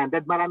 merong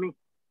standard. Maraming,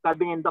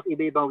 sabi ni Doc,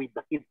 iba-iba with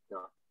the kids,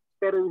 no?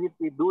 Pero if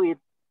we do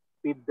it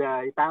with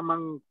the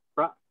tamang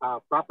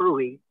proper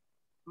way,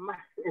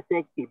 mas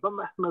effective,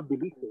 mas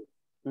mabilis eh.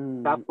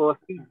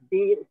 Tapos, si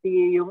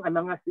yung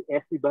si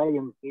S, diba,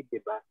 yung kid,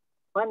 diba?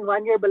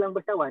 One year ba lang ba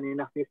siya? 1.5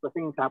 years pa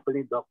yung sample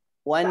ni Doc.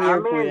 1 year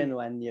po yun,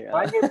 1 year.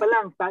 1 year pa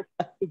lang.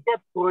 Si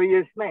Jet, 4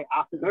 years na eh,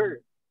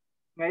 after.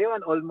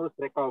 Ngayon, almost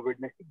recovered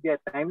na si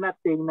Jet. I'm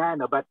not saying na,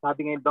 but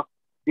sabi nga yung Doc,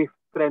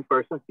 different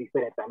persons,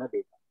 different,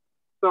 dito.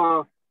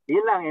 So,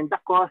 yun lang. And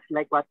the cost,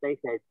 like what I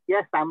said,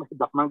 yes, tama si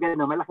Doc,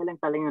 malaki lang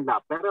talaga yung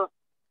lab. Pero,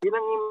 yun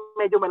lang yung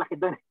medyo malaki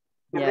doon.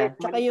 Yeah,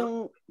 tsaka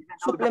yung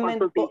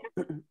supplement po,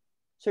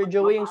 Sir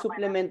Joey, yung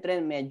supplement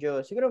rin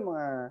medyo, siguro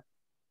mga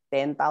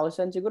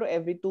 10,000 siguro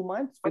every 2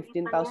 months,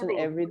 15,000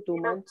 every 2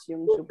 months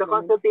yung supplement. The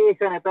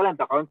consultation, ito lang,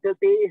 the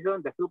consultation,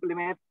 the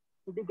supplement,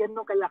 hindi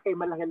ganun kalaki,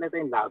 malaki na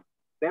yung lab.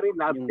 Pero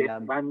yung lab test,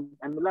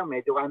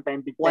 medyo one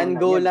time big time. One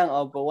go lang,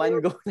 opo,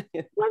 one go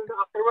lang.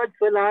 Afterwards,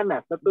 wala na.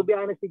 So to be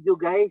honest with you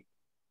guys,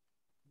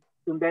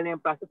 sundan na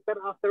yung process,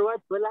 pero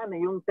afterwards, wala na.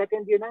 Yung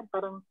second year na,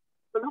 parang,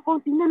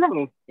 konti na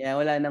lang eh. Yeah,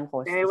 wala nang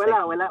cost.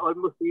 Wala,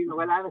 almost,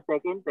 wala na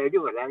second, third,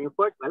 wala na yung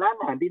fourth, wala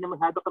na. Hindi na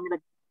masyado kami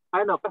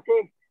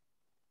kasi,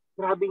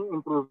 grabing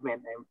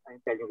improvement,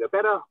 I'm telling you.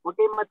 Pero, huwag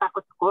kayong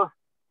matakot ko.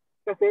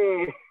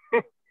 Kasi,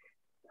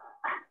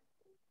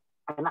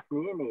 anak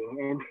niya eh.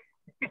 And,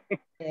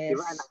 Yes.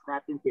 diba, anak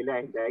natin sila.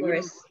 Yun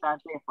yung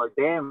importante for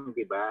them,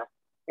 diba?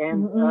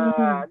 And,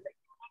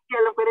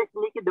 alam ko rin,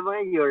 Nikki,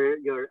 diba,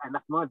 your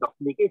anak mo, Doc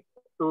Nikki,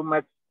 so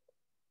much,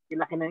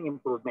 ilaki ng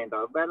improvement.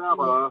 Pero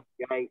ako,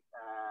 guys,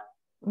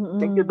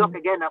 thank you, Doc,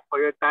 again for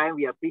your time.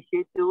 We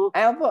appreciate you.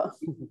 Ayaw po.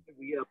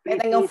 We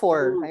appreciate hanggang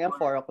 4. Hanggang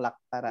 4 o'clock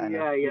para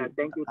Yeah.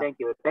 Thank you.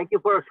 Thank you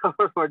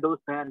for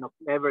those na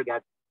never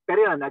got.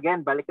 Pero yun,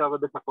 again, balik ako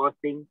doon sa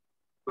costing.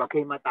 Huwag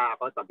kayong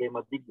matakot, huwag kayong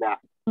magbigla.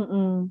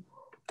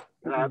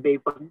 Grabe,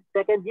 pag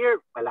second year,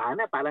 wala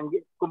na. Parang,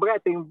 kumbaga,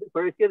 ito yung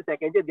first year,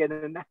 second year,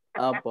 gano'n na.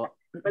 Opo.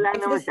 Wala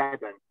naman siya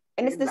doon.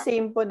 And it's the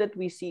same po that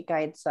we see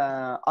kahit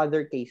sa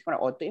other case.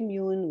 Parang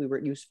autoimmune, we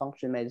use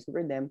functional medicine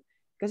for them.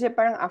 Kasi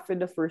parang after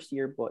the first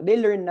year po, they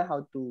learn na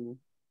how to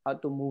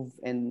move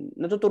and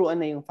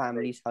natuturuan na yung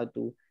families how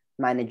to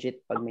manage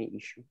it pag may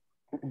issue.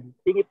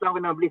 Tingit lang ko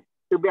na, please.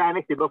 To be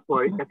honest, diba,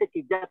 4, kasi si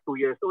Jack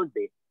 2 years old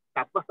eh.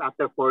 Tapos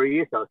after 4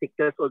 years, 6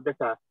 years old na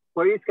siya,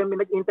 4 years kami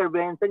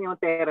nag-intervention yung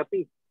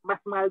therapy. Mas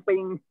mahal pa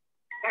yung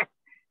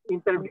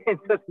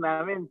interventions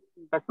namin.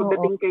 Tapos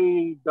pagdating kay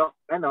Doc,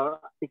 6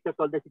 years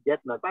old na si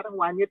Jet, no? Parang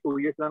 1 year, 2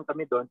 years lang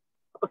kami doon.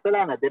 Tapos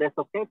wala na, the rest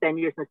of 10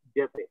 years na si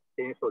Jet eh.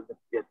 10 years old na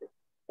si Jet eh.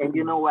 And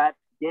you know what?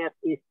 Jet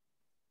is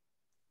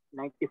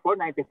 94,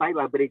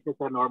 95 average na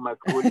sa normal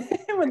school.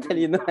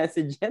 Matalino na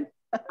si Jen.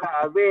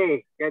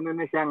 Grabe,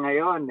 ganun na siya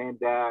ngayon. And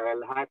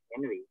lahat,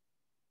 anyway.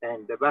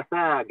 And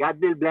basta,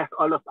 God will bless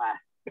all of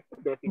us.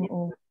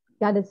 Definitely.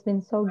 God has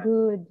been so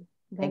good.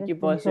 God Thank has you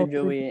po, been Sir so good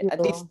Joey. to you. At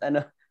least,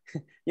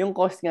 yung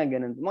cost nga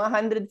ganun. Mga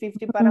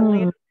 150 parang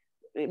ngayon.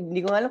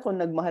 Hindi ko nga alam kung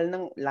nagmahal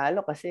ng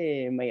lalo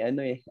kasi may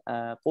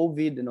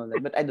COVID and all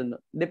that. But I don't know.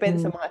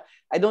 Depende sa mga,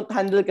 I don't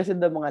handle kasi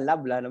the mga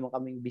lab. Wala naman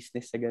kaming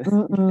business sa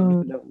ganun.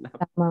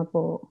 Tama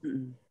po.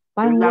 Yung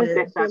lab Parang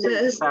test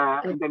natin sa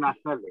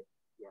international eh.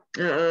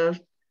 Yeah.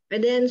 And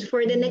then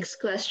for the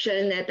next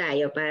question na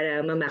tayo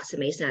para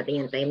ma-maximize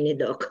natin yung time ni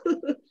Doc.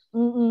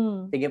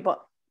 Sige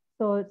po.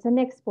 So, sa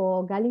next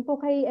po, galing po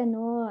kay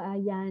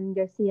Yan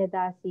Garcia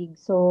Dasig.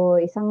 So,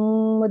 isang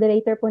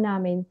moderator po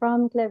namin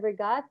from Clever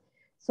Gut.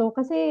 So,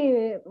 kasi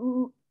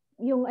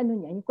yung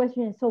yung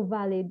question is so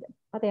valid.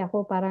 Pati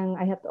ako parang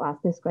I have to ask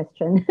this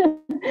question.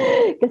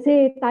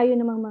 Kasi tayo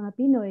namang mga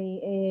Pinoy,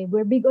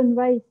 we're big on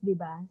rice, di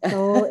ba?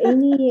 So,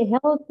 any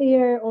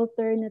healthier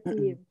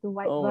alternative to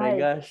white rice? Oh my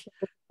gosh.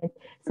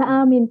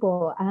 Sa amin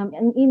po,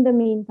 in the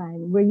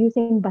meantime, we're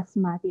using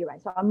basmati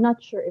rice. So, I'm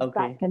not sure if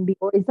that can be,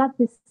 or is that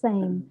the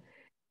same?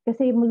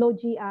 Kasi low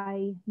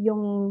GI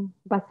yung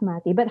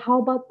basmati. But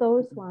how about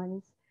those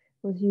ones?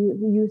 Was you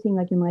using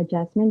like yung mga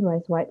jasmine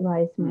rice, white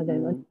rice,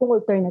 mga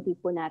alternative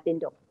po natin,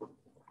 Doc.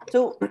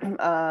 So,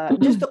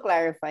 just to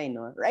clarify,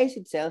 no, rice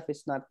itself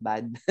is not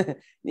bad.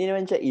 Hindi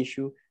naman siya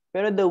issue.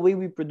 Pero the way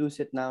we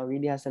produce it now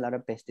really has a lot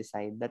of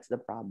pesticide. That's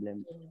the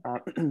problem.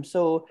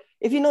 So,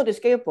 if you notice,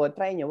 kayo po,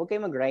 try nyo, huwag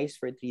kayo mag-rice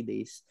for 3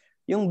 days.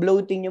 Yung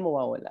bloating nyo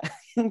mawawala.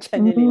 Yung tiyan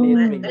nyo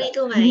liliit bigla. Try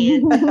ko nga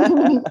yan.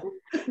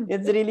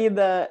 It's really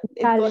it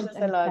causes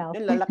a lot.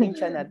 Yung lalaking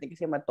tiyan natin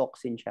kasi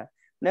matoxin siya.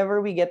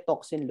 Whenever we get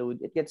toxin load,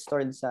 it gets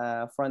stored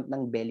sa front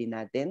ng belly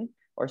natin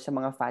or sa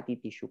mga fatty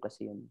tissue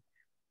kasi yun.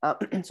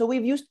 So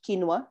we've used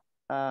quinoa.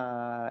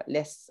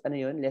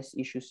 Less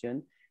issues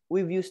yun.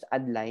 We've used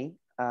adlay.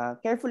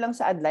 Careful lang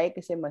sa adlay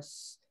kasi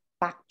mas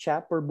packed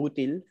siya per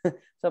butil.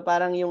 So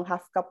parang yung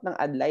half cup ng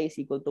adlay is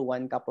equal to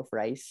 1 cup of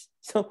rice.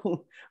 So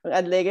kung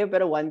adlay kayo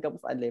pero 1 cup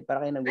of adlay,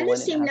 para kayo nag-1.5.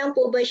 Same lang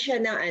po ba siya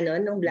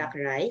ng black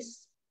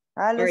rice?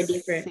 Halos or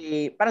different?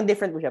 Parang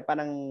different po siya.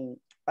 Parang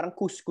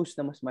couscous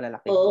na mas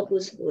malalaki. Oo,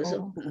 couscous.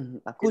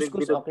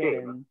 Couscous okay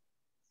rin.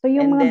 So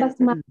yung mga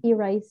basmati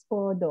rice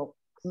po, Doc?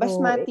 So,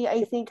 basmati,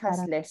 I think, has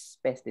less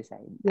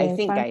pesticide. Yes,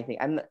 I think.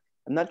 I'm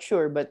not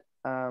sure, but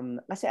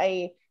kasi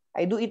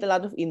I do eat a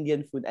lot of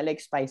Indian food. I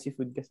like spicy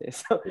food kasi.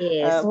 So,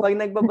 yes. Pag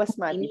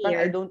nagbabasmati,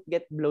 parang I don't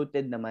get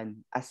bloated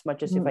naman as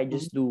much as if I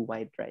just do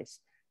white rice.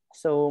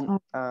 So,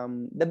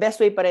 the best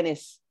way pa rin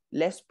is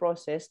less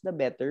processed, the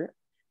better.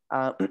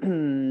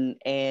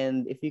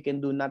 And if you can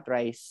do nut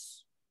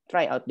rice,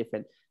 try out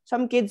different.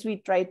 Some kids,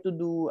 we try to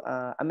do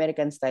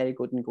American style,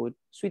 quote-unquote,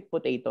 sweet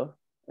potato,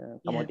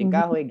 kamoting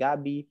kahoy,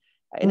 gabi.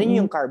 And then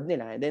yung carb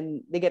nila.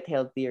 Then they get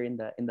healthier in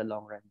the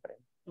long run.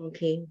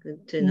 Okay,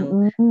 good to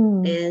know.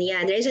 And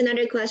yeah, there's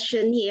another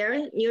question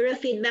here.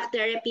 Neurofeedback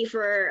therapy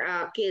for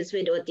kids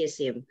with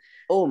autism.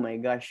 Oh my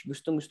gosh,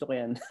 gustong-gusto ko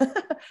yan.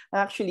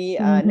 Actually,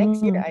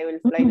 next year, I will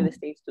fly to the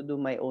States to do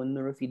my own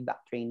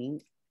neurofeedback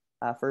training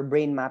for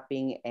brain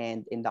mapping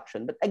and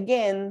induction. But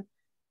again,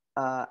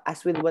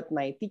 as with what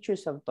my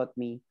teachers have taught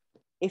me,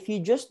 if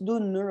you just do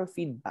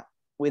neurofeedback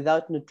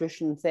without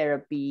nutrition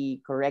therapy,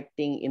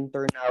 correcting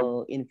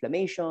internal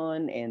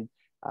inflammation and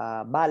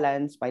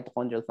balance,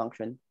 mitochondrial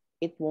function,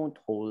 it won't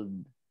hold.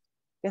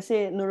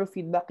 Kasi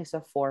neurofeedback is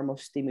a form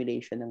of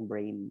stimulation ng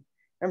brain.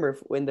 Remember,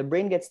 when the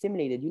brain gets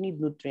stimulated, you need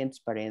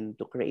nutrients pa rin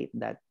to create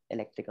that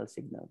electrical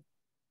signal.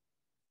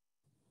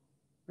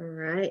 All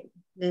right.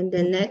 Then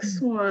the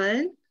next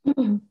one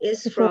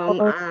is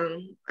from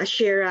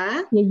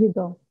Ashira. Here you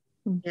go.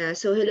 Yeah,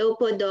 so hello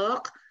po,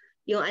 Doc.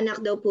 Yung anak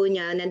daw po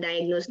niya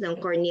na-diagnose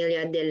ng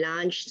Cornelia de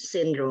Lange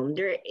syndrome.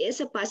 There is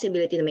a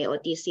possibility na may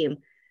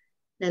autism.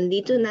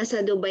 Nandito,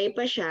 nasa Dubai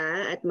pa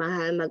siya at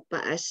mahal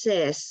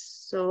magpa-assess.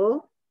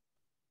 So,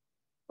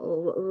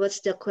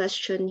 what's the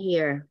question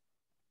here?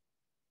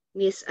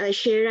 Miss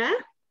Ashira,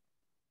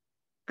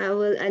 I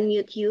will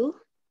unmute you.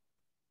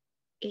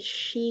 Is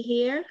she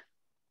here?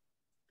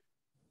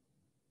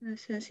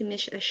 Nasaan si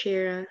Miss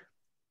Ashira?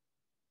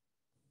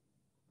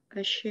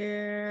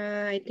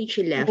 Ashira, I think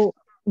she left.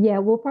 Yeah,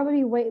 we'll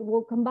probably wait.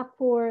 We'll come back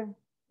for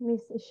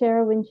Miss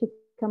Shara when she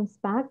comes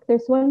back.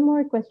 There's one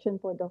more question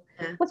for Doc.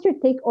 Yeah. What's your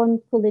take on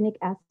folinic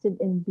acid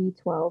and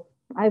B12?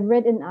 I've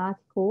read an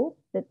article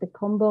that the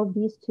combo of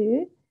these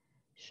two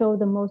show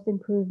the most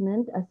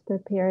improvement as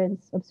per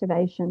parents'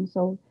 observation.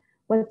 So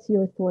what's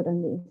your thought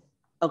on this?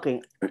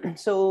 Okay,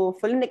 so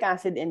folinic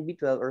acid and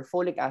B12 or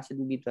folic acid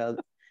and B12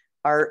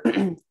 are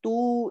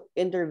two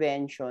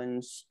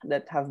interventions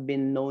that have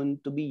been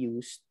known to be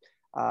used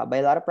by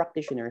a lot of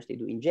practitioners. They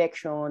do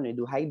injection, they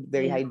do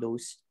very high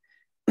dose.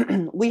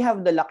 We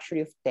have the luxury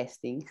of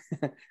testing.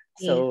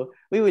 So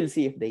we will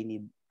see if they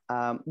need.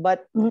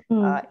 But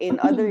in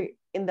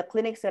the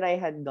clinics that I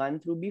had gone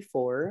through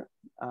before,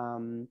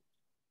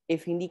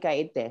 if hindi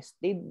kaya i-test,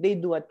 they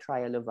do a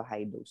trial of a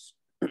high dose.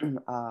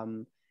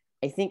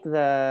 I think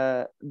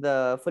the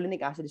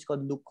folinic acid is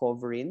called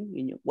glucoverin.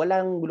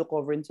 Walang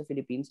glucoverin sa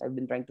Philippines. I've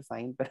been trying to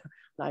find, pero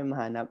wala kayong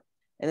mahanap.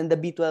 And then the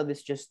B12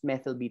 is just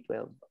methyl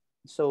B12.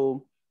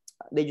 So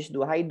they just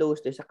do a high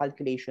dose. There's a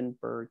calculation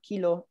per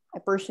kilo.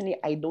 Personally,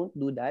 I don't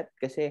do that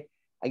kasi,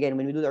 again,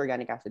 when we do the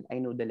organic acid, I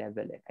know the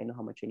level. I know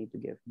how much I need to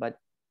give. But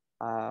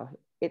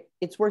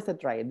it's worth a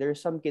try. There are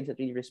some kids that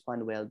really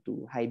respond well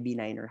to high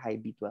B9 or high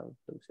B12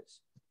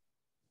 doses.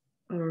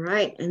 All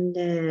right. And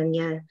then,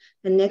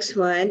 the next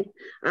one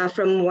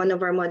from one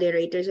of our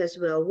moderators as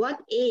well.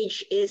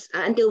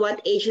 Until what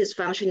age is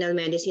functional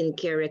medicine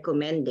care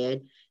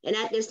recommended? And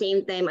at the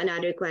same time,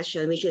 another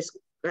question, which is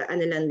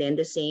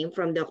the same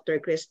from Dr.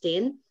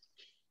 Christine.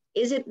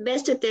 Is it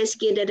best to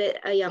test kid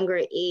at a younger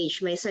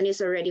age? My son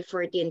is already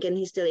 14. Can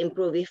he still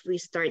improve if we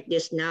start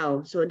this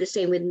now? So the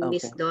same with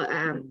Ate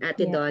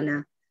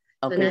Donna.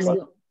 Okay.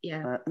 So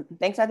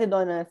thanks, Ate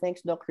Donna.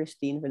 Thanks, Doc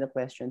Christine, for the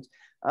questions.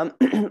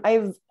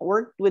 I've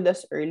worked with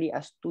as early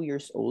as 2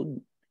 years old.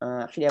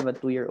 Actually, I have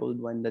a 2-year-old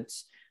one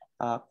that's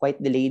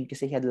quite delayed because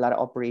he had a lot of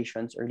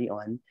operations early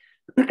on.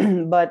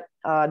 But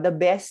the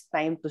best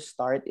time to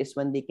start is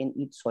when they can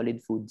eat solid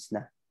foods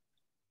na.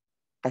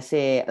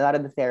 Kasi a lot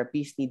of the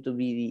therapies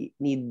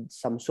need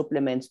some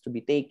supplements to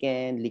be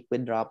taken,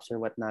 liquid drops or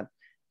whatnot.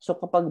 So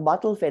kapag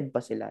bottle fed pa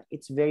sila,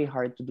 it's very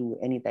hard to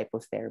do any type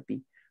of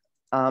therapy.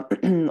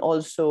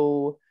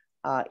 Also,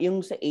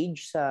 yung sa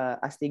age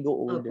as they go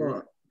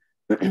older,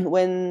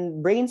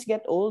 when brains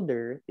get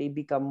older, they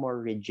become more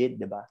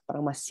rigid, diba?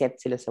 Parang mas set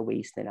sila sa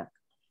ways nila.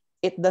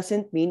 It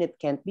doesn't mean it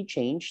can't be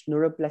changed.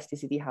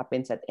 Neuroplasticity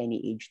happens at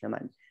any age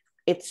naman.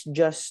 It's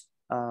just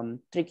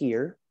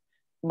trickier.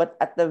 But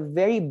at the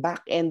very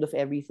back end of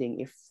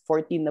everything, if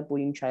 14 na po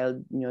yung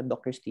child nyo,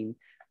 Doc Christine,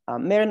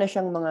 meron na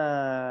siyang mga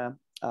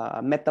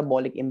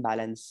metabolic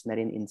imbalance na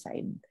rin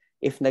inside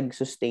if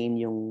nag-sustain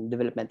yung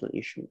developmental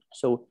issue.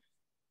 So,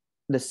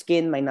 the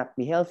skin might not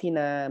be healthy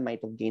na, might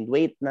have gained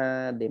weight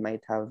na, they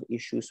might have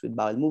issues with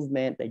bowel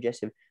movement,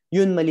 digestive.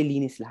 Yun,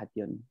 malilinis lahat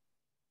yun.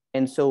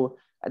 And so,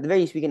 at the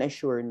very least, we can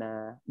assure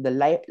na the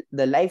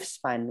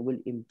lifespan will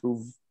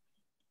improve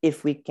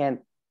if we can't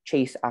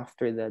chase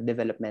after the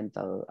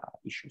developmental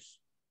issues.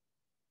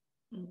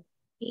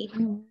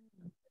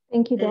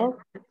 Thank you,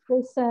 Doc.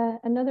 There's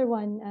another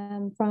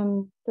one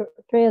from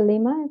Treya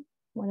Lima,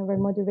 one of our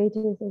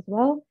moderators as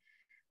well.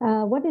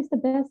 What is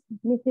the best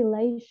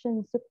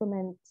methylation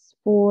supplements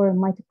for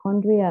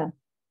mitochondria?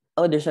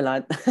 Oh, there's a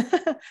lot.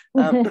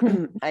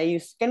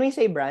 Can we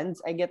say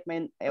brands? I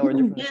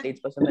order from the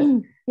States.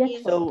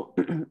 Yes. So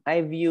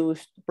I've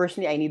used,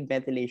 personally, I need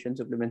methylation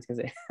supplements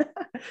kasi.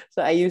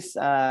 So I use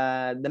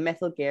the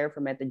Methyl Care for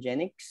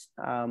Metagenics.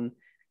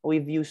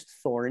 We've used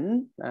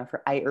Thorn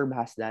for iHerb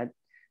has that.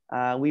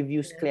 We've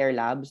used Claire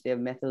Labs. They have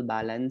Methyl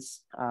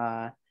Balance.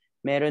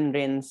 Meron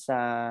rin sa,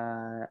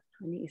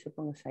 ano yung isa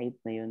pang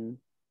site na yun?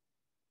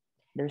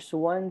 There's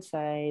one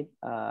site,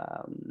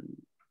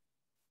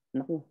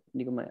 naku,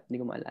 hindi ko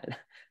maalala.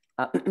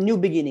 New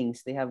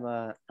Beginnings, they have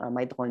a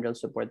mitochondrial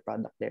support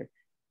product there.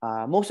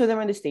 Most of them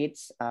are in the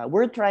States.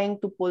 We're trying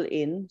to pull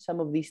in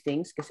some of these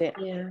things kasi,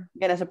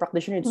 again, as a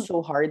practitioner, it's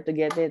so hard to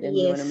get it and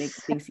we want to make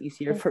things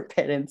easier for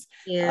parents.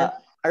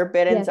 Our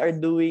parents are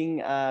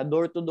doing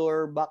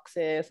door-to-door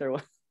boxes or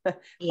what.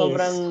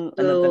 Sobrang,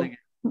 talaga.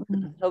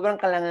 Sobrang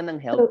kailangan ng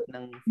help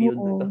ng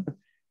field na to.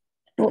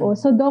 Oo.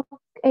 So, Doc,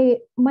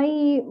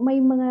 may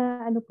mga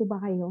ano po ba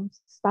kayo?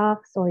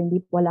 Stocks or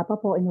wala pa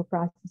po,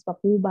 process pa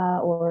po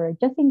ba? Or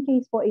just in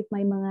case po, if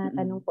may mga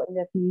tanong po in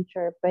the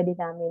future, pwede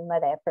namin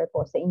ma-refer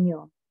po sa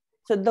inyo.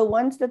 So the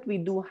ones that we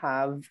do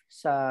have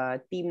sa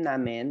team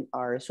namin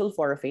are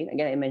sulforaphane.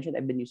 Again, I mentioned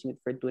I've been using it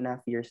for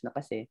 2.5 years na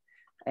kasi.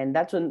 And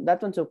that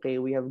one's okay.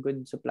 We have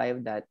good supply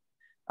of that.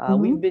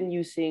 We've been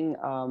using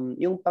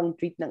yung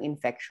pang-treat ng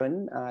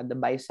infection, the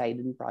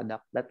biocidin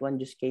product. That one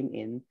just came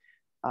in.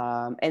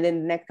 And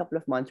then the next couple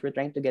of months, we're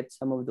trying to get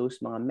some of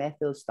those mga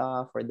methyl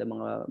stuff or the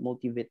mga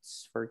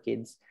multivits for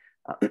kids.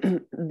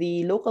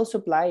 The local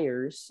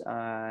suppliers,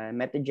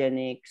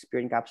 Metagenics,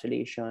 Pure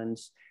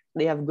Encapsulations,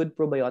 they have good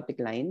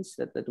probiotic lines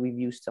that we've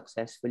used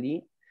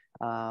successfully.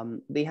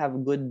 They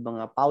have good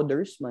mga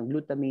powders, mga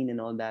glutamine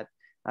and all that.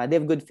 They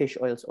have good fish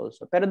oils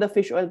also. Pero the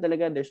fish oil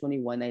talaga, there's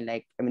only one I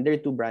like. I mean, there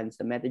are two brands,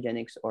 the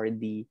Metagenics or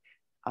the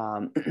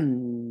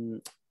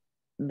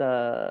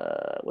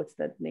what's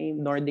that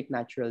name? Nordic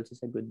Naturals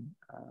is a good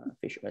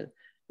fish oil.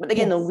 But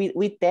again,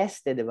 we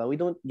tested, diba? We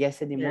don't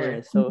guess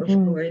anymore. So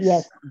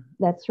yes,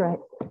 that's right.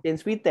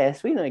 Since we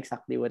test, we know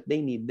exactly what they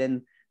need.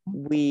 Then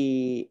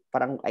we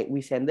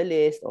send the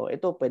list. Oh,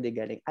 ito pwede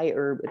galing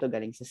iHerb, ito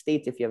galing sa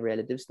States if you have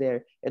relatives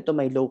there. Ito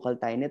may local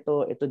tayo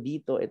nito, ito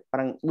dito.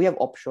 Parang we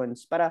have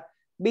options para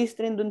based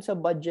rin dun sa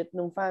budget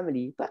ng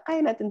family,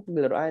 kaya natin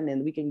paglaruan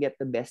and we can get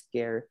the best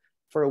care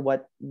for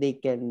what they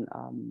can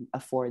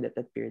afford at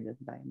that period of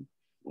time.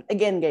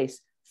 Again, guys,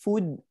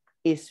 food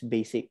is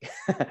basic.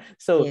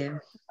 So,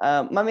 Yeah.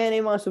 mamaya na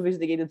yung mga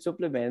sophisticated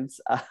supplements,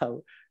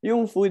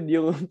 yung food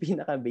yung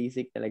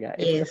pinaka-basic talaga.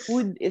 If the Yes.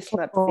 food is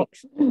not Opo.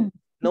 fixed,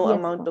 no Yes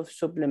amount po. of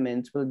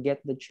supplements will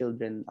get the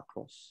children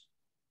across.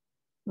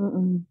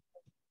 Mm-mm.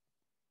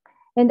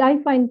 And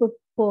I find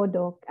po,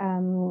 Doc,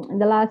 in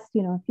the last,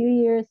 few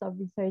years of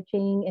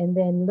researching and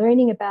then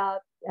learning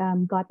about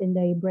gut and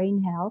the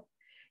brain health,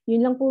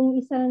 yun lang pong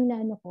isang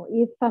na ano ko,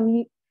 if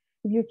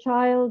your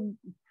child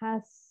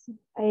has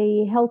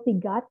a healthy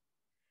gut,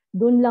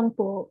 dun lang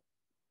po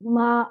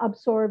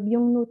ma-absorb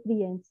yung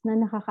nutrients na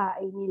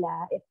nakakain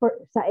nila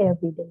sa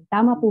everyday.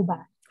 Tama po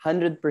ba?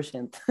 100%.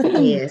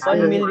 Yes.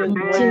 1 million, 1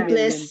 million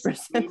Simplest,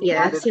 percent.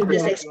 yeah, 100%,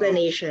 simplest yes.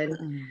 explanation.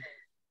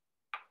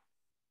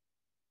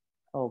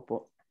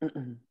 Opo.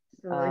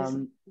 So,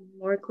 is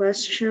more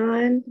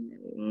question?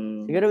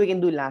 Siguro we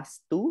can do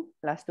last two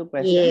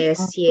questions. Yes,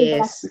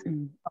 yes.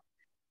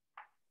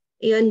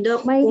 Yun,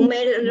 Doc, May- kung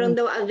mayroon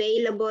daw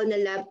available na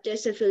lab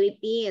test sa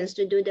Philippines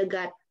to do the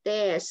gut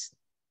test.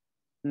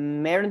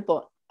 Meron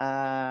po.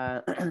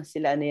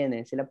 Sila ano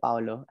yan sila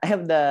Paolo. I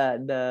have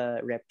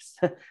the reps.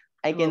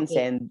 I can Okay.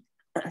 send.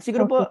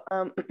 Siguro po,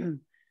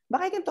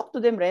 baka I can talk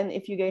to them, Ren,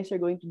 if you guys are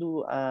going to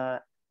do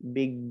a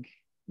big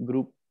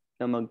group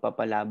na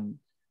magpapalab.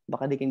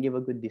 Baka they can give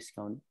a good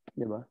discount.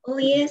 Diba? Oh,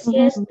 yes,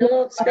 yes,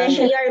 Doc.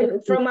 Especially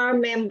from our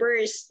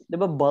members.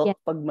 Diba bulk? Yeah.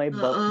 Pag may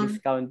bulk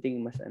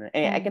discounting, mas ano.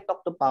 I can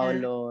talk to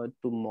Paolo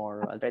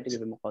tomorrow. I'll try to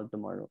give him a call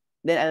tomorrow.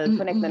 Then I'll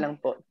connect na lang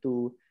po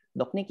to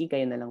Doc Nikki.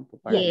 Kayo na lang po.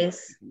 Para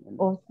Yes.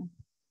 Awesome.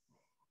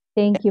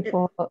 Thank you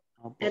po.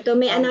 Ito,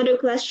 may another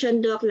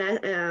question, Doc,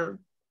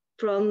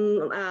 from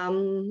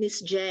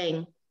Miss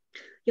Jang.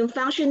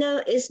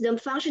 Is the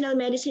functional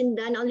medicine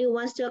done only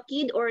once to a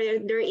kid, or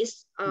there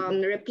is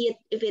repeat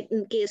if it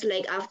in case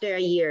like after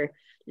a year,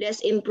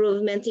 less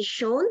improvement is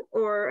shown,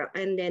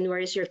 and then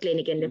where is your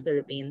clinic in the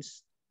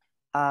Philippines?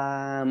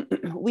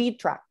 We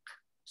track.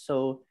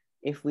 So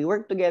if we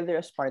work together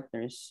as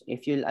partners,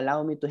 if you'll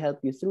allow me to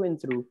help you through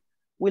and through,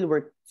 we'll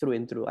work through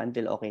and through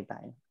until okay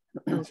tayo.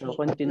 So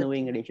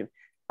continuing relationship.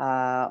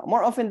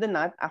 More often than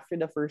not, after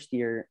the first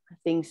year,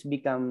 things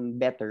become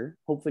better,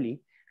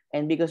 hopefully.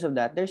 And because of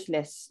that, there's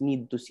less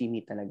need to see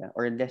me talaga,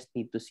 or less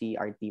need to see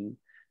our team.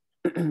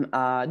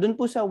 Dun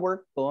po sa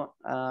work ko,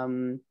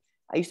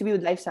 I used to be with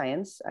Life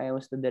Science. I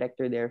was the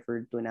director there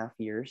for 2.5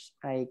 years.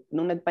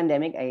 Nung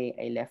nag-pandemic,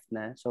 I left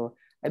na. So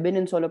I've been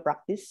in solo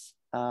practice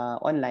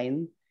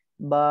online,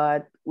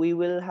 but we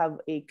will have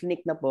a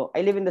clinic na po.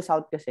 I live in the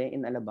south kasi,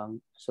 in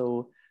Alabang.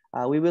 So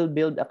we will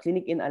build a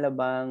clinic in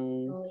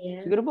Alabang. Oh,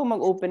 yeah. Siguro po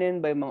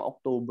mag-open by mga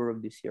October of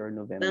this year or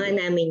November. Mga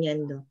namin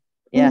yan, Doc.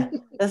 Yeah.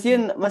 Tapos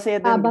yun, masaya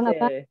din Abang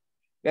kasi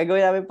gagawin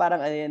namin parang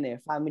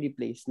family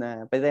place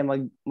na pwede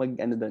tayo mag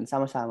doon,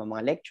 sama-sama,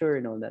 mga lecture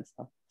and all that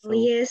stuff. So, oh,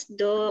 yes,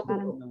 Doc.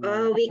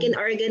 We can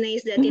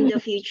organize that in the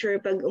future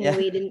pag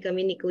umuwi din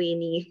kami ni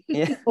Queenie.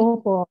 Yeah.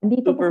 Opo.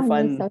 Dito Super po kami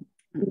fun. sa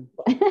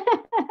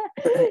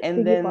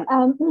And Sige then,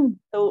 po.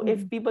 so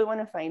if people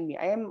want to find me,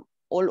 I am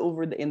all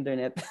over the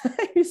internet.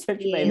 You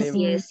search my Yes, name.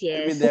 yes,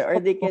 I'll be yes. there.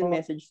 Or they can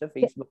message sa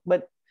Facebook.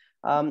 But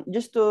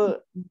just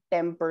to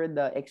temper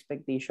the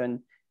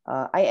expectation,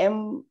 I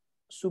am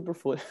super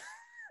full.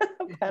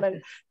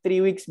 Parang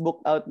 3 weeks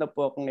booked out na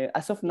po ako ngayon.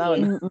 As of now,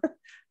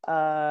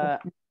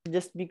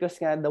 just because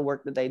nga the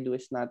work that I do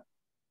is not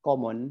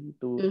common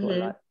to a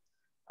lot.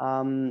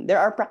 There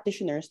are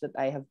practitioners that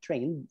I have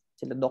trained,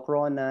 sila Doc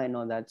Rona and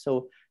all that.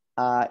 So,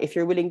 if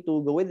you're willing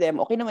to go with them,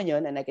 okay naman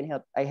yun, and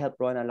I help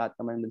Rona a lot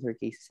naman with her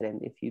cases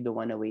rin if you don't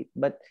want to wait.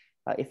 But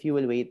if you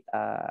will wait,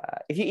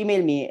 if you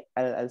email me,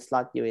 I'll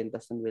slot you in,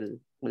 tapos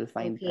we'll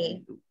find time to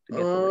get to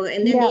work.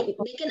 And then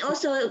they can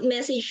also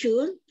message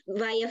you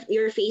via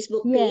your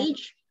Facebook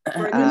page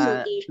for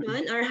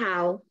consultation, or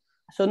how?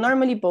 So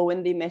normally po,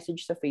 when they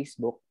message sa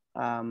Facebook,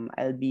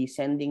 I'll be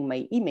sending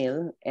my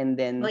email, and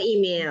then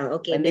email.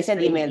 Okay. When they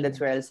send email, that's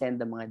where I'll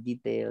send the mga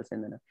details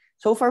and ano.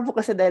 So far po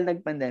kasi dahil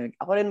nag-pandemic,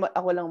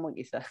 ako lang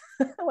mag-isa.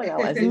 Wala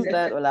akong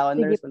assistant, wala akong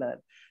nurse, wala.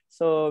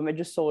 So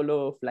medyo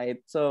solo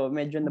flight. So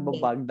medyo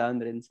nababog down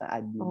rin sa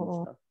admin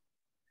stuff.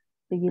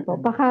 Sige po.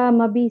 Baka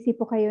mabisi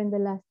po kayo in the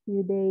last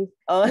few days.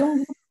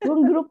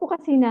 Yung group po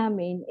kasi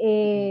namin,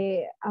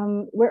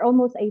 we're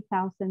almost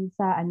 8,000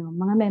 sa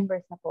mga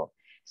members na po.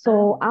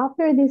 So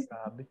after this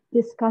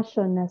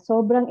discussion na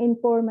sobrang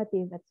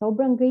informative at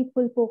sobrang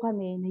grateful po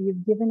kami na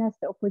you've given us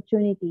the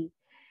opportunity,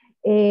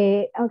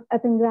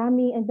 at ang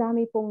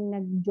dami pong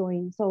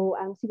nag-join. So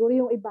siguro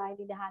yung iba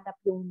hindi nahanap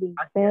yung link.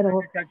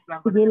 Pero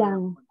sige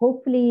lang.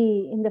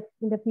 Hopefully in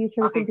the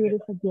future we can do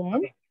this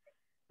again.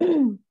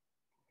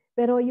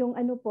 Pero yung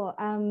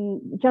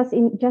just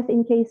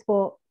in case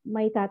po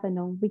may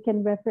tatanong, we can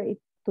refer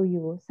it to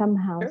you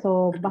somehow.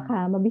 So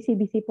baka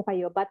mabisi-bisi po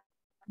kayo, but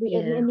we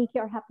and Nikki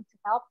are happy to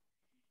help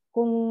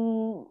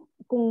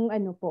kung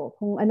ano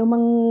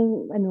mang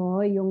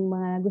yung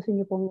mga gusto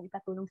niyo pong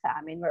itatulong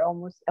sa amin. We're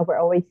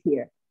always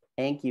here.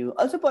 Thank you.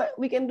 Also po,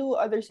 we can do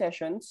other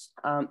sessions.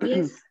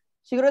 Yes.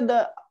 Siguro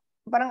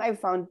parang I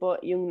found po,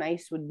 yung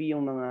nice would be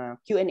yung mga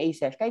Q&A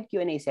sessions, kahit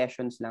Q&A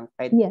sessions lang,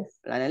 kahit Yes.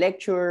 wala na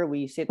lecture,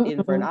 we sit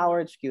in for an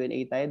hour, it's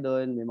Q&A tayo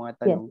doon, may mga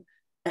tanong.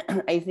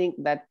 I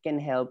think that can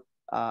help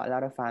a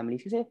lot of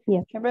families. Kasi,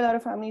 syempre, a lot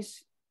of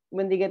families,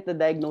 when they get the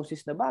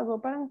diagnosis na bago,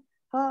 parang,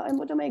 and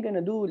what am I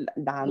gonna do?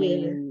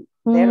 Daming,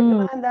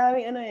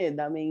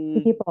 daming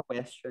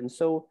questions.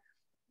 So,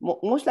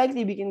 most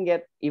likely we can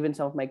get even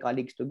some of my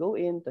colleagues to go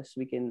in, thus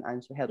we can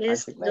help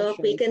answer questions. Doc,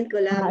 we can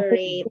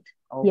collaborate.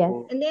 Yes.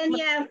 And then,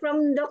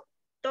 from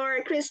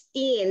Dr.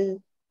 Christine,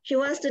 she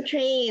wants to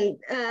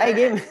train.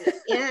 Game.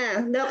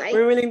 Yeah, Doc,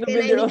 we're willing to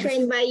can build I be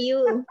trained by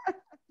you?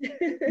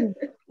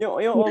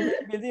 yung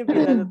office building,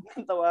 pinalot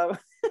ng tawa.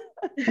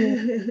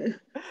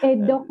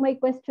 Doc, may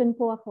question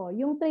po ako.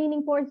 Yung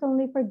training po is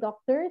only for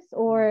doctors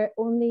or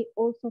only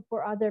also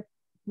for other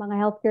mga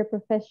healthcare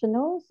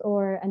professionals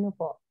or ano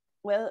po?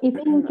 Well, if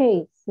in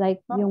case,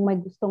 like yung may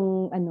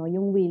gustong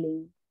yung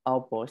willing.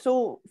 Opo.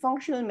 So,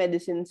 functional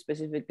medicine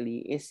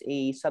specifically is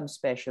a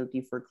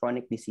subspecialty for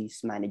chronic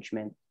disease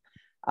management.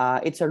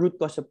 It's a root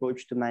cause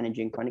approach to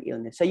managing chronic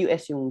illness. Sa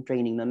US yung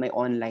training nun, may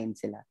online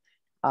sila.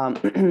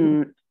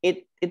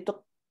 It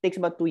takes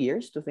about 2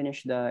 years to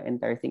finish the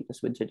entire thing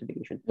with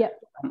certification. Yeah.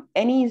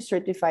 Any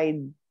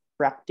certified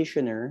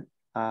practitioner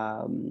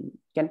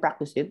can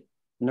practice it.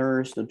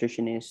 Nurse,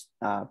 nutritionist,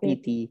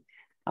 PT,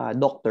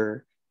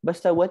 doctor.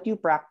 Basta what you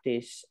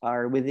practice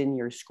are within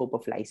your scope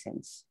of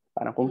license.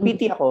 Parang kung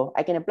PT ako,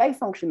 I can apply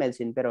functional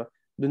medicine pero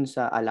dun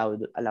sa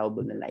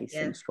allowable na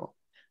license ko.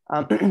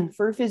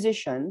 For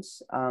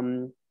physicians,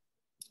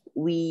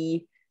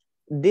 we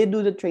did do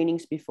the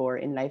trainings before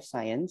in life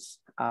science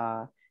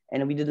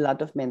and we did a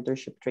lot of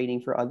mentorship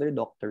training for other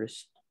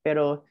doctors.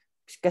 Pero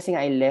kasi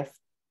nga I left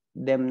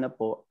them na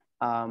po,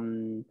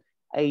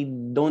 I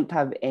don't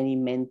have any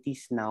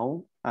mentees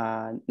now.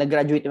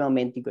 Nag-graduate yung mga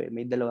mentee ko.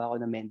 May 2 ako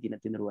na mentee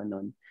na tinuruan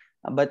nun.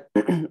 But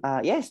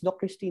yes,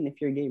 Doc Christine,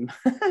 if you're game,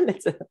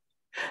 let's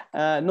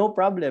no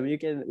problem. We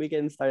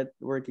can start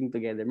working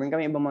together. Meron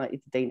kami ibang mga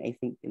ititain, I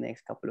think, in the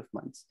next couple of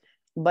months.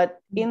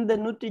 But in the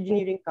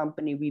Nutrigeneering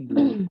company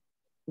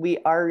we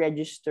are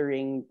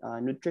registering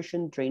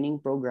nutrition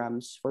training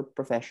programs for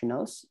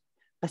professionals.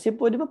 Kasi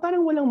po, di ba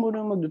parang walang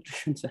murang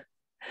mag-nutrition sa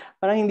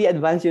parang hindi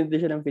advanced yung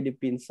nutrition ng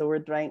Philippines. So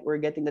we're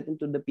getting that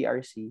into the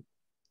PRC.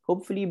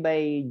 Hopefully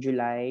by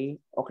July,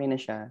 okay na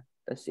siya.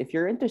 Tapos if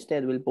you're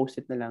interested, we'll post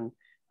it na lang.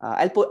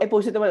 I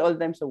post it naman all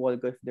the time sa wall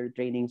ko if there are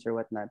trainings or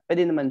whatnot.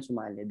 Pwede naman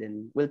sumali.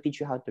 Then we'll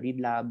teach you how to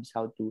read labs,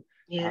 how to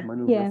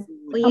maneuver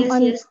food.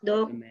 Yes,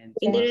 Doc.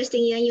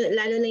 Interesting yan.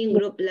 Lalo na yung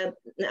group lab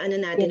na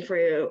natin for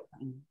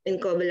in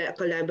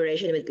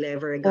collaboration with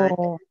Clever Gut.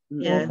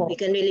 We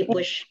can really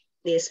push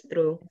this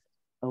through.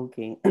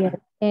 Okay. Yes.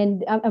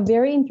 And I'm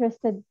very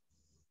interested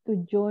to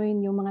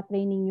join yung mga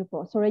training niyo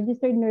po. So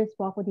registered nurse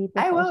po ako dito.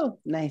 Ay, wow.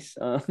 Nice.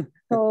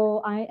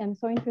 So I am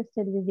so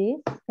interested with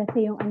this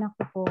kasi yung anak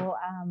ko po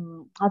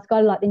has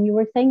got a lot. And you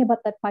were saying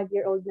about that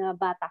 5-year-old na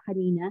bata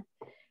kanina.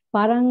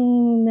 Parang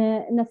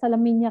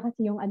nasalamin niya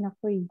kasi yung anak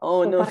ko eh.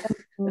 Oh, so, no.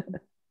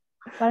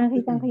 Parang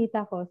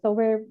kitang-kita ko. So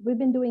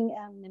we've been doing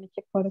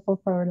Nemetschek protocol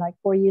for like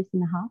 4 years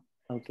and a half.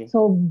 Okay.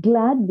 So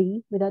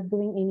gladly, without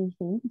doing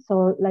anything.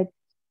 So like,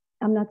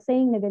 I'm not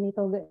saying na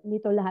ganito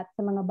lahat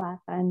sa mga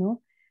bata,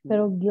 no?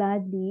 Pero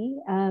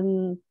gladly,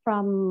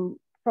 from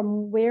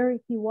where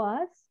he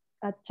was,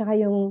 at saka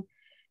yung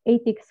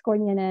ATIC score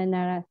niya na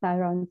nasa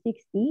around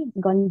 60,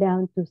 gone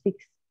down to 6,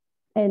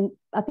 and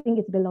I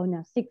think it's below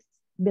now, 6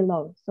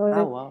 below. So,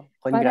 wow.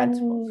 Congrats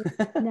po.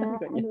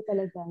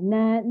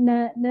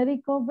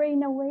 Na-recover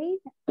in a way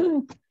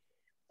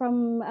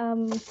from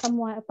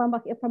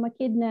a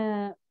kid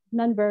na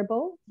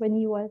non-verbal when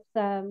he was,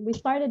 we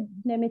started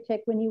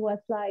Nemetschek when he was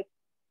like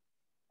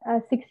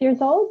 6 years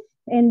old.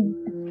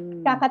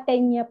 And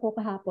kaka-10 niya po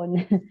kahapon.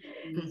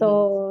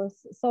 So,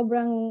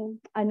 sobrang,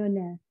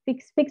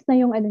 fix na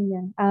yung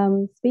niya,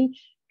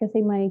 speech, kasi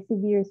may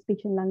severe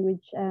speech and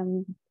language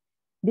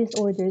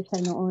disorders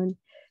siya noon.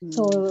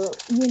 So,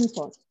 yun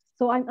po.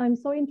 So, I'm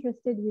so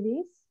interested with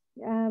this.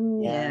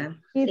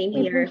 If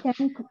we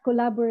can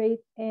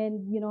collaborate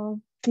and,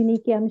 si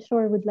Nikki, I'm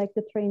sure, would like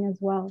to train as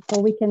well.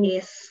 So, we can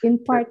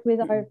impart with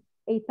our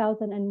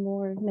 8,000 and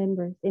more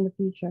members in the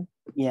future.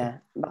 Yeah,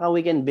 baka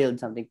we can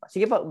build something pa.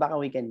 Sige po, baka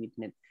we can meet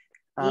it.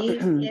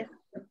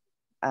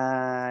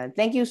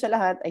 Thank you sa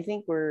lahat. I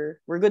think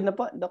we're good na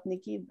po, Doc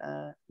Nikki,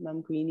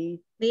 Ma'am Queenie.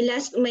 May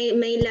last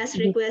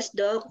request,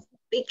 Doc.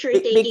 Picture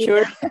taking.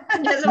 Picture.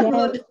 Just a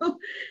photo.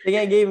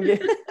 Sige, game.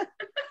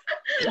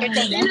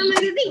 Ano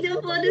mag-take ng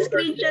photo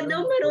screenshot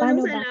daw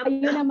marunong sa laptop.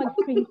 Kayo na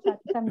mag-screenshot.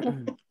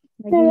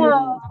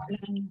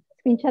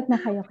 Screenshot na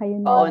kayo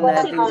na. Oo,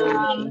 natin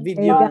yung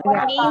video.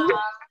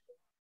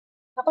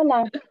 Ako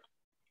na.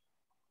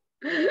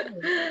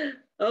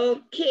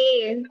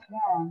 Okay.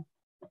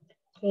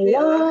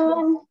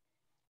 One.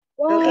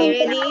 Okay,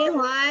 ready?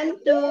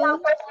 1,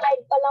 2. First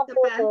slide pa lang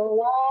po to.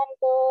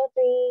 1,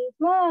 2, 3,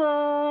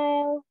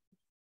 smile.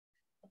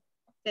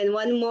 And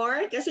one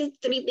more, kasi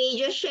 3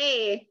 pages siya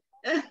eh.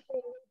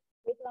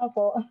 Wait lang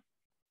po.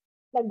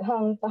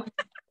 Naghang pa.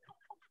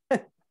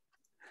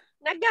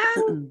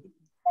 Nagang!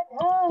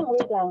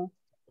 Wait lang.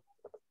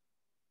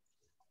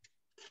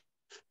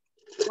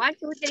 1,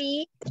 2,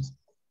 3.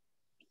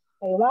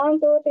 Okay, 1,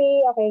 2,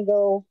 3. Okay,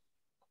 go.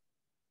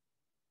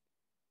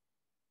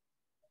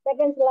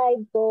 Second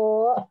slide po.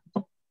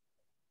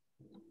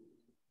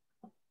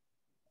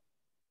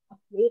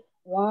 Wait,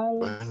 1.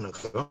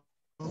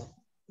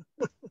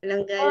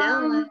 Walang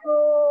galaw. 1,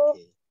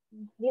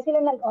 2. Di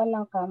sila nag-on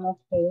ng cam.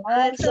 Okay. 1,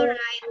 That's 2,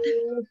 alright.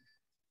 3.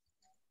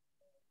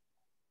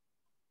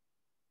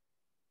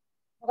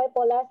 Okay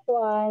po, last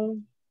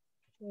one.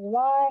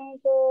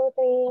 1, 2,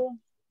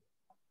 3.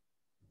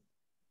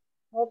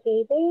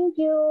 Okay, thank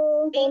you.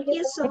 Thank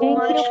you so Thank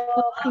much. you.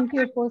 Thank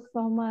you po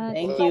so much.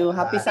 Thank you.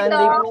 Happy Sunday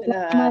po sa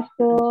lahat. Much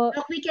po.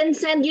 Doc, we can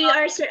send you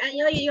our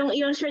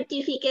yung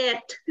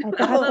certificate. At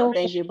saka po,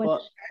 Thank you po.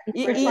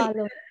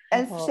 follow.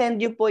 And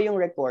send you po yung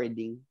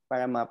recording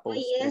para ma-post.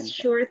 Oh, yes, din.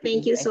 sure.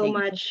 Thank you I so think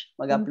much.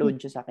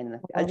 Mag-upload siya sa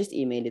akin. I'll just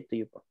email it to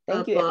you po.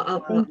 Thank you.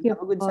 Opo. Thank you Have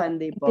a good po.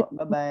 Sunday po.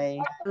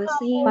 Bye-bye.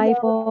 See you. Bye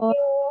po.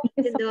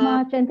 Thank you so Doc.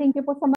 much. And thank you po sa